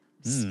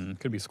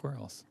 Could be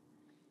squirrels.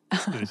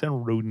 They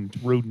sound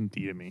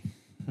rodent-y to me.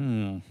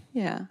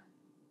 Yeah.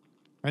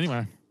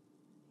 Anyway.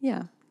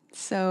 Yeah.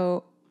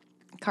 So...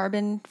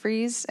 carbon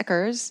freeze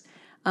occurs.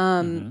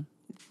 The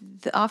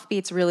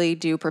offbeats really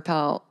do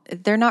propel.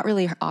 They're not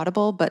really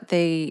audible, but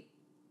they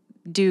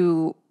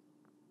do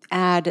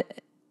add.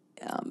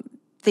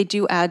 They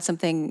do add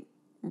something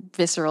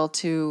visceral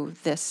to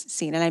this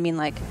scene, and I mean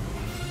like,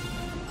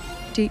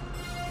 did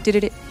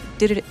it.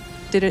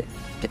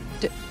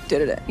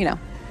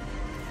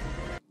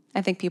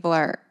 I think people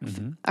are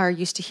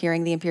used to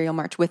hearing the Imperial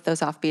March with those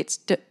offbeats.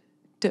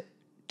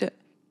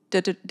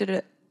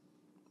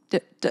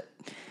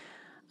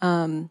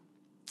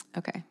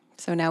 Okay,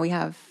 so now we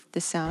have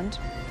this sound.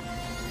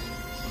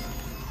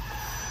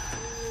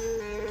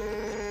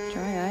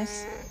 Dry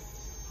ice.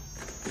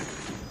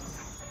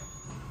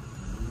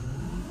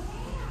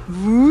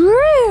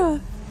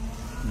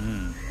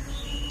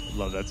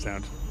 Love that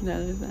sound.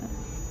 No, there's that.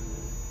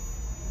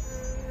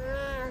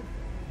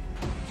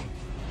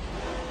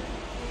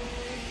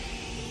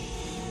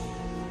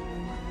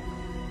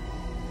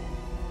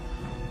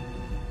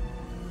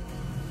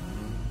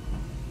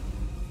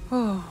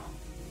 Oh.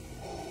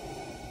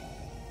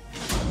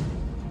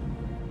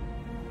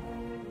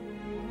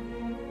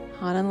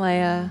 Han and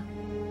Leia,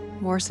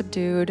 more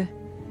subdued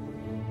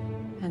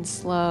and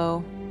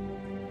slow.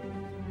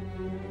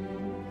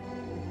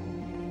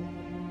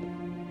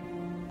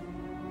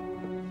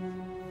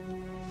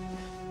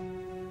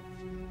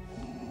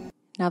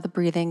 Now the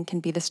breathing can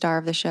be the star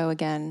of the show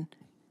again,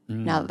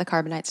 now that the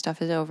carbonite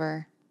stuff is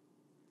over.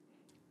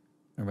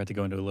 We're about to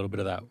go into a little bit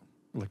of that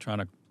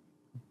electronic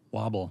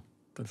wobble.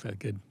 That's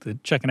good.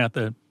 Checking out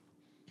the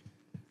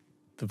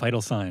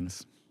vital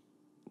signs.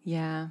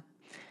 Yeah.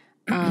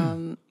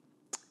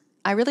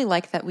 I really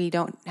like that we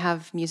don't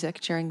have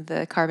music during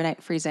the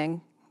carbonite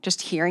freezing.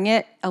 Just hearing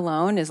it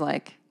alone is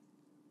like...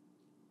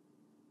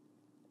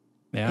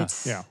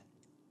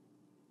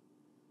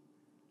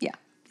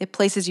 it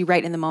places you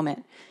right in the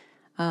moment,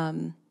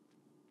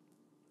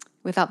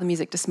 without the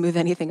music to smooth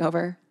anything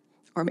over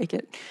or make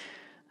it.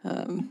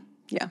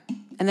 Yeah.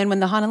 And then when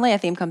the Han and Leia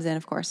theme comes in,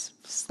 of course,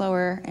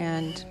 slower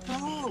and.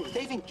 Oh,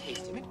 they've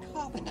encased him in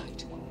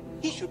carbonite.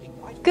 He should be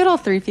quite. Good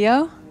old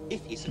Threepio.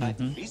 If he survived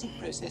the freezing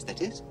process,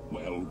 that is.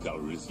 Well,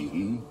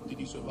 Calrissian, did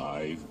he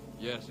survive?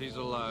 Yes, he's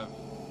alive.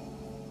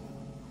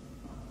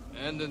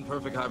 And in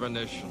perfect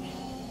hibernation.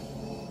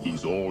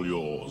 He's all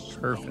yours,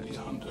 Bounty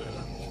Hunter.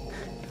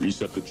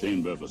 Reset the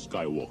chamber for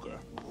Skywalker.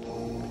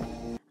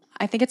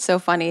 I think it's so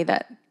funny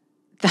that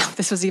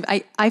this was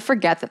even. I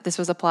forget that this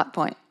was a plot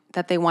point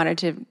that they wanted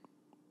to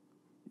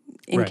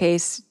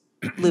encase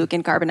Luke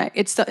in carbonite.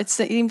 It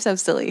seems so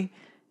silly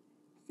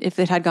if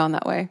it had gone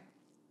that way.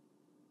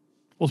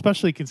 Well,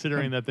 especially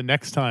considering that the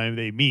next time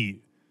they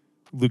meet,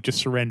 Luke just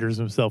surrenders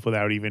himself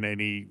without even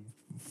any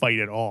fight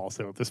at all.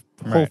 So this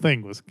whole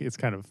thing it's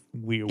kind of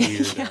weird.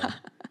 Yeah.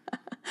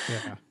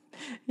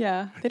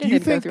 Yeah. They Do you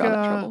didn't go think, through all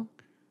that trouble.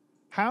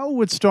 How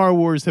would Star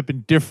Wars have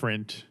been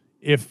different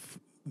if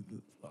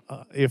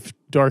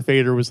Darth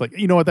Vader was like,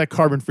 you know what, that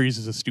carbon freeze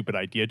is a stupid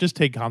idea. Just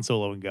take Han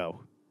Solo and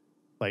go.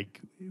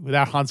 Like,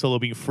 without Han Solo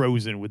being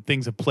frozen, would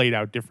things have played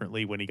out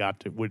differently when he got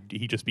to? Would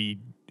he just be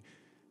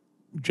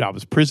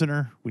Jabba's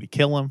prisoner? Would he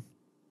kill him?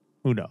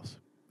 Who knows?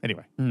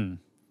 Anyway,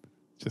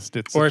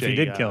 it's or if he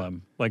did kill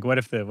him, like what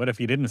if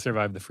he didn't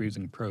survive the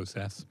freezing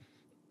process?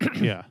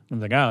 Yeah, I'm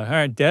like, oh, all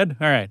right, dead.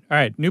 All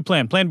right, new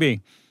plan, Plan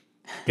B.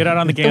 Get out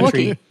on the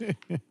gantry.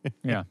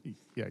 Yeah.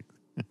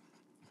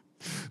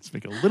 Let's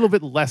make it a little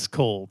bit less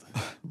cold.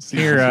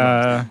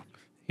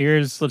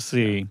 Here's let's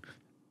see,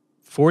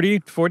 40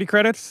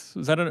 credits.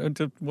 Is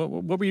that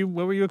what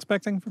were you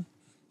expecting from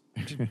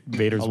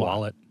Vader's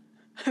wallet?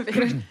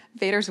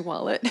 Vader's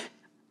wallet.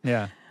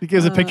 Yeah. He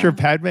gives a picture of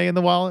Padme in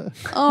the wallet.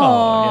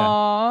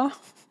 Oh, yeah.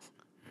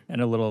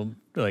 And a little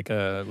like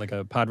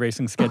a pod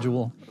racing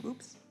schedule.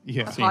 Oops.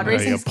 Yeah. Pod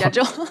racing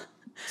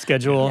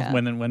schedule. Yeah.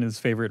 when his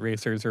favorite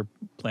racers are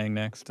playing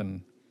next,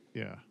 and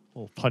yeah, a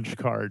little punch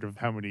card of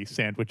how many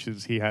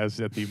sandwiches he has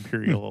at the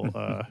Imperial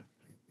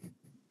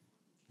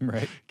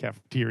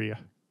cafeteria.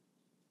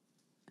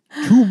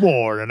 2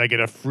 more and I get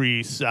a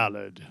free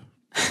salad.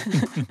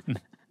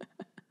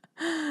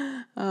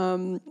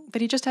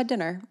 But he just had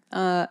dinner.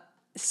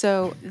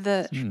 So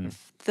the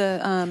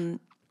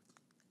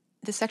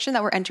section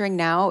that we're entering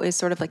now is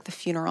sort of like the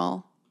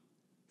funeral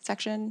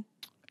section.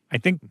 I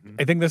think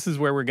this is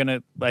where we're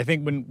gonna. I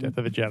think when Death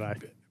of a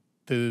Jedi,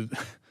 the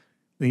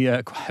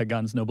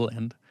Qui-Gon's noble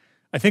end.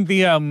 I think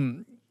the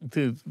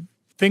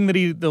thing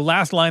that the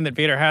last line that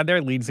Vader had there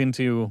leads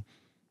into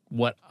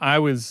what I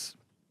was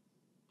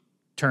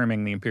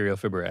terming the Imperial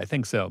February. I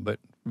think so, but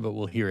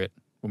we'll hear it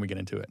when we get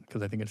into it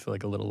because I think it's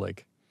like a little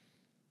like.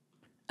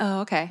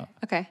 Oh, okay.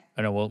 Okay.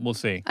 I know. We'll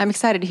see. I'm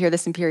excited to hear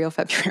this Imperial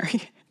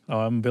February.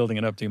 Oh, I'm building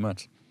it up too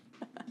much.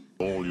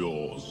 All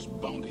yours,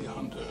 Bounty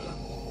Hunter.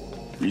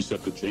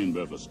 Reset the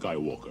chamber for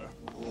Skywalker.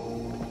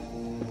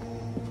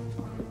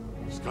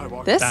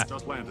 Skywalker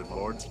just landed,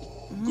 Lord.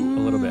 Good.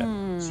 A little bit.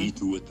 See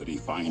to it that he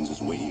finds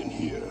his way in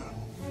here.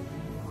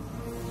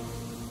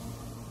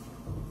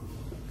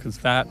 Because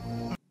that's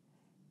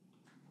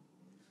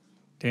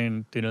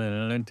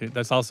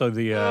also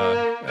the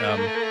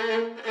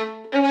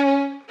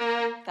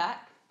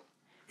that.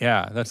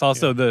 Yeah, that's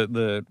also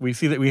the we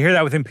hear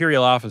that with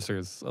Imperial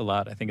officers a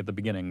lot. I think at the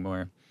beginning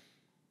more.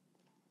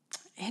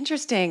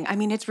 Interesting. I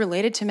mean, it's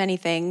related to many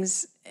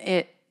things.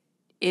 It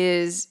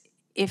is,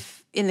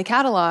 if in the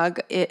catalog,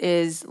 it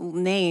is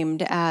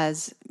named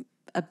as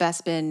a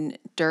Bespin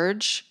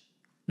dirge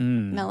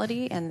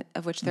melody, and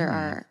of which there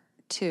are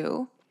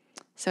 2.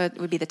 So it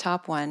would be the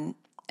top one.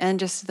 And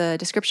just the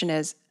description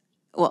is,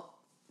 well,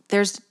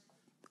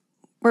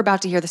 we're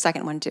about to hear the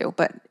second one too,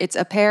 but it's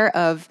a pair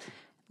of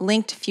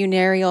linked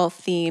funereal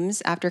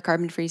themes after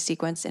carbon freeze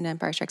sequence in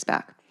Empire Strikes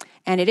Back.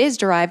 And it is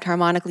derived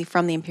harmonically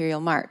from the Imperial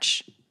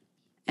March.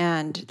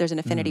 And there's an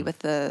affinity with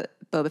the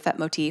Boba Fett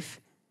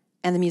motif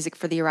and the music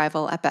for the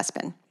arrival at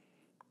Bespin.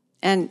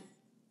 And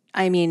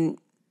I mean,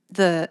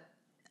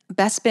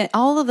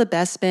 all of the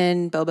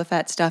Bespin, Boba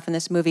Fett stuff in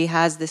this movie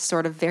has this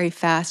sort of very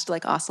fast,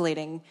 like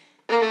oscillating,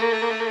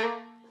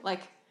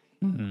 like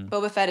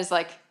Boba Fett is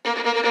like,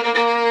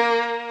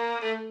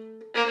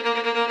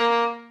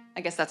 I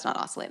guess that's not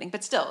oscillating,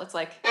 but still, it's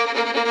like,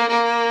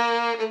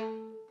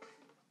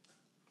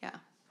 yeah.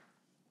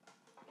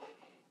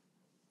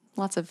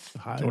 Lots of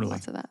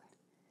that.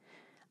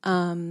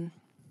 And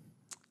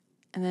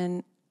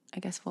then I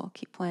guess we'll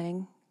keep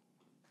playing.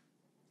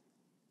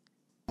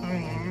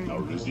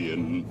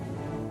 Calrissian,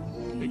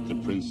 take the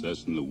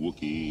princess and the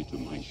Wookiee to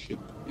my ship.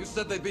 You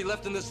said they'd be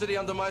left in the city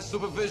under my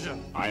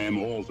supervision. I am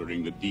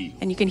altering the deal.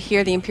 And you can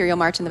hear the Imperial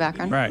March in the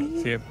background. Right.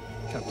 See it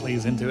kind of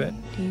plays into it.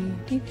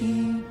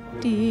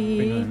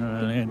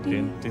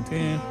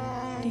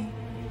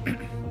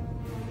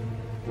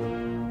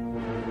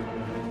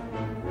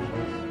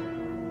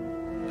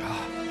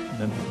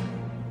 Then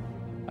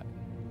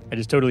I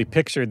just totally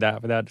pictured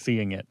that without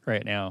seeing it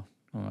right now.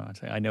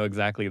 I know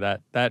exactly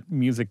that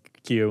music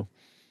cue.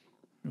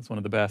 It's one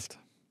of the best.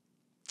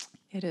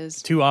 It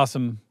is. Two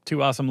awesome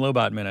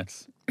Lobot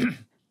minutes.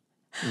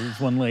 There's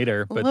one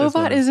later, but this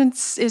one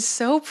Lobot is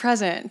so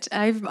present.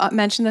 I've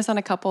mentioned this on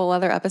a couple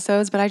other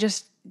episodes, but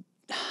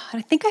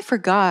I think I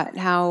forgot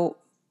how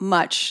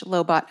much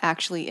Lobot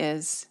actually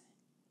is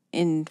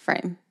in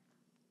frame.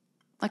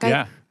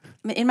 Like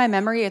in my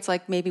memory, it's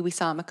like maybe we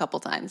saw him a couple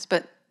times,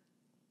 but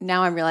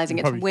now I'm realizing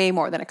it's way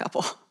more than a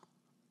couple.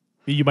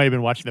 You might have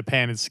been watching the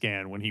pan and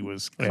scan when he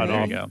was cut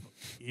off.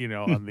 You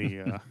know, on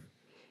the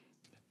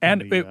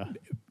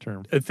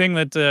term. A thing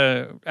that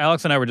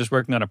Alex and I were just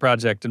working on a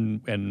project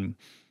and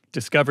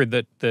discovered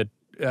that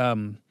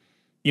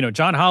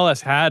John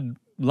Hollis got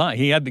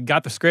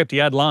the script, he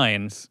had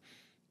lines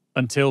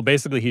until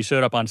basically he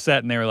showed up on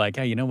set and they were like,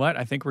 hey, you know what?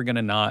 I think we're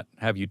gonna not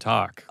have you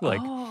talk.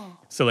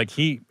 So like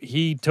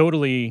he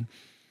totally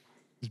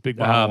his big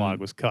monologue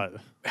was cut.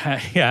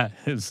 Yeah,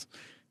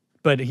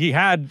 but he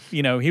had,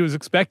 he was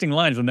expecting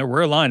lines and there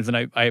were lines and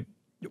I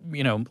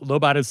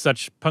Lobot has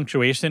such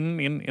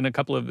punctuation in a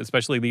couple of,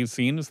 especially these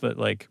scenes, that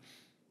like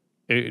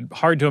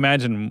hard to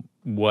imagine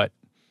what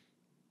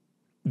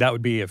that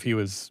would be if he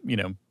was,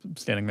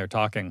 standing there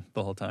talking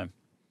the whole time.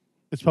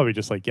 It's probably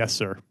just like, yes,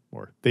 sir,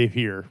 or they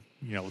hear,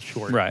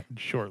 short. Yeah.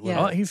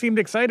 Well, he seemed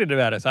excited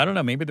about it. So I don't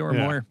know. Maybe there were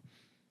more.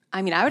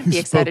 I mean, I would be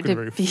excited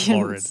to be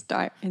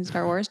in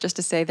Star Wars just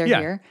to say they're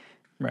here.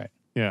 Right.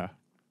 Yeah.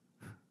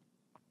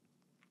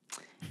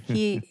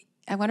 I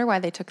wonder why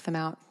they took them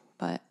out,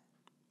 but.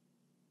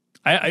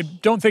 I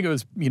don't think it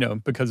was,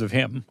 because of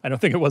him. I don't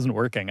think it wasn't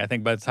working. I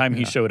think by the time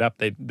he showed up,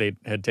 they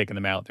had taken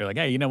them out. They're like,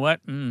 hey, you know what?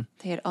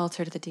 They had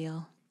altered the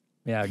deal.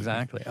 Yeah,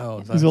 exactly.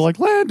 Oh, they're like,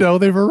 Lando,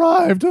 they've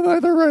arrived. They're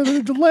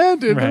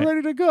landed. They're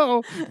ready to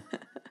go.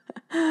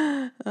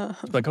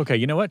 It's like, okay,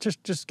 you know what?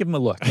 Just give him a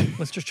look.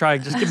 Let's just try.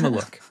 Just give him a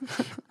look.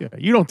 Yeah,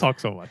 you don't talk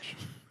so much.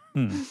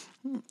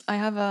 I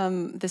have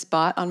this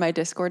bot on my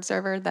Discord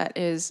server that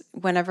is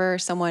whenever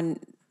someone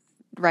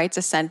writes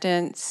a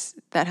sentence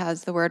that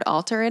has the word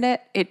alter in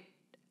it,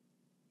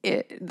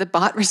 the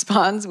bot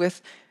responds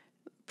with,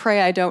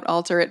 pray I don't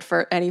alter it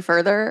for any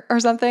further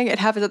or something. It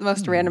happens at the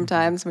most random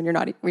times when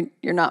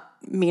you're not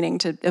meaning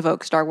to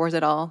evoke Star Wars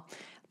at all,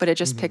 but it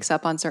just picks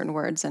up on certain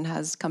words and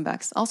has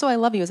comebacks. Also, I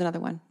love you is another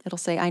one. It'll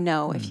say, I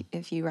know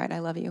if you write I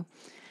love you.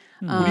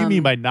 What do you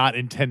mean by not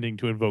intending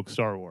to invoke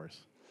Star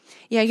Wars?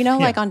 Yeah,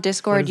 like on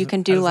Discord you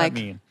can do like...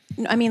 That mean?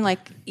 I mean, like...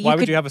 Why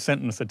would you have a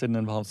sentence that didn't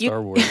involve Star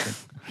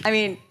Wars? I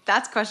mean,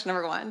 that's question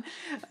number one.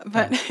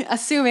 But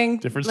assuming...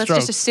 Different let's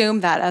strokes. just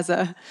assume that as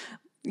a...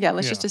 Yeah,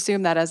 let's just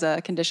assume that as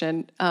a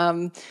condition.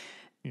 Yeah,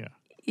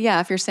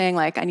 if you're saying,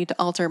 like, I need to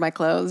alter my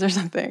clothes or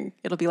something,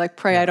 it'll be like,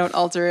 pray I don't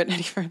alter it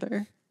any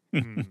further.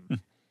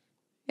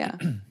 Yeah.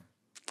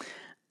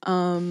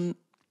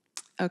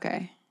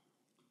 Okay.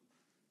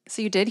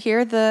 So you did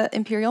hear the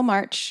Imperial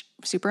March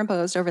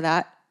superimposed over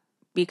that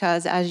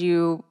because, as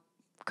you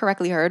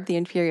correctly heard, the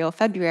Imperial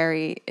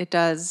February, it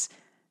does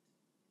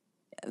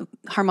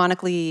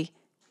harmonically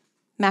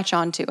match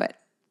on to it.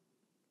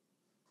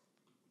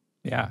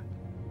 Yeah.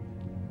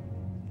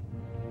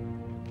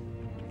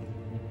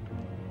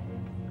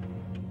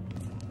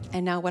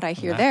 And now what I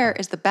hear there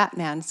is the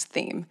Batman's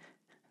theme.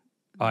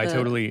 Oh, I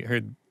totally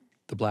heard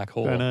the black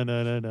hole.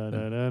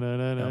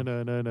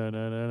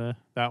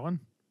 That one?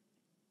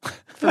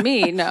 For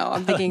me, no.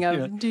 I'm thinking of...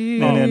 That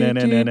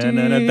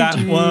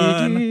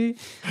one.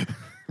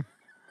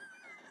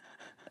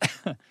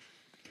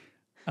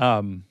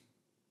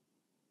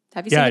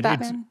 Have you seen the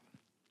Batman?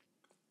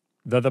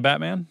 The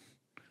Batman?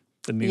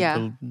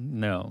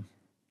 No.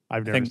 I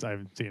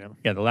haven't seen him.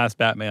 Yeah, the last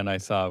Batman I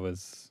saw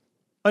was...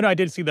 Oh, no, I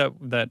did see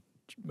that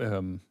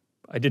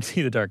I did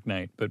see The Dark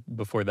Knight, but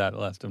before that, the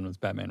last one was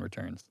Batman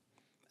Returns.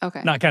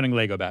 Okay. Not counting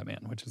Lego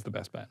Batman, which is the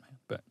best Batman,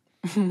 but...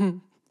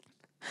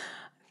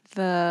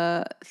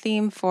 The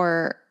theme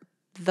for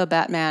the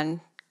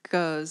Batman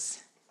goes...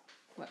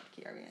 What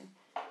key are we in?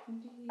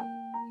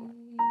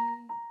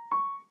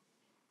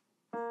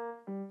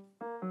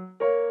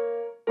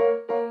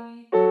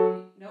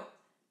 Nope.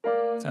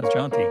 Sounds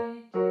jaunty.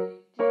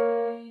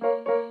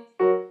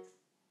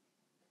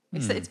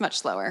 It's much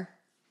slower.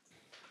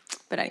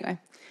 But anyway.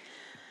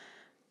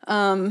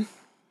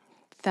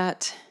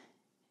 That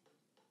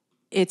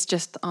it's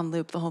just on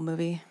loop the whole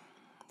movie,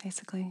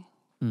 basically,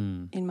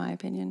 in my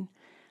opinion.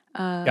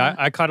 Yeah,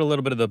 I caught a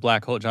little bit of the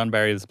Black Hole, John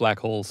Barry's Black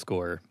Hole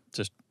score.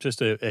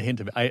 Just a hint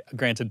of it.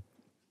 Granted,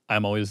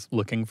 I'm always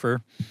looking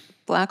for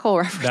Black Hole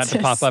references. That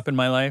to pop up in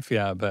my life,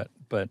 yeah, but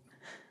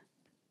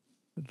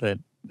that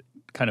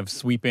kind of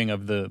sweeping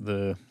of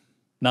the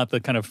not the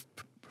kind of,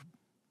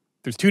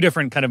 there's two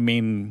different kind of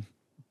main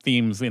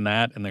themes in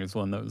that, and there's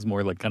one that was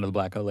more like kind of the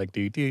Black Hole, like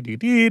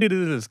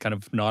it's kind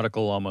of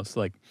nautical almost,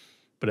 like,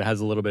 but it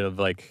has a little bit of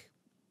like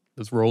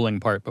this rolling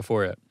part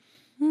before it.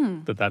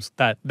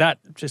 That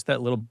just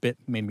that little bit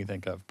made me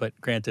think of. But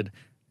granted,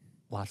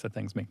 lots of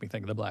things make me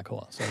think of the black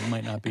hole, so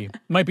it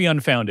might be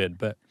unfounded,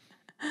 but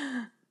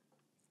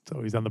it's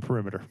always on the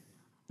perimeter.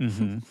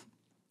 Mm-hmm.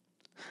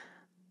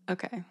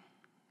 Okay.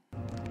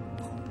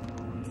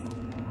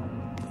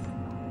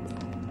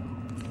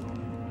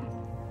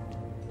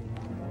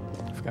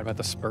 forgot about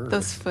the spurs.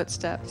 Those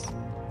footsteps.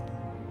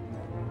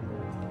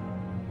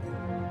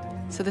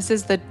 So this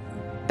is the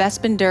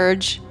Bespin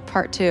Dirge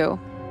Part 2.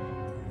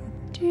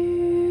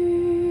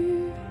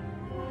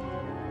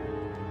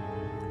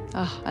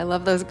 Oh, I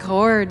love those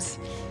chords.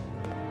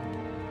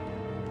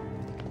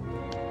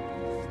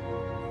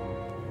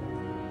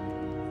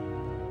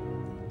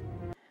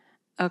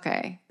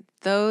 Okay,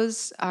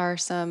 those are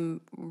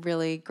some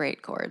really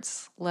great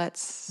chords.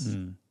 Let's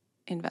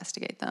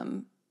investigate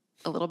them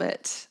a little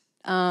bit.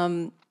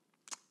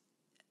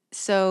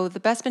 So the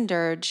Bespin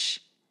Dirge,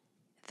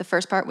 the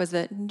first part was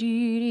the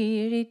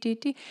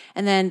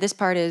and then this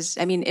part is,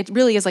 I mean, it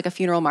really is like a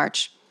funeral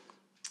march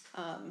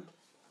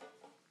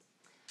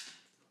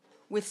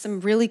with some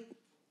really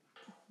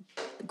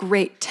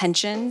great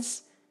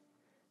tensions.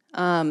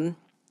 So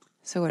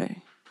what?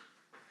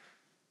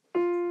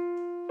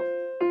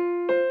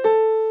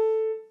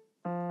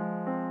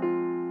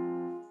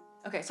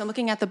 Okay, so I'm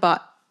looking at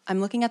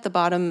the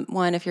bottom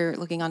one. If you're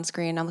looking on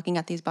screen, I'm looking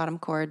at these bottom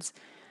chords.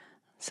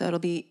 So it'll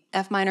be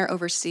F minor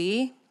over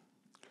C.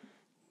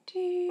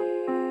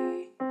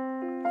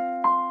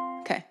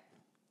 Okay.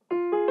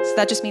 So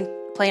that just means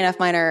play an F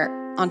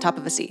minor on top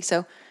of a C.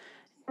 So,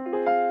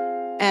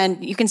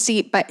 and you can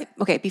see,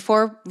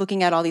 before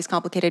looking at all these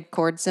complicated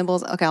chord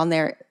symbols, okay, I'll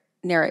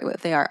narrate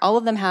what they are. All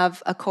of them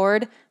have a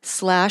chord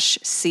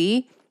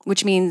 /C,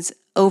 which means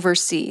over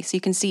C. So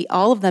you can see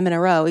all of them in a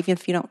row, even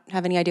if you don't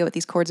have any idea what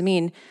these chords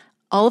mean.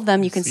 All of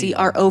them you can see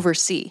are over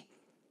C,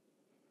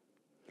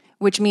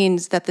 which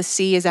means that the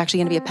C is actually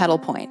going to be a pedal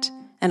point.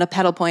 And a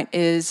pedal point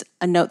is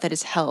a note that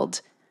is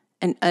held,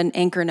 an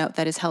anchor note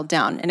that is held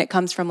down. And it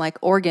comes from like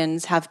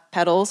organs have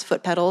pedals,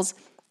 foot pedals,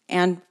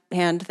 and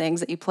hand things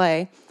that you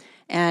play.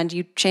 And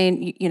you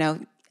chain,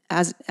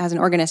 as an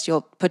organist,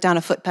 you'll put down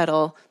a foot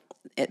pedal.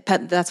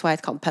 That's why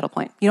it's called pedal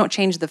point. You don't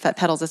change the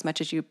pedals as much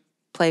as you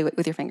play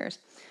with your fingers.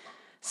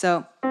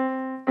 So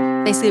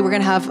basically we're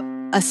going to have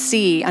a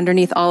C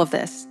underneath all of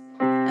this.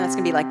 And that's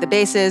going to be like the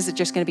basses, it's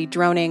just going to be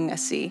droning a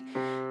C.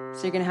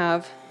 So you're going to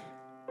have,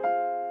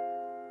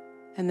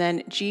 and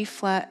then G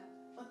flat.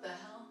 What the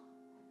hell?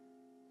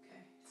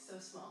 Okay, it's so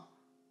small.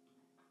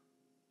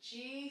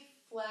 G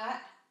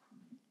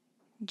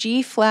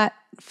flat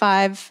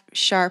 5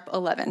 sharp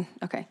 11.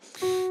 Okay.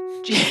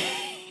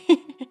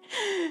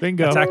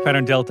 Bingo. Attack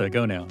pattern delta.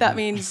 Go now. That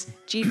means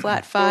G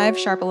flat 5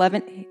 sharp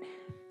 11.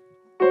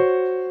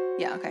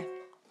 Yeah, okay.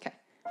 Okay.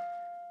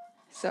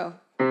 So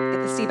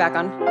get the C back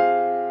on.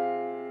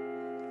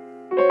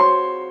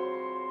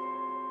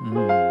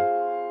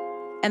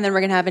 And then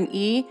we're going to have an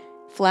E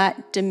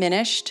flat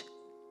diminished.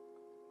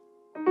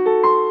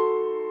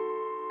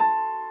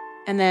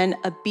 And then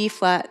a B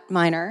flat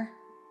minor.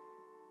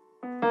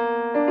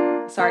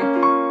 Sorry.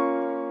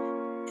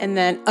 And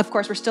then, of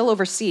course, we're still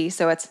over C,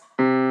 so it's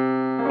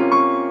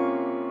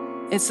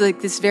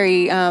like this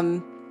very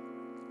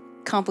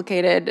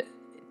complicated,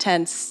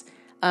 tense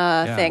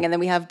thing. And then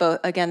we have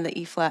both, again, the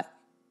E flat.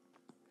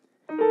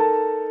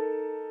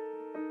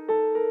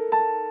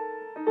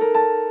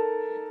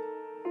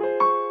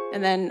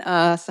 And then,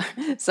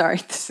 sorry,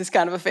 this is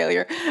kind of a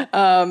failure.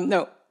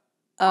 No,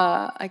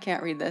 I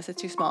can't read this.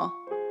 It's too small.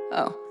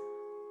 Oh.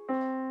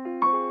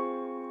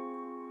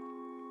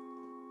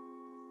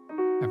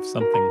 I have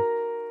something.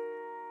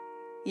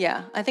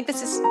 Yeah, I think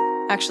this is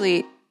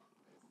actually,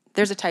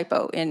 there's a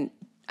typo in,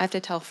 I have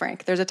to tell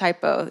Frank, there's a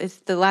typo.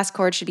 The last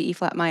chord should be E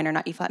flat minor,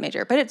 not E flat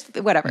major, but it's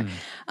whatever.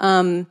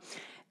 You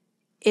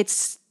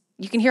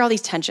can hear all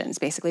these tensions,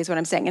 basically, is what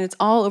I'm saying. And it's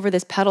all over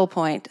this pedal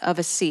point of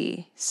a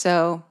C.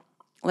 So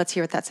let's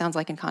hear what that sounds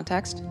like in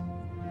context.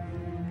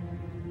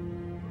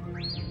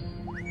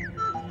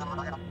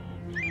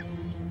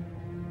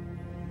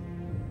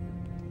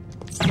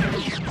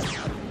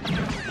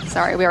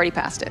 Sorry, we already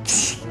passed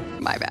it.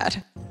 My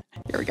bad.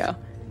 Here we go.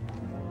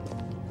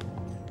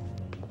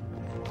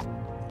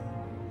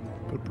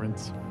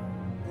 Footprints.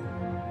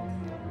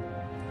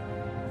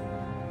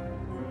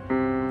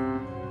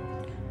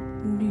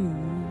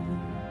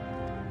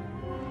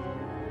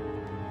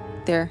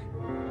 There.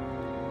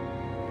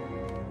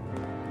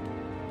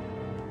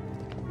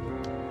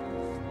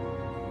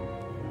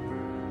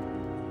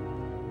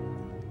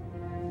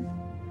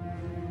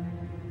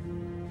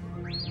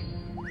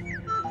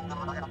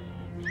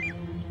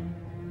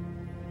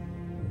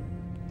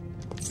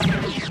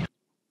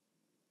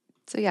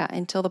 So yeah,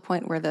 until the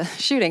point where the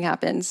shooting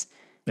happens,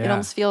 it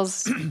almost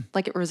feels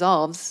like it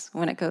resolves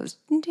when it goes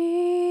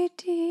dee,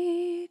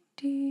 dee,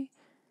 dee,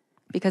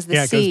 because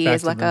the C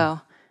is let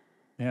go.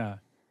 Yeah,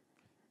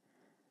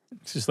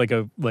 it's just like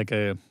a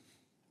little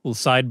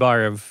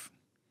sidebar of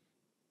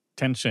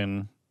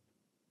tension,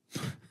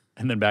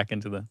 and then back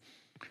into the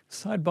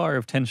sidebar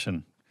of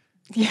tension.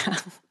 Yeah,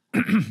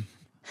 and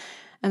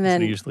then that's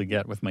what I usually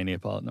get with my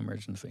Neapolitan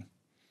Emergency.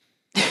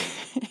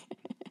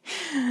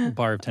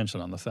 Bar of tension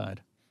on the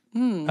side.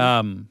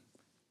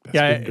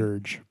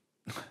 Dirge.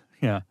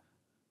 Yeah.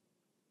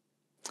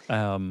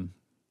 And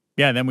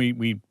then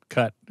we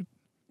cut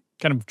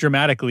kind of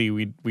dramatically.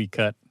 We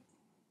cut,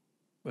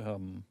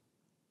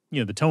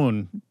 the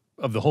tone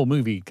of the whole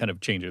movie kind of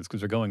changes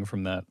because we're going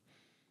from that.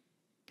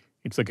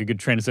 It's like a good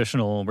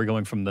transitional. We're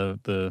going from the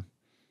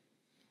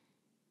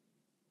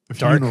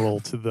dark funeral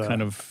to the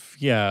kind of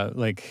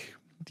like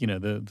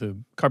the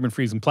carbon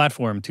freezing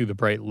platform to the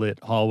bright lit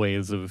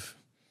hallways of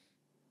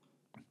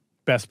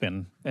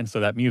Bespin, and so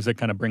that music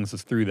kind of brings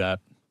us through that.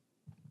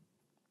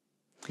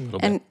 A little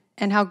bit.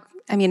 And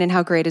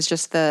how great is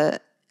just the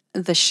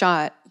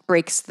shot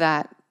breaks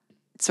that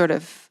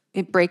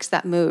it breaks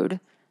that mood.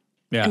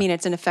 Yeah. I mean,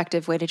 it's an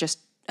effective way to just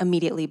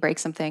immediately break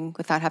something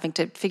without having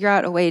to figure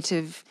out a way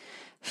to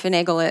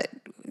finagle it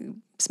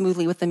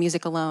smoothly with the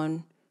music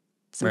alone.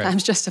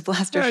 Sometimes just a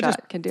blaster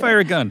shot can do it. Fire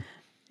a gun.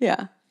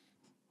 Yeah.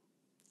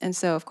 And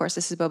so, of course,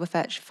 this is Boba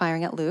Fett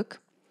firing at Luke.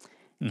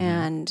 Mm-hmm.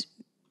 And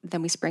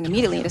then we spring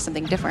immediately into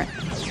something different.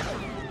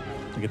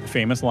 We get the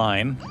famous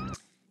line.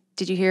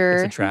 Did you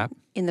hear it's a trap.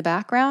 In the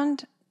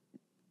background?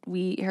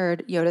 We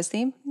heard Yoda's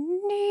theme.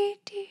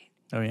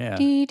 Oh, yeah.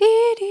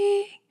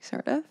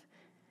 Sort of.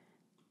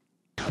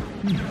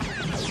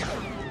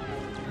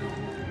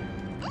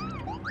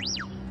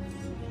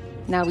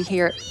 Now we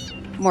hear it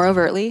more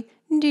overtly.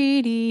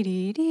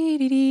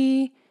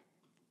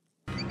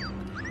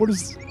 What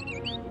is...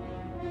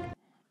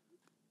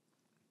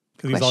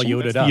 Because he's all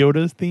Yoda'd up.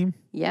 Yoda's theme?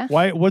 Yeah.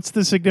 Why? What's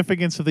the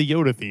significance of the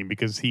Yoda theme?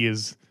 Because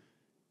he's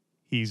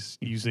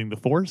using the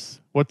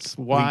Force?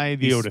 Why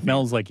the Yoda theme? He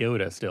smells like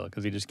Yoda still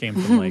because he just came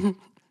from like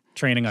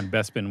training on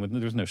Bespin.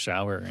 There's no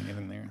shower or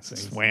anything there. So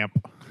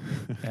Swamp.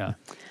 Yeah.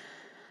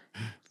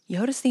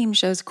 Yoda's theme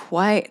shows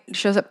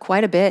up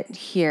quite a bit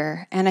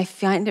here, and I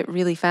find it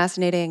really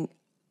fascinating.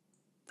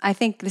 I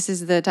think this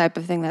is the type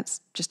of thing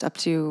that's just up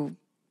to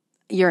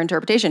your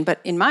interpretation, but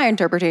in my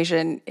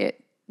interpretation,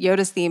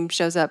 Yoda's theme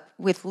shows up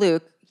with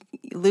Luke.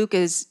 Luke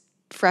is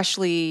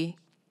freshly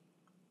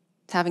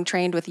having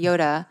trained with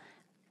Yoda,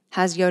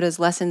 has Yoda's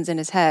lessons in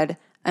his head,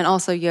 and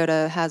also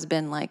Yoda has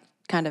been like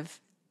kind of,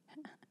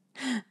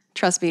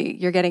 trust me,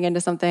 you're getting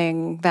into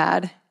something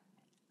bad.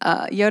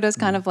 Yoda's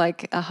kind of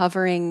like a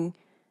hovering...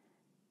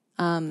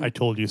 I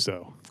told you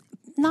so.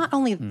 Not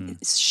only,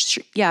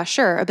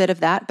 sure, a bit of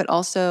that, but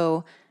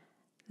also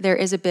there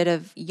is a bit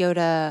of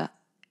Yoda,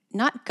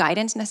 not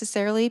guidance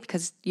necessarily,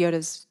 because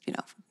Yoda's,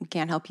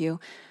 can't help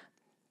you,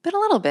 but a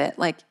little bit.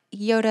 Like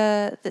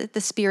Yoda, the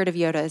spirit of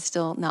Yoda is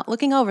still not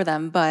looking over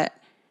them, but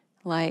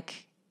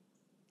like,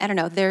 I don't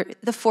know,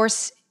 the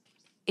Force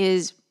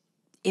is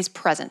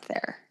present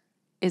there,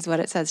 is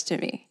what it says to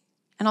me.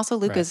 And also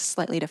Luke is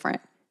slightly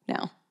different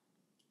now.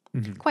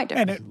 Mm-hmm. Quite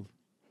different.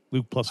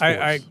 Luke plus Force.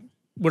 I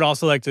would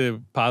also like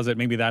to posit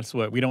maybe that's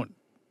what we don't,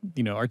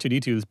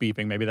 R2-D2 is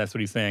beeping. Maybe that's what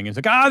he's saying. It's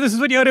like, this is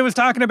what Yoda was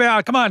talking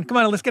about. Come on,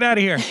 let's get out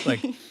of here.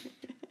 Like,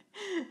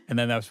 and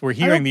then we're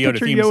hearing the Yoda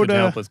theme to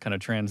help us kind of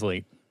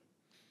translate.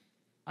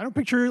 I don't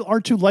picture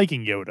R2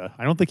 liking Yoda.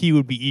 I don't think he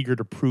would be eager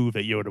to prove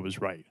that Yoda was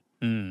right.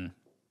 Mm. You know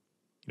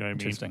what I mean?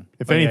 Interesting.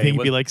 If anything,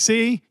 he'd be like,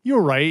 see, you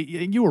were right.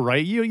 You were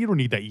right. You don't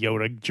need that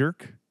Yoda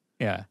jerk.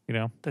 Yeah.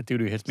 That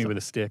dude who hits me with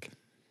a stick.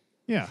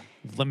 Yeah.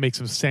 Makes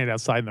him stand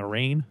outside in the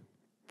rain.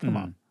 Come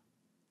on.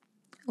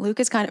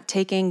 Luke is kind of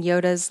taking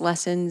Yoda's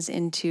lessons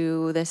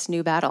into this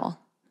new battle.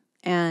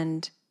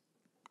 And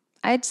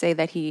I'd say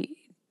that he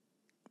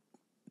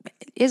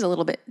is a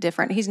little bit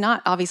different. He's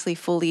not obviously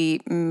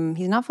fully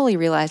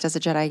realized as a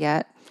Jedi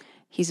yet.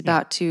 He's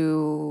about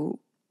to,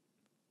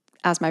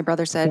 as my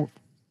brother said,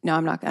 no,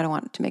 I don't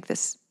want to make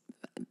this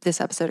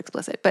episode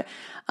explicit, but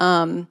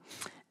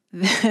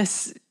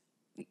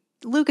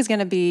Luke is going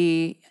to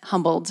be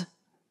humbled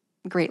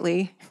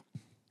greatly.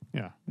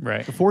 Yeah,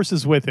 right. The Force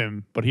is with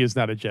him, but he is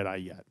not a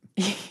Jedi yet.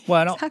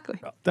 Well, exactly.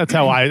 That's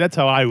how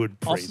I would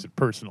phrase it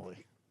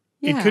personally.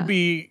 Yeah. It could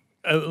be.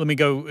 Let me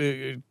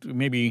go.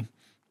 Maybe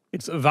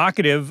it's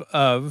evocative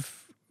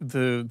of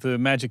the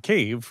magic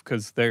cave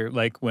because they're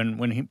like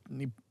when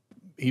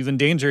he's in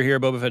danger here.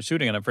 Boba Fett's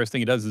shooting, and the first thing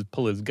he does is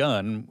pull his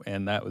gun,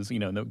 and that was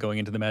going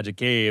into the magic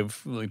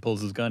cave. He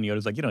pulls his gun.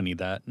 Yoda's like, "You don't need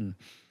that." And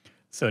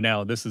so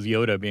now this is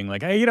Yoda being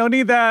like, "Hey, you don't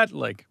need that."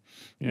 Like,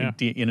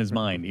 in his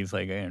mind, he's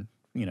like, "Hey,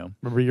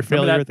 remember your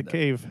failure at the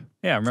cave."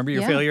 Yeah, remember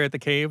your failure at the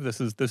cave. This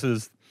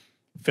is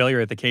failure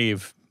at the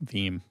cave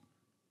theme.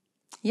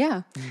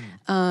 Yeah.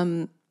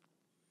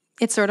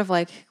 It's sort of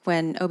like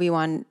when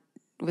Obi-Wan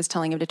was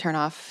telling him to turn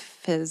off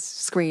his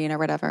screen or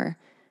whatever.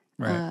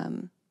 Right.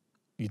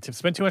 You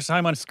spend too much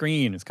time on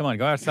screens. Come on,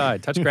 go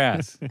outside, touch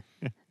grass.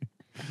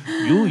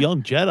 You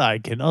young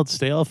Jedi cannot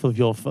stay off of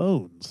your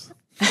phones.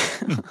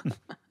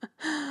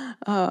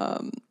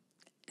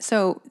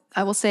 So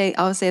I will say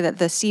that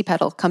the C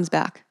pedal comes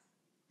back.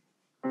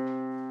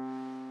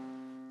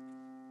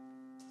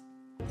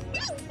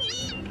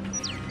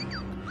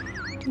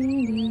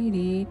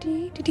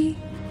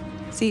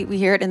 See, we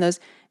hear it in those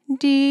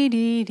dee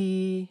dee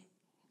dee.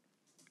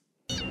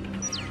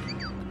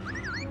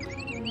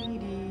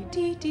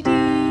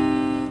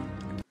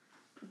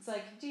 It's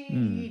like dee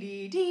dee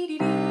dee dee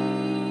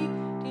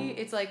dee.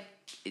 It's like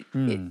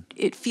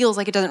it feels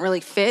like it doesn't really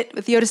fit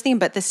with Yoda's theme,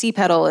 but the C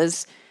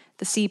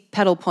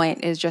pedal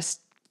point is just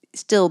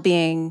still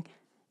being.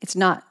 It's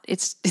not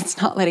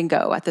letting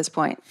go at this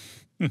point.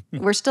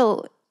 We're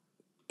still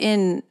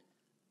in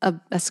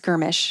a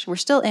skirmish. We're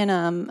still in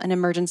an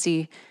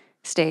emergency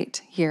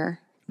state here.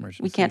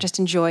 We can't just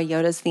enjoy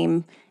Yoda's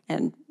theme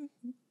and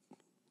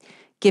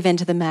give in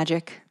to the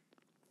magic.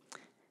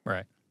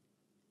 Right.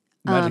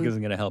 Magic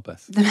isn't going to help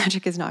us. The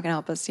magic is not going to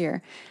help us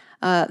here.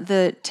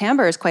 The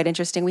timbre is quite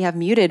interesting. We have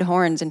muted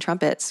horns and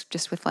trumpets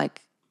just with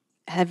like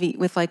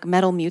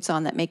metal mutes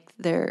on that make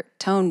their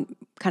tone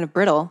kind of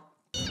brittle.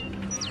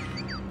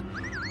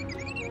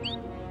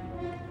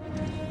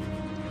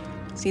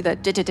 See the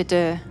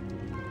da-da-da-da.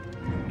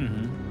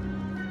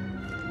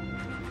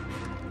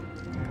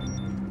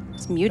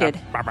 It's muted.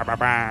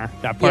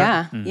 That part?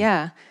 Yeah,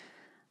 yeah.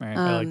 Right.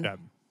 I like that.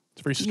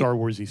 It's a very Star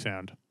Warsy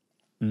sound.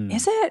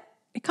 Is it?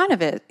 It kind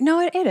of is. No,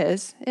 it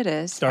is. It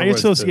is. I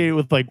associate it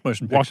with like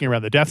walking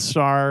around the Death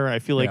Star. I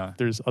feel like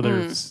there's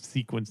other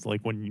sequence,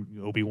 like when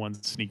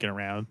Obi-Wan's sneaking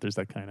around. There's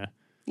that kind of.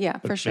 Yeah,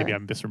 for sure. Maybe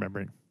I'm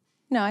misremembering.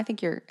 No, I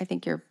think you're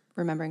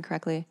remembering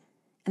correctly.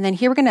 And then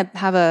here we're gonna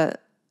have a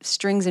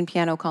strings and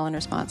piano call and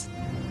response.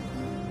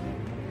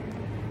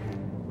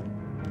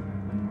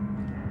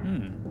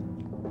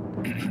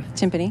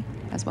 Timpani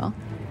as well.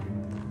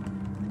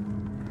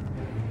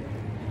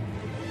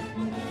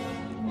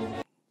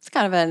 It's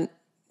kind of a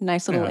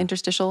nice little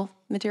interstitial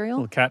material.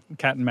 A little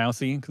cat and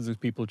mousey because there's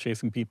people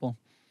chasing people.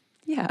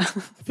 Yeah. I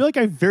feel like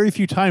very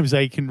few times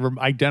I can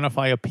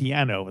identify a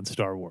piano in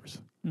Star Wars.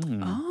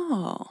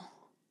 Oh.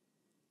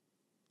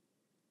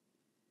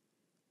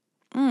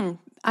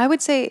 I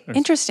would say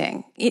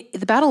interesting.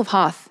 The Battle of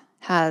Hoth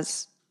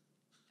has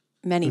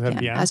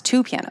has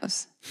two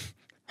pianos.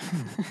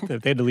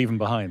 They had to leave them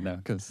behind though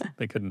because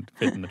they couldn't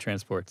fit in the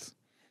transports.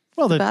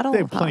 Well, they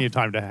have plenty of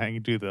time to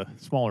do the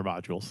smaller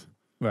modules.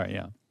 Right,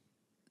 yeah.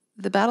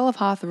 The Battle of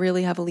Hoth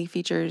really heavily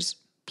features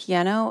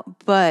piano,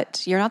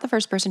 but you're not the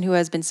first person who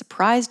has been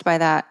surprised by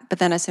that. But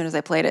then as soon as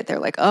I played it, they're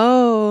like,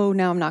 oh,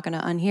 now I'm not going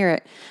to unhear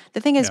it.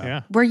 The thing is,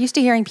 we're used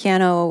to hearing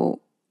piano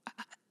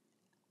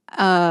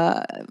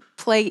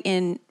play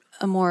in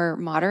a more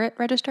moderate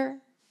register.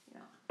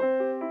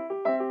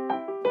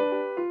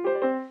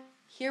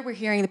 Here we're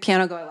hearing the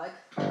piano go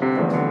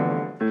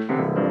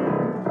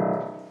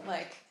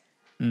like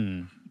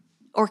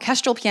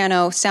orchestral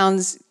piano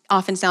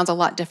often sounds a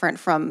lot different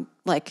from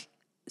like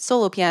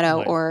solo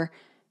piano or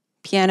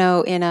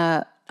piano in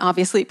a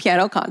obviously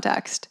piano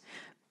context,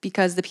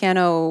 because the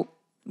piano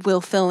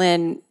will fill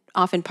in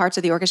often parts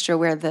of the orchestra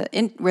where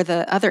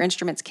the other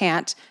instruments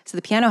can't. So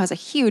the piano has a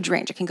huge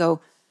range. It can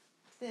go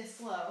this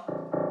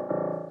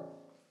low,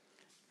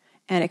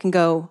 and it can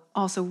go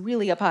also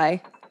really up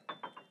high.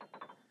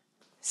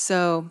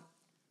 So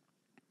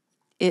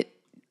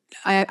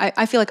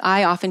I feel like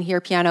I often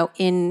hear piano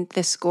in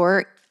this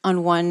score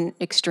on one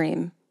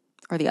extreme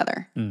or the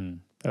other.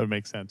 That would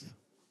make sense.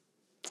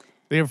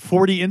 They have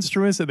 40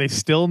 instruments and they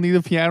still need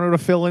a piano to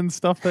fill in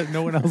stuff that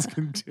no one else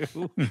can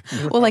do.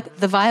 Well, like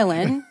the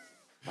violin.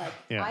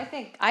 I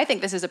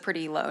think this is a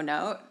pretty low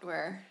note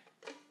where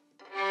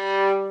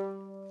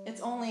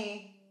it's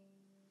only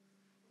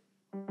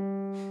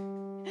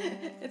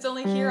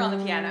here on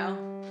the piano.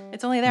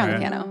 It's only there on the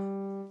piano.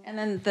 And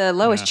then the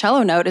lowest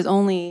cello note is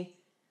only,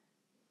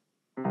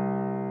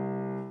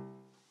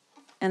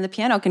 and the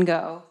piano can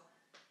go.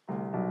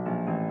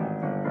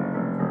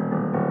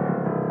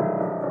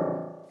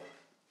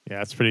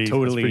 Yeah, it's pretty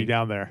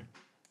down there.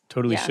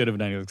 Totally should have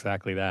done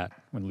exactly that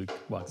when Luke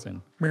walks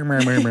in.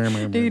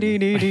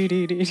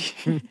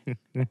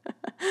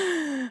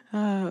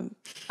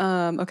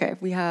 Okay,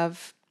 we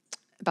have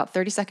about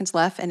 30 seconds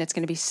left, and it's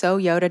going to be so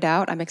Yoda'd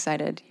out. I'm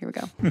excited. Here we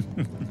go.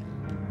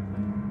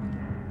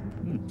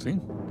 See?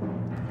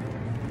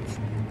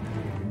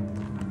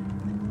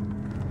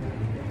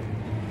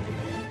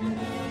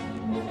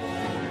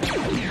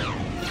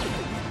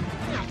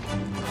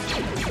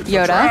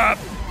 Yoda.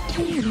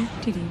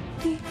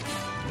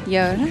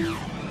 Yoda.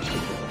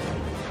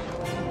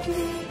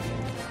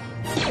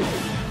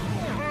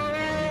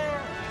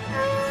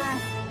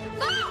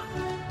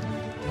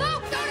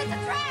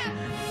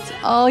 It's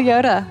all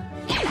Yoda.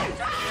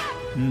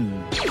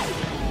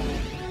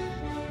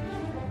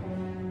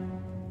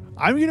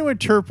 I'm going to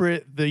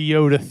interpret the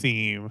Yoda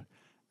theme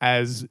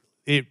as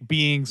it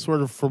being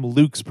sort of from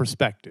Luke's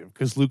perspective,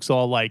 because Luke's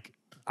all like,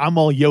 I'm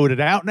all Yoda'd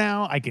out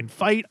now. I can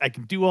fight. I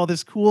can do all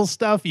this cool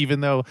stuff,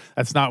 even though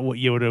that's not what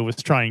Yoda was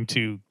trying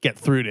to get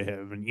through to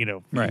him. And,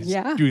 he's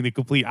doing the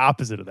complete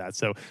opposite of that.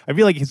 So I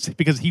feel like it's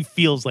because he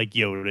feels like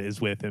Yoda is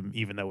with him,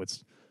 even though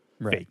it's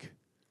fake.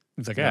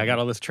 It's like, I got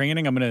all this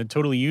training. I'm going to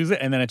totally use it.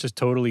 And then it just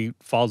totally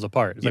falls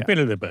apart. It's like,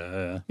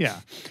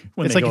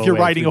 it's like if you're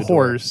riding a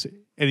horse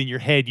and in your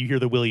head you hear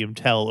the William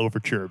Tell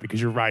overture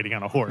because you're riding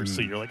on a horse.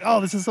 So you're like,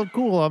 oh, this is so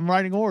cool. I'm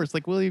riding a horse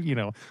like William,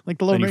 like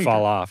the Lone Ranger. Then you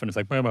fall off and it's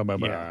like, bah, bah, bah,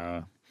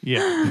 bah.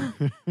 Yeah.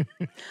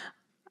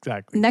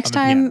 Exactly. Next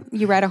time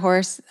you ride a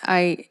horse,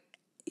 I'm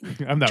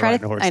not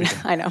riding a horse.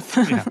 I know.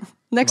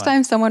 Next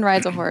time someone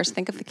rides a horse,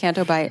 think of the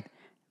Canto Bight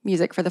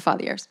music for the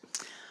Father Years.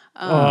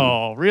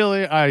 Oh,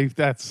 really?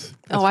 That's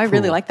I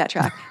really like that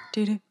track.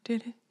 And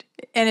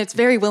it's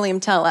very William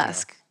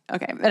Tell-esque.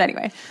 Okay, but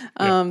anyway.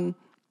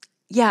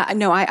 Yeah,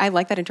 no, I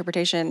like that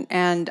interpretation.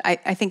 And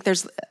I think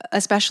there's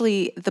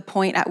especially the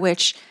point at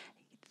which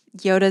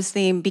Yoda's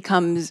theme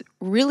becomes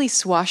really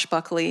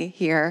swashbuckly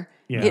here.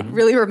 Yeah. It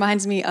really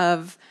reminds me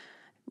of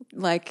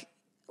like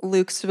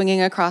Luke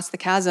swinging across the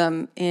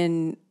chasm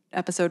in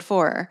episode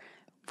 4,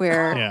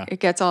 where it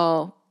gets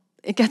all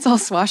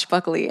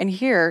swashbuckly. And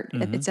here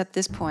it's at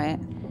this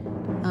point,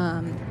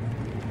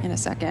 in a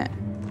second.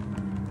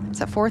 It's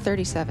at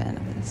 4:37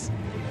 of this.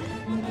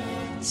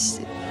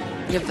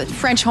 You have the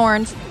French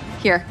horns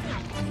here.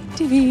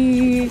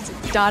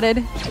 It's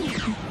dotted.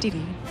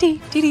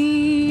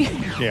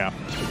 Yeah.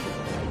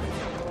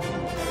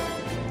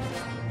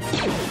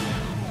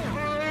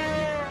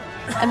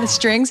 And the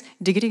strings.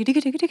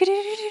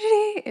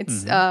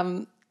 It's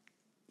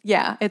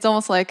it's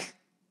almost like,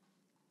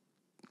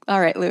 all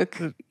right, Luke,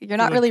 you're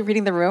not really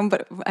reading the room,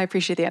 but I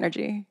appreciate the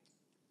energy.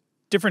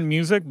 Different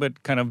music,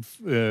 but kind of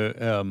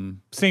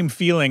same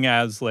feeling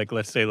as like,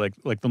 let's say like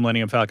the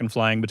Millennium Falcon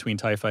flying between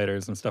TIE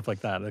fighters and stuff like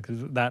that. Like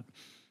that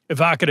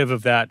evocative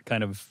of that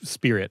kind of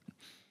spirit.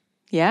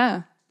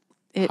 Yeah,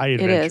 it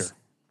is.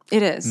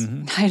 It is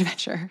high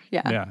adventure.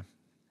 Yeah.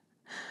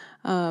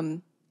 Yeah. I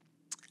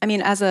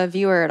mean, as a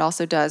viewer, it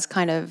also does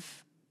kind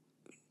of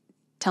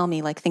tell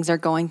me like things are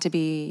going to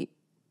be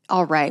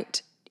all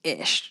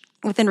right-ish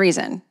within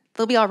reason.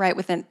 They'll be all right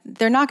within.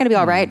 They're not going to be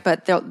all right,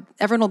 but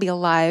everyone will be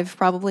alive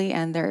probably,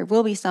 and there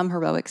will be some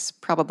heroics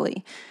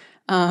probably,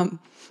 and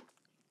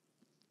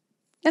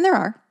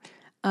there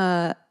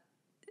are.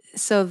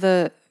 So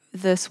the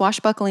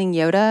swashbuckling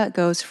Yoda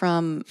goes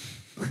from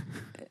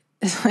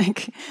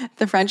like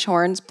the French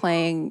horns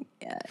playing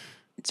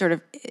sort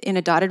of in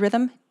a dotted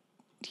rhythm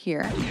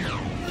here.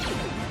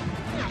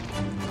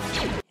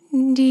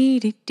 Dee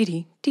dee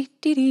dee dee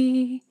dee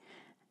dee.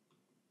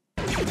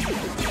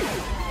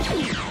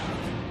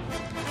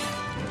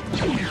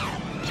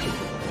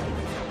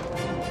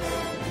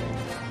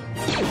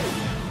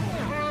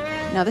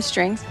 Now the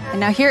strings, and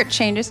now here it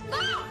changes,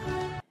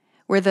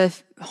 where the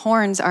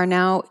horns are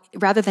now,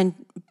 rather than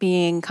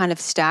being kind of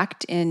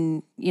stacked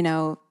in,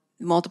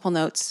 multiple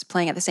notes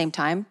playing at the same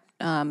time,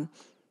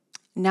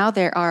 now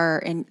they're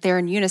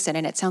in unison,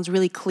 and it sounds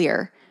really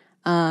clear.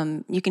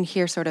 You can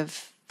hear sort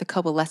of the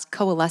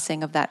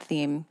coalescing of that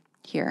theme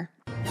here.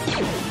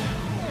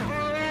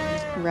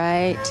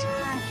 Right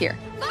here.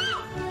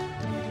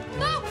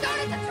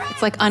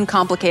 It's like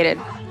uncomplicated.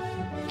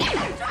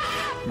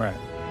 Right.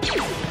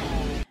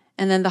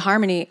 And then the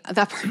harmony,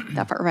 that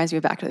part reminds me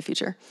of Back to the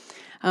Future.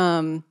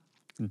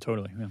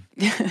 Totally,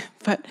 yeah.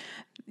 But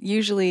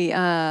usually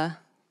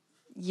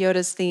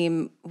Yoda's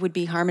theme would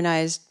be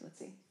harmonized. Let's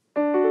see.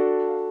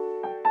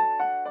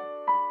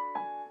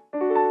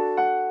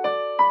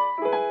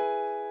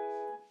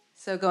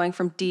 So going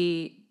from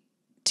D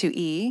to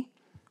E.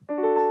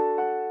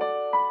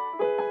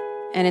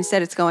 And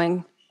instead it's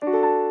going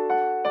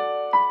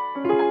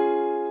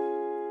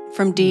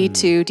from D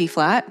to D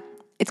flat.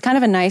 It's kind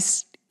of a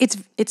nice... It's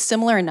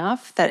similar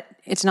enough that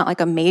it's not like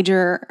a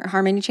major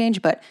harmony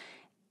change, but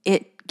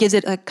it gives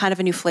it a kind of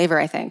a new flavor,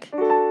 I think. I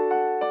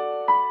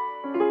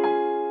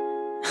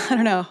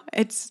don't know.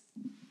 It's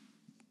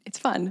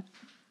fun.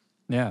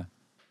 Yeah.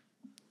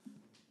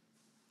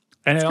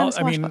 And it's kind of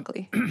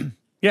swashbuckly.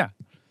 Yeah.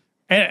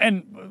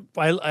 And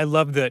I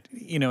love that,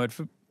 it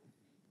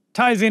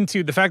ties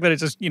into the fact that it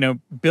just,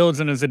 builds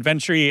in his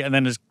adventure and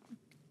then just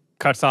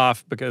cuts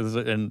off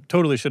and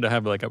totally should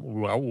have like a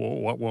whoa,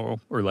 whoa,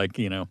 whoa, or like,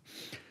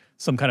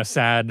 some kind of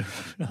sad,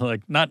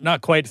 like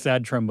not quite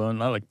sad trombone,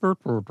 not like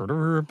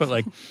but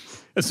like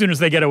as soon as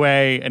they get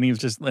away and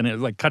it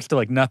like cuts to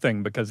like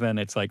nothing, because then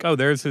it's like, oh,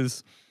 there's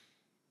his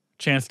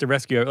chance to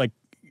rescue her. Like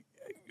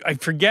I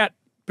forget,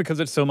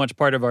 because it's so much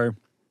part of our,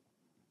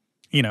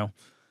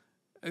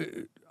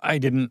 I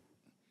didn't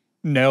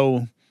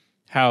know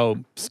how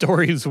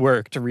stories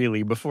worked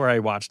really before I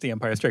watched The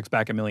Empire Strikes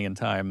Back a million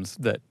times,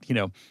 that,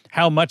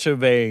 how much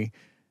of a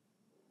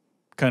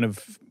kind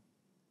of,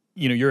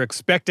 you're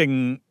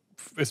expecting,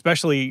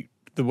 especially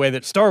the way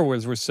that Star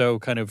Wars was so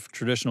kind of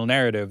traditional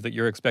narrative, that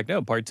you're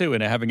expecting, part 2,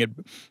 and having it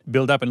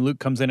build up and Luke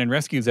comes in and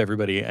rescues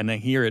everybody. And then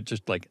here it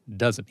just like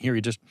doesn't. Here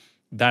he just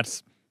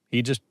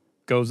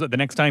goes, the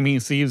next time he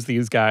sees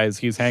these guys,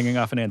 he's hanging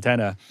off an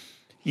antenna,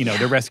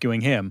 they're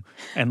rescuing him.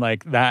 And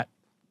like that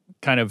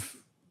kind of,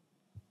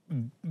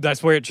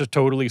 that's where it just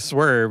totally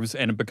swerves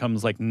and it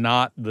becomes like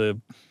not the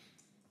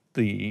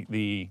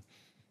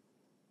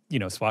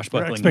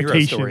swashbuckling hero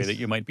story that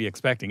you might be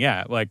expecting.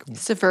 Yeah, like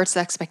subverts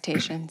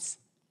expectations.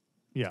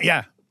 Yeah,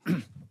 yeah,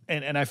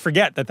 and I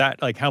forget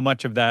that like how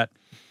much of that,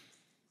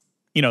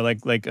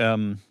 like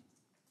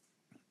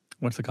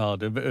what's it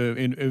called?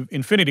 In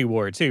Infinity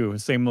War too,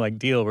 same like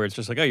deal where it's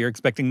just like, oh, you're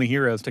expecting the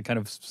heroes to kind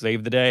of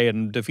save the day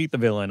and defeat the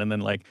villain, and then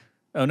like,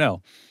 oh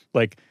no,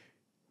 like.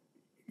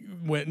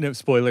 No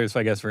spoilers,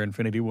 I guess, for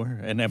Infinity War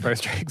and Empire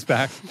Strikes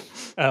Back.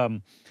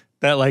 That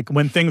like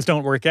when things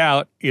don't work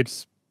out,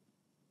 it's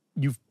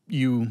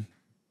you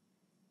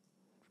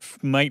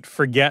might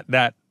forget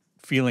that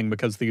feeling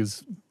because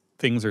these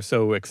things are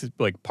so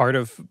like part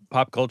of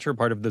pop culture,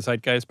 part of the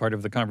zeitgeist, part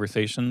of the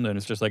conversation, and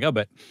it's just like, oh,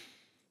 but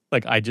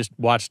like I just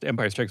watched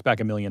Empire Strikes Back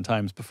a million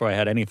times before I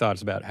had any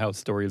thoughts about how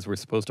stories were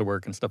supposed to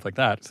work and stuff like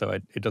that. So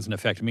it doesn't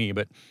affect me,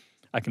 but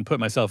I can put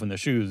myself in the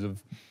shoes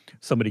of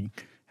somebody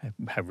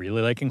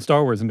really liking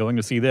Star Wars and going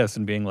to see this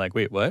and being like,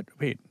 wait, what?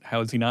 Wait,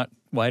 how is he not?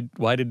 Why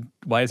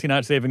is he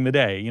not saving the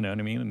day? You know what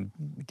I mean?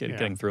 And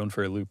getting thrown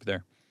for a loop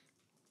there.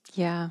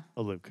 Yeah.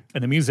 A Luke.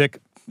 And the music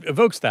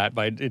evokes that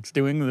by it's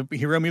doing the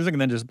hero music and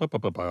then just.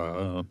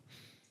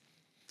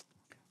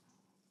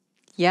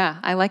 Yeah,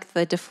 I like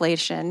the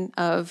deflation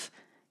of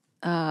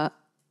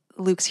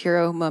Luke's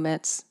hero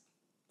moments.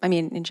 I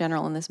mean, in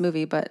general in this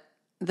movie, but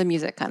the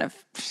music kind of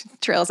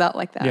trails out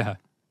like that. Yeah.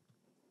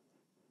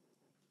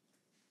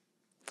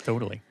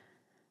 Totally.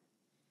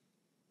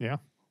 Yeah.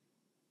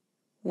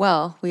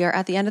 Well, we are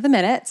at the end of the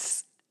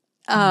minutes.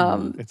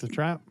 It's a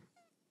trap.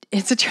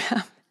 It's a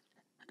trap.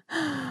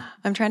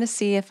 I'm trying to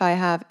see if I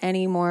have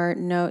any more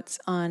notes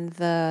on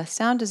the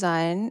sound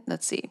design.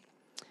 Let's see.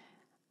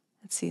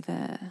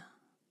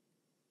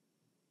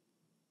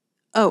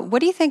 Oh, what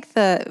do you think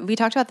we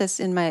talked about this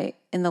in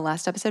the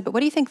last episode, but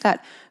what do you think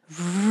that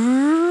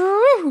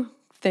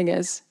thing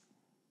is?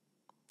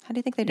 How do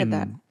you think they did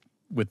that?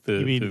 With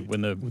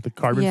the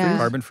carbon freeze?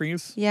 Carbon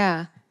freeze?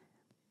 Yeah.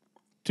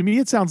 To me,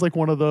 it sounds like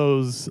one of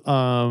those,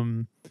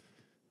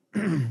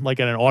 like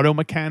an auto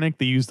mechanic.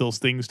 They use those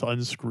things to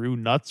unscrew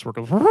nuts. Where it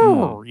goes,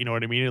 you know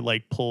what I mean? It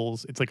like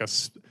pulls. It's like a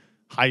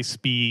high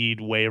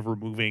speed way of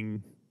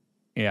removing,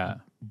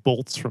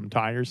 bolts from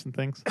tires and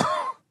things.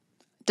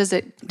 Does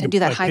it do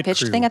that high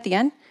pitched thing at the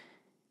end?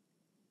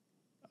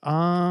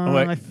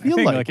 I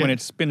feel like when it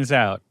spins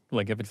out,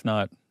 like if it's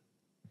not.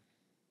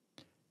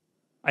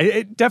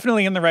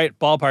 Definitely in the right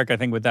ballpark, I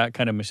think, with that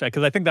kind of machine.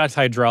 Because I think that's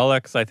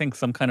hydraulics. I think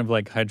some kind of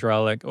like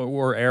hydraulic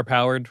or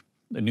air-powered,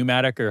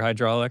 pneumatic or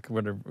hydraulic,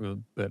 whatever.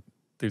 But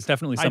there's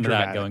definitely some of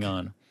that going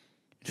on.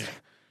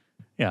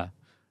 Yeah.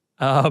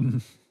 I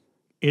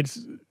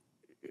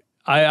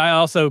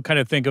also kind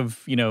of think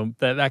of,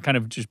 that kind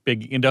of just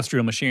big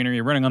industrial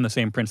machinery running on the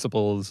same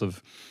principles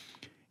of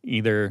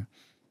either,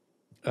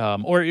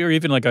 or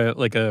even like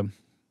a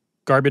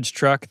garbage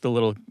truck, the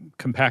little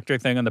compactor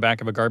thing on the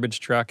back of a garbage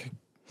truck.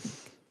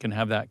 Can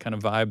have that kind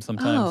of vibe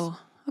sometimes. Oh,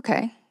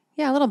 okay.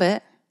 Yeah, a little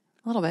bit.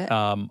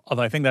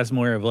 Although I think that's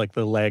more of like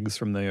the legs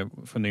from the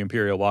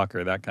Imperial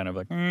Walker, that kind of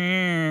like.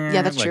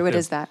 Yeah, that's true. It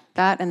is that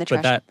and the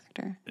trash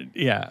compactor.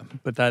 Yeah,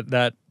 but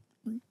that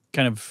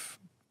kind of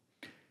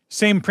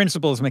same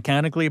principles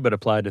mechanically, but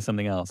applied to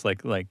something else,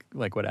 like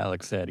what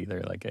Alex said,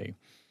 either like a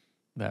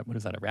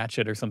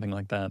ratchet or something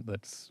like that.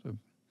 That's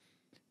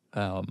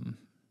something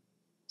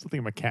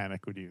a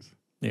mechanic would use.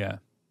 Yeah.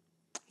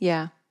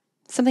 Yeah.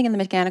 Something in the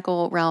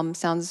mechanical realm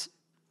sounds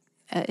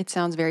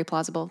very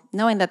plausible.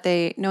 Knowing that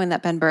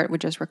Ben Burtt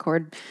would just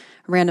record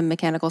random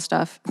mechanical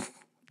stuff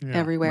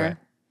everywhere.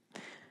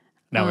 Right.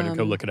 Now we're gonna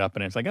go look it up,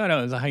 and it's like, oh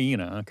no, it's a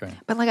hyena. Okay.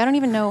 But like, I don't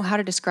even know how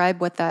to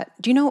describe what that.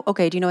 Do you know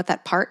what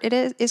that part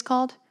is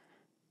called?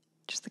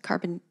 Just the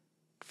carbon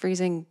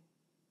freezing.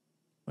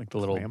 Like the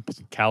little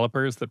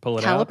calipers that pull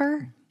it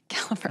Caliper? out.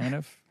 Caliper. Kind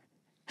of.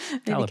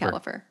 Maybe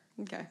caliper.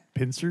 Okay.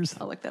 Pincers.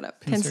 I'll look that up.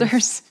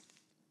 Pincers.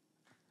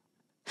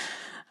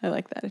 I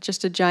like that. It's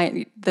just a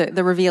giant.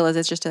 The reveal is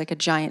it's just like a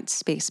giant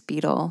space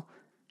beetle.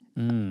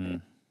 Yeah.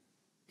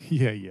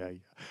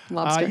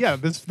 Lobster.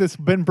 This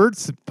Ben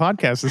Burtt's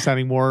podcast is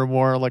sounding more and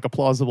more like a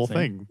plausible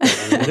thing.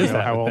 It is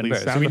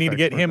that. So we need to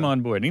get him on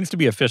board. It needs to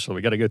be official.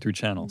 We got to go through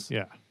channels.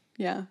 Yeah.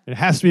 Yeah. It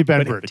has to be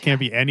Ben Burtt. It can't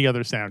be any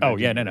other sound. Oh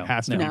yeah, no. It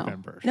has to be Ben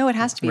Burtt. No, it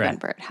has to be Ben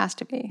Burtt. It has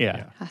to be. Yeah.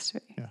 It has to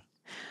be. Yeah.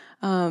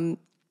 Anyway,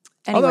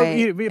 although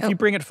if you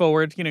bring it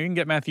forward, you can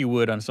get Matthew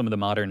Wood on some of the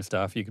modern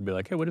stuff. You could be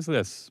like, hey, what is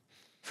this?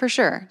 For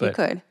sure, you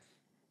could.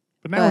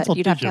 But now it's all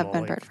you'd digital, have to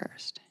have Ben Burtt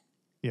first.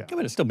 Yeah,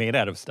 but it's still made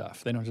out of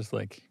stuff. They don't just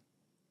like.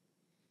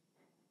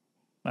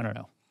 I don't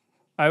know.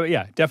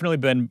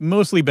 Definitely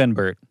mostly Ben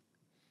Burtt.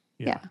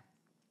 Yeah.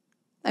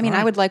 I mean,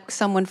 I would like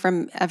someone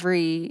from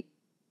every,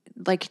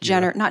 like,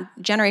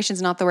 not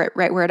generation's not the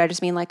right word. I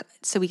just mean like,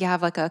 so we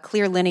have like a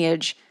clear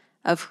lineage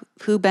of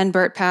who Ben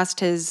Burtt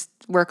passed his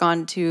work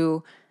on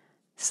to,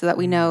 so that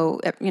we know,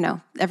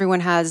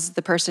 everyone has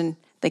the person,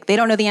 like they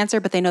don't know the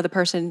answer, but they know the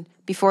person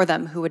before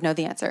them who would know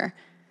the answer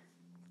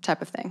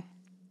type of thing.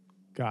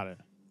 Got it.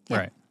 Yeah.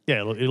 Right.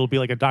 Yeah, it'll be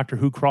like a Doctor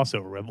Who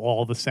crossover of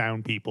all the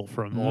sound people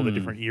from all the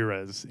different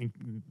eras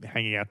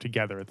hanging out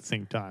together at the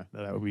same time.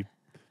 That would be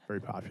very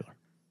popular.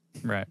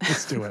 Right.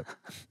 Let's do it.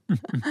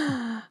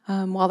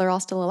 While they're all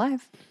still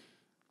alive.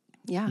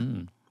 Yeah,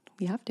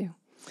 we have to.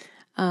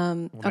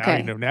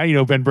 Okay. Now you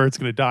know Ben Burtt's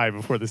going to die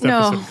before this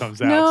episode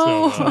comes out.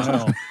 No.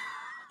 So,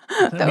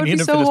 that would be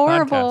so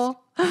horrible.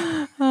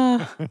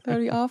 That would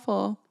be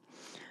awful.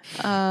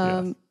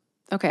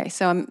 Okay,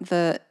 so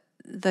the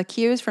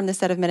cues from this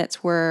set of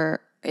minutes were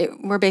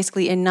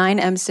basically in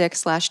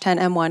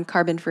 9M6/10M1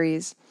 carbon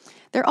freeze.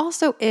 There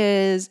also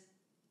is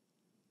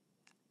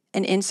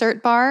an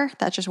insert bar.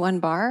 That's just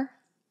one bar.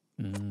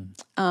 And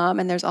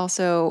there's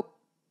also,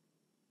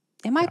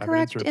 am I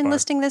correct in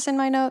listing this in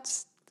my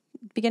notes?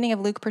 Beginning of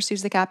Luke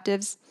pursues the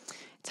captives.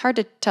 It's hard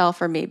to tell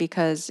for me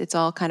because it's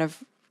all kind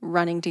of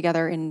running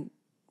together in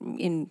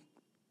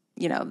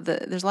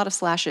there's a lot of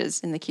slashes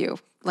in the queue,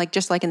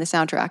 just like in the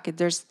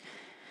soundtrack.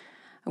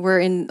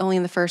 We're only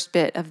in the first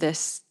bit of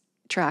this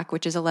track,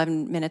 which is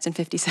 11 minutes and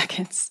 50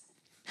 seconds.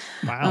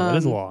 Wow, that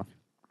is long.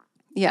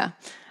 Yeah.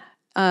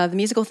 The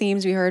musical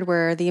themes we heard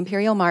were the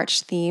Imperial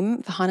March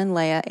theme, the Han and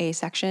Leia A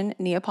section,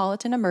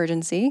 Neapolitan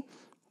Emergency,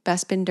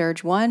 Bespin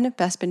Dirge 1,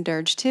 Bespin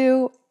Dirge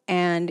 2,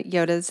 and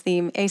Yoda's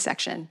theme A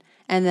section.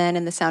 And then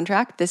in the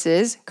soundtrack, this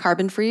is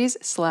Carbon Freeze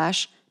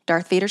 /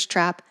 Darth Vader's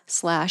Trap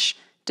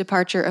 /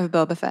 Departure of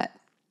Boba Fett.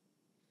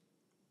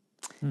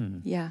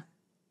 Yeah.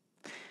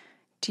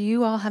 Do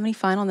you all have any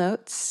final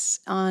notes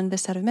on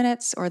this set of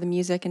minutes or the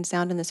music and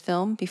sound in this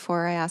film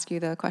before I ask you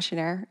the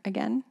questionnaire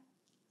again?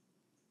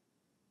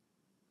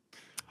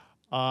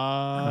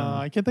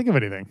 I can't think of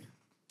anything.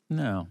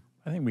 No.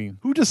 I think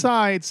Who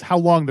decides how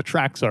long the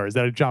tracks are? Is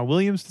that a John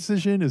Williams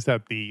decision? Is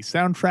that the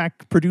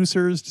soundtrack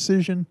producer's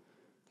decision?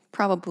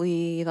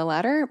 Probably the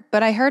latter.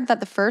 But I heard that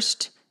the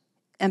first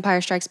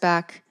Empire Strikes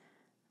Back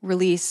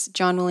release,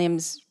 John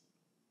Williams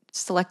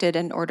selected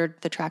and ordered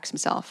the tracks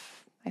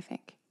himself, I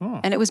think. Oh.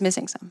 And it was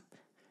missing some.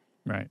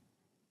 Right.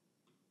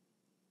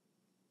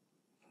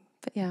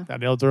 But yeah. That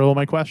nailed all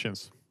my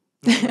questions.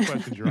 Those are my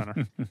questions, Your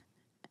Honor.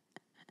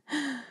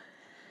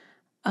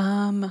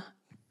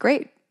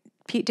 Great.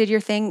 Pete, did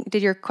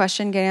your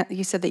question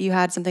you said that you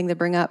had something to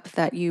bring up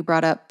that you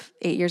brought up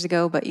 8 years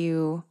ago, but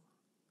you...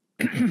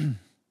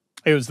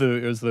 It was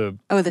the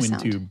wind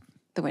sound. tube.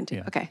 The wind tube.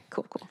 Yeah. Okay,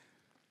 cool.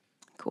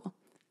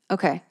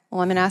 Okay,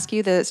 well, I'm going to ask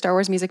you the Star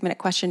Wars Music Minute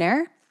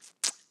questionnaire.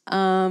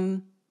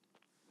 And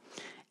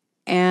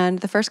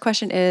the first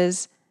question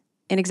is,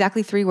 in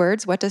exactly 3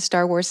 words, what does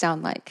Star Wars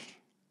sound like?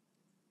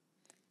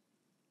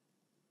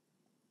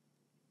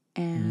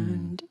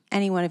 And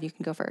any one of you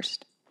can go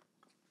first.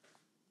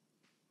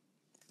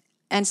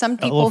 And some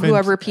people who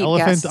are repeat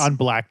guests. Elephant on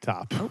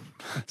blacktop.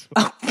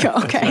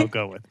 Okay. I'll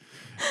go with.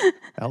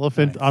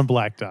 Elephant on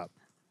blacktop.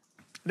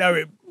 Now,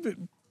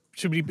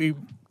 can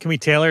we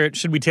tailor it?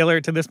 Should we tailor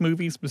it to this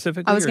movie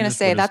specifically? I was going to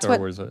say that's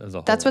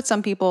what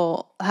some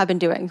people have been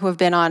doing who have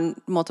been on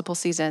multiple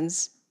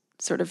seasons,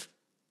 sort of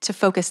to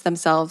focus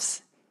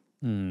themselves.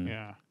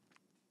 Yeah.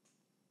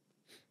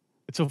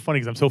 It's so funny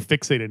because I'm so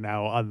fixated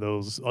now on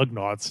those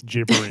Ugnaughts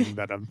gibbering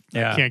that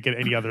I can't get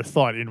any other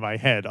thought in my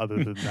head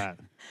other than that.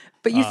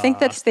 But you think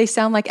that they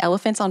sound like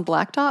elephants on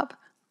blacktop?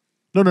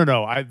 No.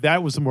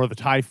 That was more of the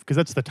TIE, because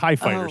that's the TIE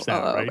fighter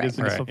sound, right?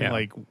 Isn't it something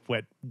like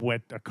wet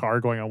a car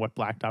going on wet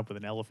blacktop with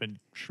an elephant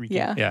shrieking?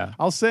 Yeah.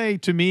 I'll say,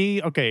 to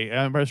me,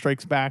 Empire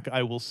Strikes Back,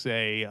 I will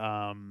say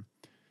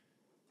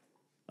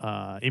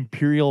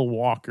Imperial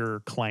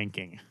Walker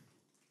clanking.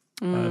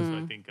 That's what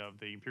I think of,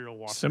 the Imperial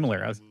Walker.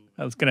 Similar.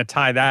 I was going to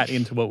tie that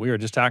into what we were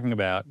just talking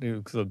about.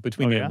 So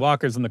between the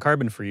walkers and the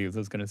carbon freeze, I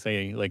was going to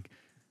say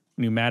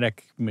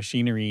pneumatic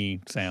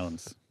machinery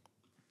sounds.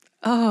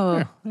 Oh,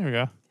 yeah, there we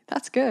go.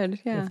 That's good.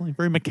 Yeah, definitely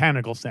very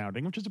mechanical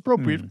sounding, which is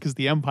appropriate because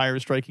the Empire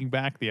is striking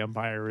back. The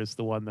Empire is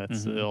the one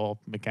that's all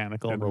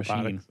mechanical and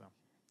robotic. So.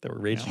 That we're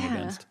raging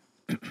against.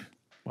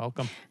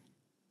 Welcome.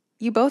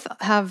 You both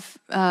have.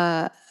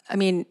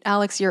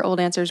 Alex, your old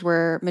answers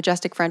were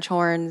majestic French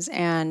horns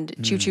and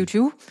choo choo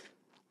choo.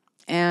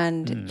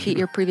 And Pete,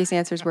 your previous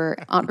answers were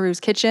Aunt Beru's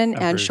kitchen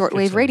and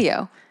shortwave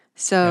radio.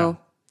 So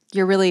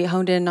you're really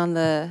honed in on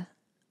the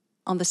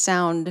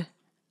sound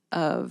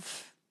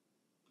of,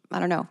 I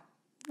don't know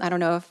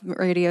if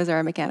radios are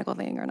a mechanical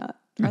thing or not.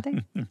 Are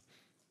they?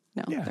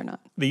 No, they're not.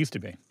 They used to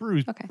be.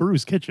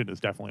 Beru's kitchen is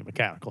definitely a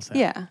mechanical sound.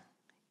 Yeah.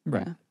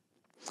 Right.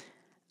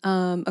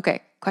 Yeah.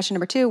 Okay. Question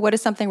number 2. What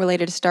is something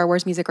related to Star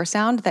Wars music or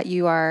sound that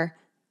you are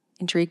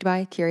intrigued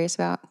by, curious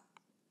about,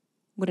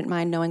 wouldn't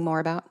mind knowing more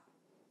about?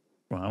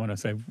 Well, I want to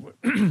say,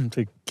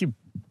 to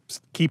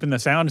keep in the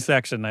sound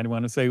section, I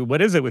want to say,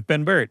 what is it with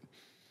Ben Burt?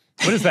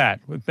 What is that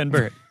with Ben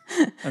Burt?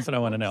 That's what I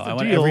want to know. I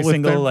want every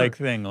single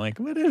thing.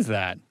 What is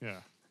that? Yeah.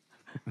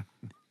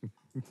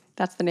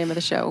 That's the name of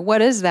the show.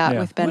 What is that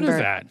with Ben Burt? What is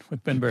that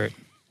with Ben Burt?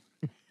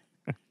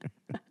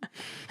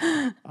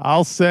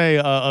 I'll say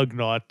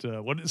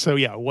Ugnaught. What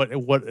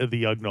are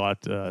the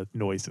Ugnaught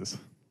noises?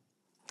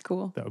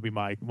 Cool. That would be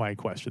my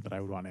question that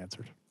I would want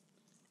answered.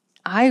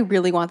 I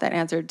really want that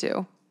answered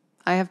too.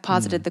 I have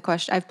posited the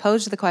question. I've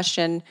posed the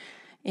question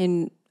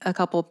in a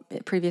couple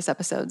previous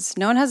episodes.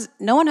 No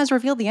one has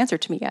revealed the answer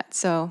to me yet.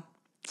 So,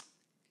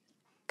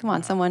 come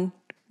on, someone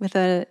with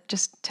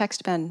just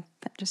text Ben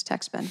Burt or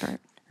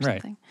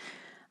something.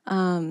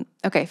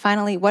 Okay,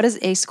 finally, what is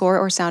a score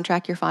or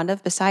soundtrack you're fond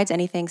of besides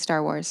anything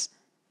Star Wars?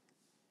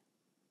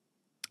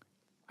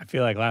 I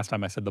feel like last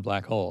time I said the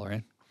black hole,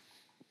 right?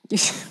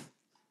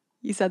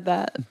 You said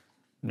that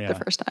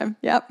the first time.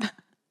 Yep.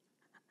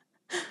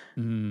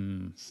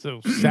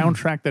 So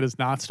soundtrack that is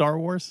not Star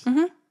Wars?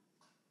 Mm-hmm.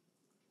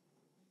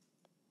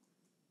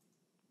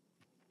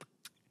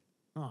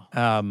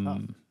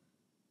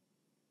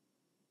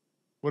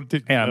 What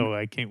did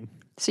I can't.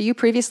 So you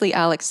previously,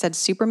 Alex, said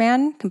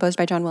Superman, composed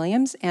by John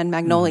Williams, and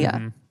Magnolia.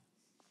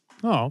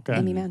 Mm-hmm. Oh, okay.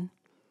 Amy Mann.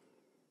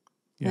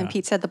 Yeah. And then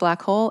Pete said The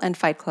Black Hole and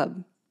Fight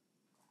Club.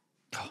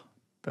 Oh,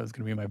 that was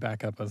going to be my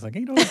backup. I was like,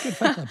 it's good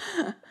Fight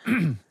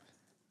Club.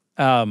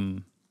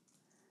 I'm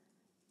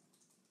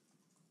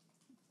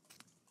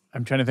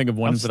trying to think of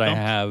ones that I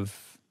have.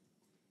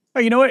 Oh,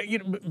 you know what?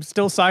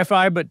 Still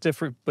sci-fi, but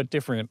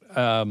different.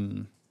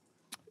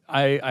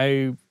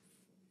 I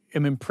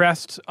am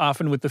impressed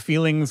often with the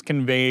feelings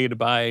conveyed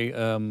by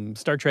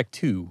Star Trek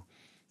II,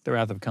 The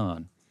Wrath of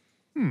Khan.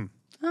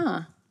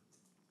 Ah.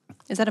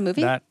 Is that a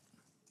movie?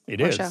 It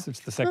or is. show?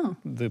 It's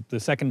the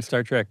second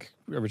Star Trek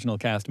original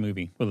cast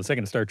movie. Well, the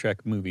second Star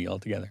Trek movie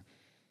altogether.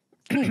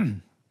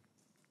 And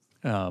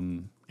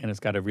it's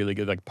got a really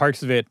good, like,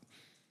 parts of it,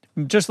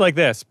 just like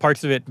this,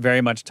 parts of it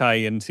very much tie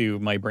into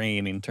my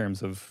brain in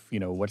terms of,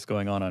 what's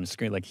going on a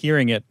screen. Like,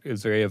 hearing it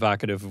is very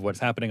evocative of what's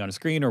happening on a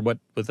screen or what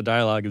the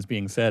dialogue is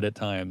being said at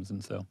times.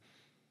 And so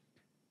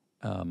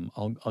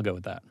I'll go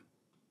with that.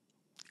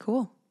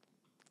 Cool.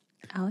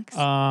 Alex?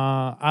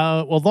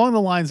 Well, along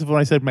the lines of when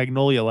I said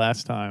Magnolia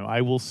last time,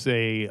 I will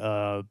say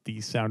the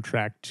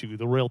soundtrack to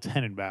the Royal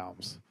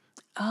Tenenbaums.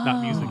 Oh.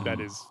 Not music that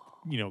is,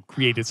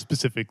 created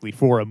specifically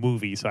for a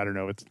movie. So I don't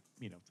know. It's,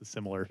 it's a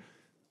similar,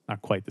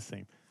 not quite the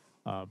same.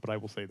 But I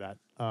will say that.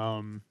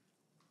 Do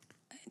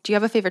you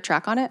have a favorite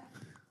track on it?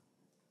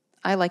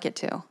 I like it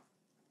too.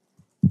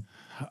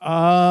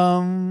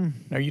 Are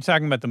you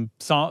talking about the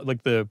song,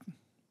 like the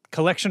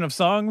collection of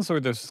songs or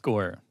the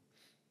score?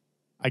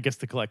 I guess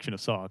the collection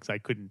of songs. I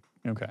couldn't.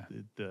 Okay.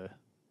 The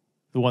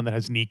one that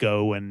has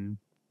Nico and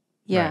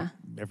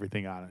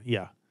everything on it.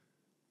 Yeah.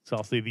 So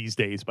I'll say These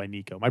Days by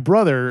Nico. My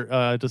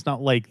brother does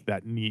not like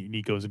that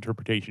Nico's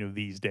interpretation of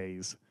These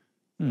Days.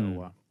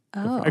 So,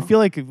 I feel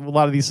like a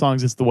lot of these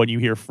songs, it's the one you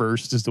hear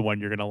first is the one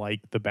you're going to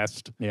like the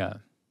best. Yeah.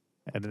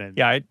 And then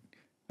I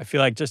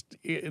feel like just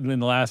in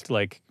the last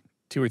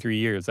 2 or 3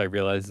 years, I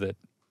realized that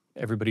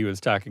everybody was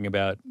talking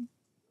about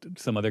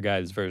some other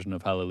guy's version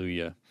of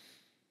Hallelujah.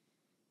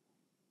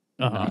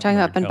 You're talking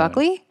about Ben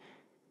Buckley?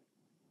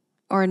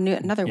 Or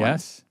another one?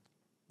 Yes.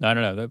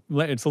 No.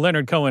 It's a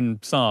Leonard Cohen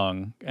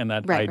song, and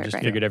that I just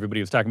figured everybody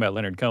was talking about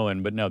Leonard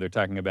Cohen, but no, they're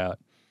talking about,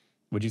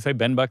 would you say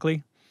Ben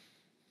Buckley?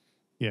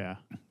 Yeah.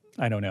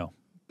 I don't know.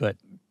 But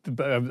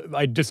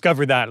I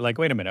discovered that,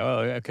 wait a minute.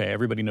 Oh, okay,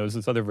 everybody knows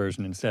this other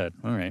version instead.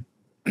 All right.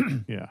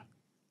 Yeah.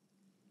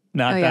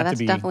 That's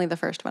definitely the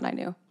first one I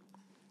knew.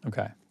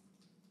 Okay.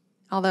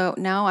 Although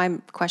now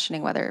I'm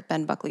questioning whether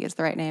Ben Buckley is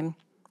the right name.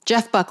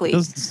 Jeff Buckley. My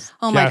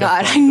God. Buckley.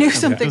 I knew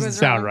something was wrong.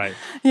 Sound right.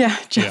 Yeah,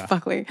 Jeff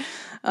Buckley.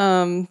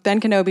 Ben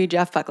Kenobi,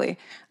 Jeff Buckley.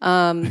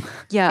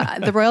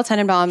 The Royal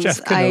Tenenbaums.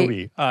 Jeff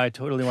Kenobi. I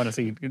totally want to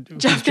see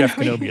Jeff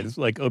Kenobi. It's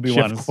like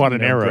Obi-Wan's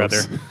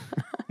brother.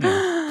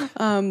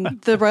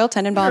 The Royal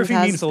Tenenbaums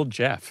has... means old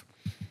Jeff.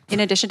 In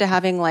addition to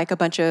having a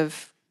bunch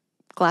of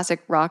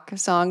classic rock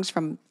songs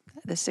from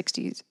the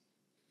 60s,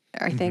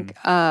 I think,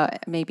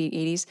 maybe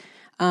 80s,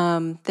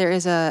 there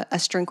is a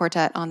string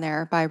quartet on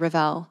there by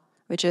Ravel,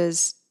 which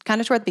is kind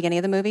of toward the beginning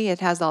of the movie. It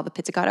has all the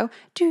pizzicato.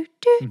 And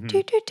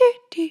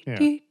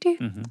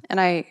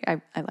I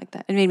like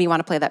that. It made me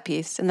want to play that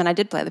piece. And then I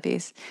did play the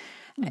piece.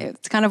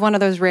 It's kind of one of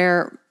those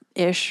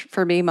rare-ish,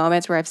 for me,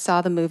 moments where I've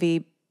saw the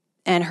movie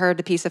and heard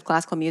the piece of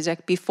classical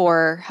music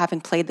before having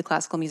played the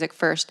classical music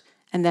first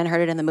and then heard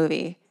it in the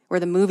movie,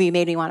 where the movie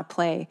made me want to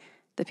play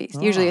the piece.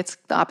 Usually it's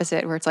the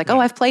opposite, where it's like,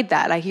 I've played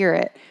that. I hear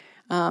it.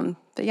 But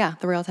yeah,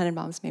 the Royal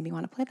Tenenbaums made me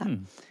want to play that.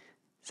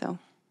 So...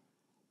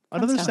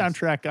 Another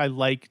soundtrack I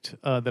liked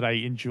that I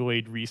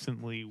enjoyed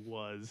recently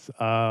was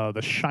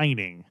the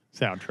Shining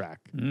soundtrack.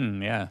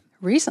 Yeah.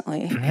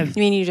 Recently? You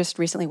mean you just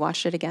recently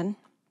watched it again?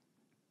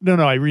 No.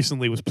 I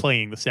recently was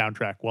playing the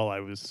soundtrack while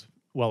I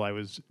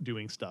was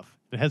doing stuff.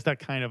 It has that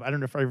kind of, I don't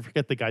know if I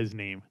forget the guy's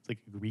name. It's like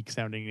a Greek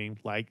sounding name,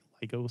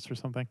 Lygos or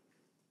something.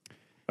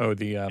 Oh,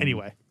 the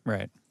anyway,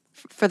 right.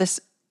 For this,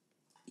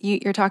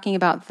 you're talking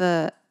about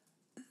the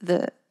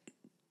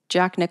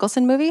Jack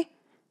Nicholson movie?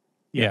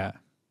 Yeah.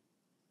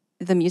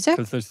 The music?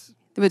 Because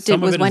it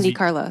was Wendy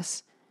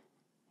Carlos.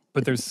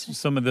 But there's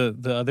some of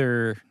the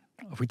other.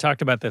 We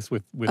talked about this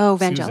with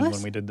Vangelis? Susan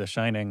when we did The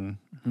Shining.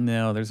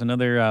 No, there's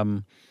another.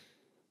 I'm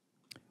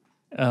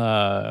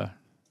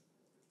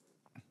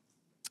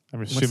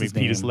assuming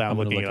Pete is loud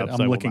looking it up.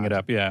 I'm looking it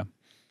up. Yeah.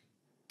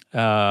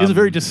 It's a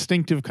very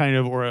distinctive kind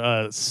of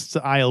or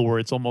style where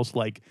it's almost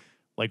like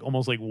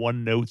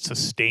one note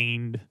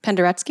sustained.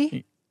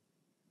 Penderecki?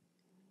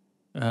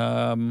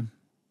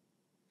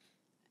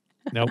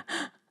 Nope.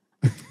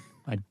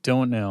 I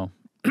don't know.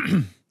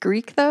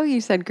 Greek though? You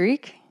said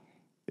Greek?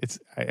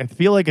 I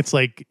feel like it's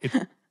like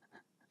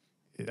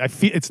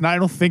it's not. I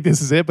don't think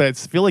this is it, but I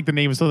feel like the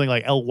name is something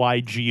like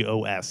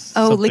Lygos.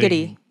 Oh,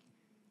 Ligeti.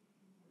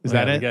 Is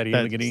that it?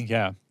 Ligeti.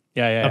 Yeah.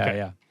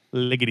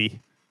 Ligeti.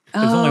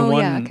 There's only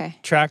one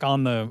track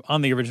on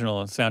the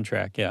original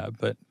soundtrack. Yeah,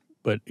 but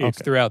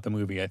it's throughout the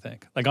movie. I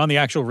think, on the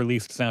actual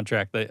released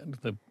soundtrack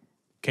that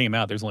came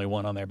out, there's only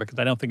one on there because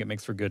I don't think it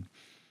makes for good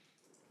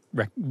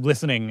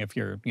listening if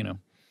you're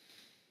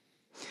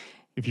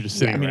if you're just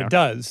sitting around. It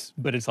does,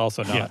 but it's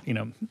also not,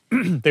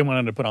 they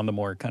wanted to put on the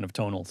more kind of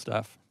tonal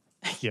stuff.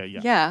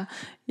 Yeah.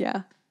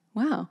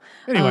 Wow.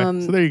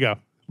 Anyway, so there you go. At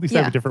least I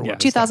have a different one.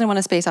 2001: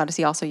 A Space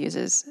Odyssey also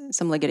uses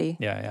some Ligeti.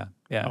 Yeah.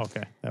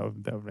 Okay.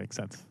 That would make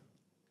sense.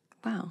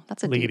 Wow,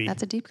 that's a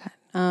deep cut.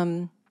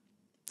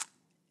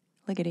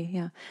 Liggity,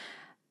 yeah.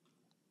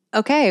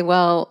 Okay,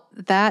 well,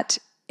 that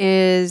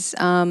is,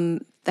 I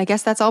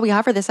guess that's all we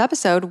have for this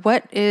episode.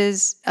 What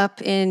is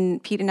up in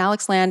Pete and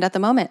Alex land at the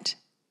moment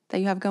that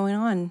you have going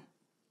on?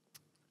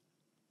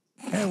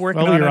 Yeah,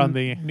 working on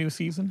the new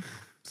season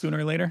sooner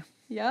or later.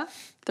 Yeah,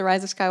 The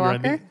Rise of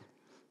Skywalker.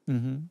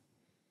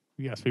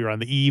 Yes, we were on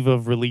the eve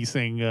of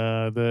releasing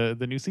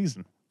the new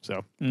season.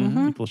 So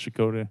people should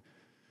go to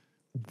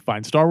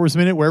find Star Wars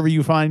Minute wherever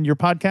you find your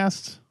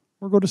podcasts,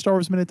 or go to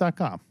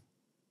StarWarsMinute.com.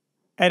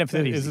 And if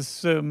is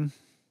this,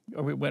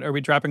 are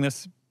we dropping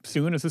this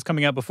soon? Is this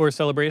coming out before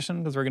Celebration?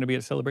 Because we're going to be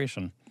at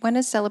Celebration. When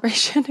is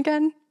Celebration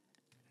again?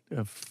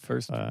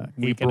 First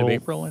weekend of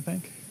April, I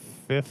think.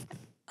 5th.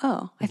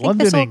 Oh, I think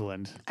London,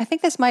 England. I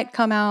think this might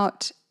come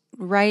out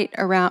right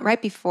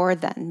before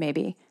then,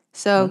 maybe.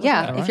 So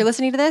if you're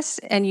listening to this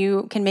and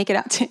you can make it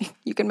out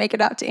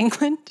to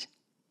England.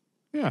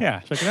 Yeah,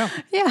 check it out.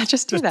 Yeah,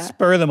 just do that.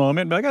 Spur of the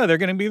moment, be like, oh, they're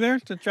going to be there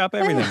to drop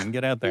everything and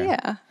get out there.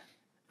 Yeah,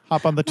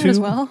 hop on the tube as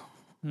well.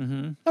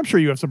 I'm sure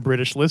you have some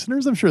British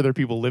listeners. I'm sure there are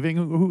people living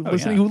who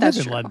live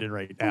in London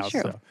right now.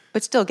 So.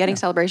 But still, getting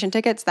Celebration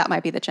tickets, that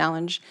might be the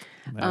challenge.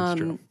 That's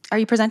true. Are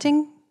you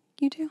presenting?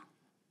 You do?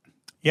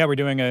 Yeah, we're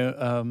doing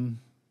at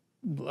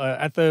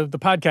the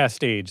podcast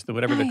stage,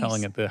 whatever they're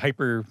calling it, the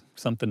hyper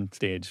something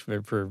stage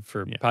for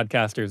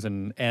podcasters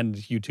and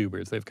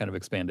YouTubers. They've kind of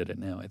expanded it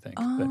now, I think.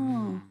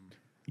 Oh.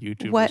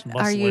 YouTubers.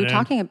 What are you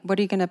talking about? What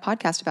are you going to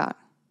podcast about?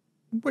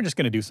 We're just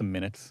going to do some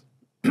minutes.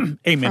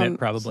 A minute,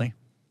 probably.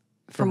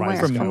 From where?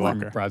 From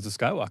Rise of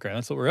Skywalker.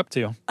 That's what we're up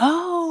to.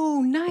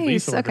 Oh,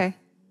 nice. Okay.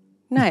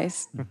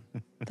 Nice.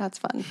 That's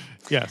fun.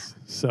 Yes.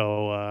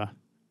 So,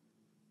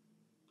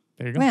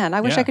 there you go. Man,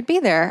 I wish I could be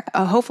there.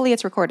 Hopefully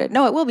it's recorded.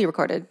 No, it will be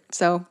recorded.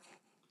 So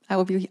I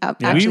will be able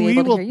to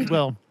hear you.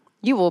 Well,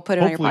 you will put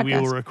it on your podcast. Hopefully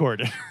we will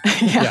record it.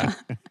 Yeah.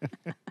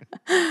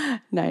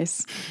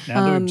 Nice.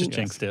 Now that we've just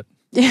jinxed it.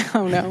 Yeah,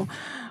 oh no.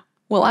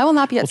 Well, I will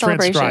not be at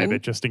Celebration. Transcribe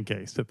it just in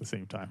case at the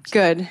same time.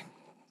 So.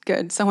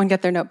 Good. Someone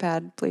get their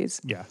notepad, please.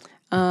 Yeah.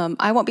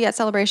 I won't be at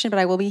Celebration, but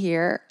I will be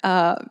here.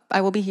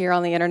 I will be here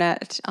on the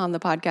internet, on the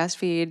podcast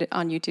feed,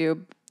 on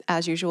YouTube,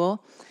 as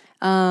usual.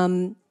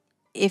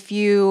 If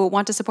you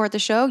want to support the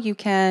show, you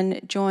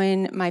can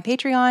join my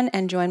Patreon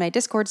and join my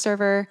Discord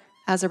server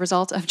as a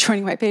result of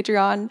joining my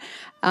Patreon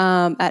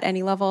at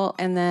any level.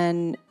 And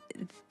then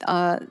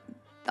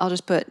I'll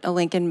just put a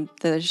link in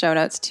the show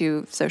notes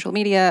to social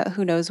media.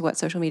 Who knows what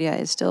social media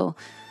is still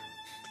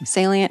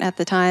salient at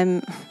the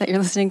time that you're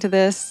listening to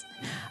this.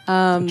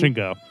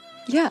 Chingo.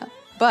 Yeah.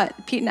 But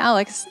Pete and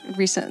Alex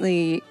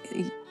recently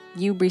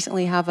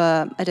have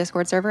a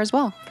Discord server as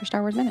well for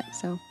Star Wars Minute.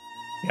 So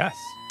yes,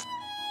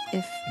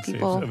 if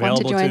people want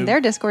to join their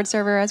Discord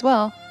server as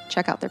well,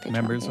 check out their Patreon.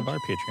 Members page. of our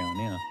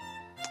Patreon,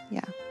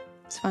 yeah,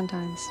 it's fun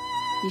times.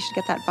 You should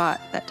get that bot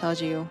that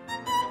tells you,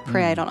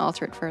 "Pray I don't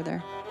alter it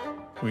further."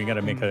 We got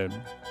to make a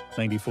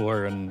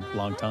 94 and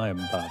long time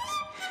bots.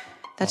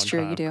 That's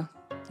true. You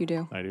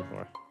do.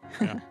 94.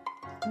 Yeah.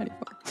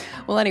 94.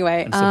 Well,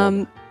 anyway,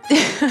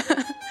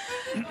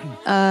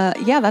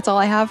 that's all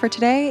I have for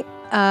today.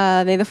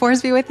 May the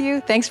Force be with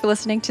you. Thanks for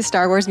listening to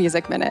Star Wars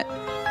Music Minute.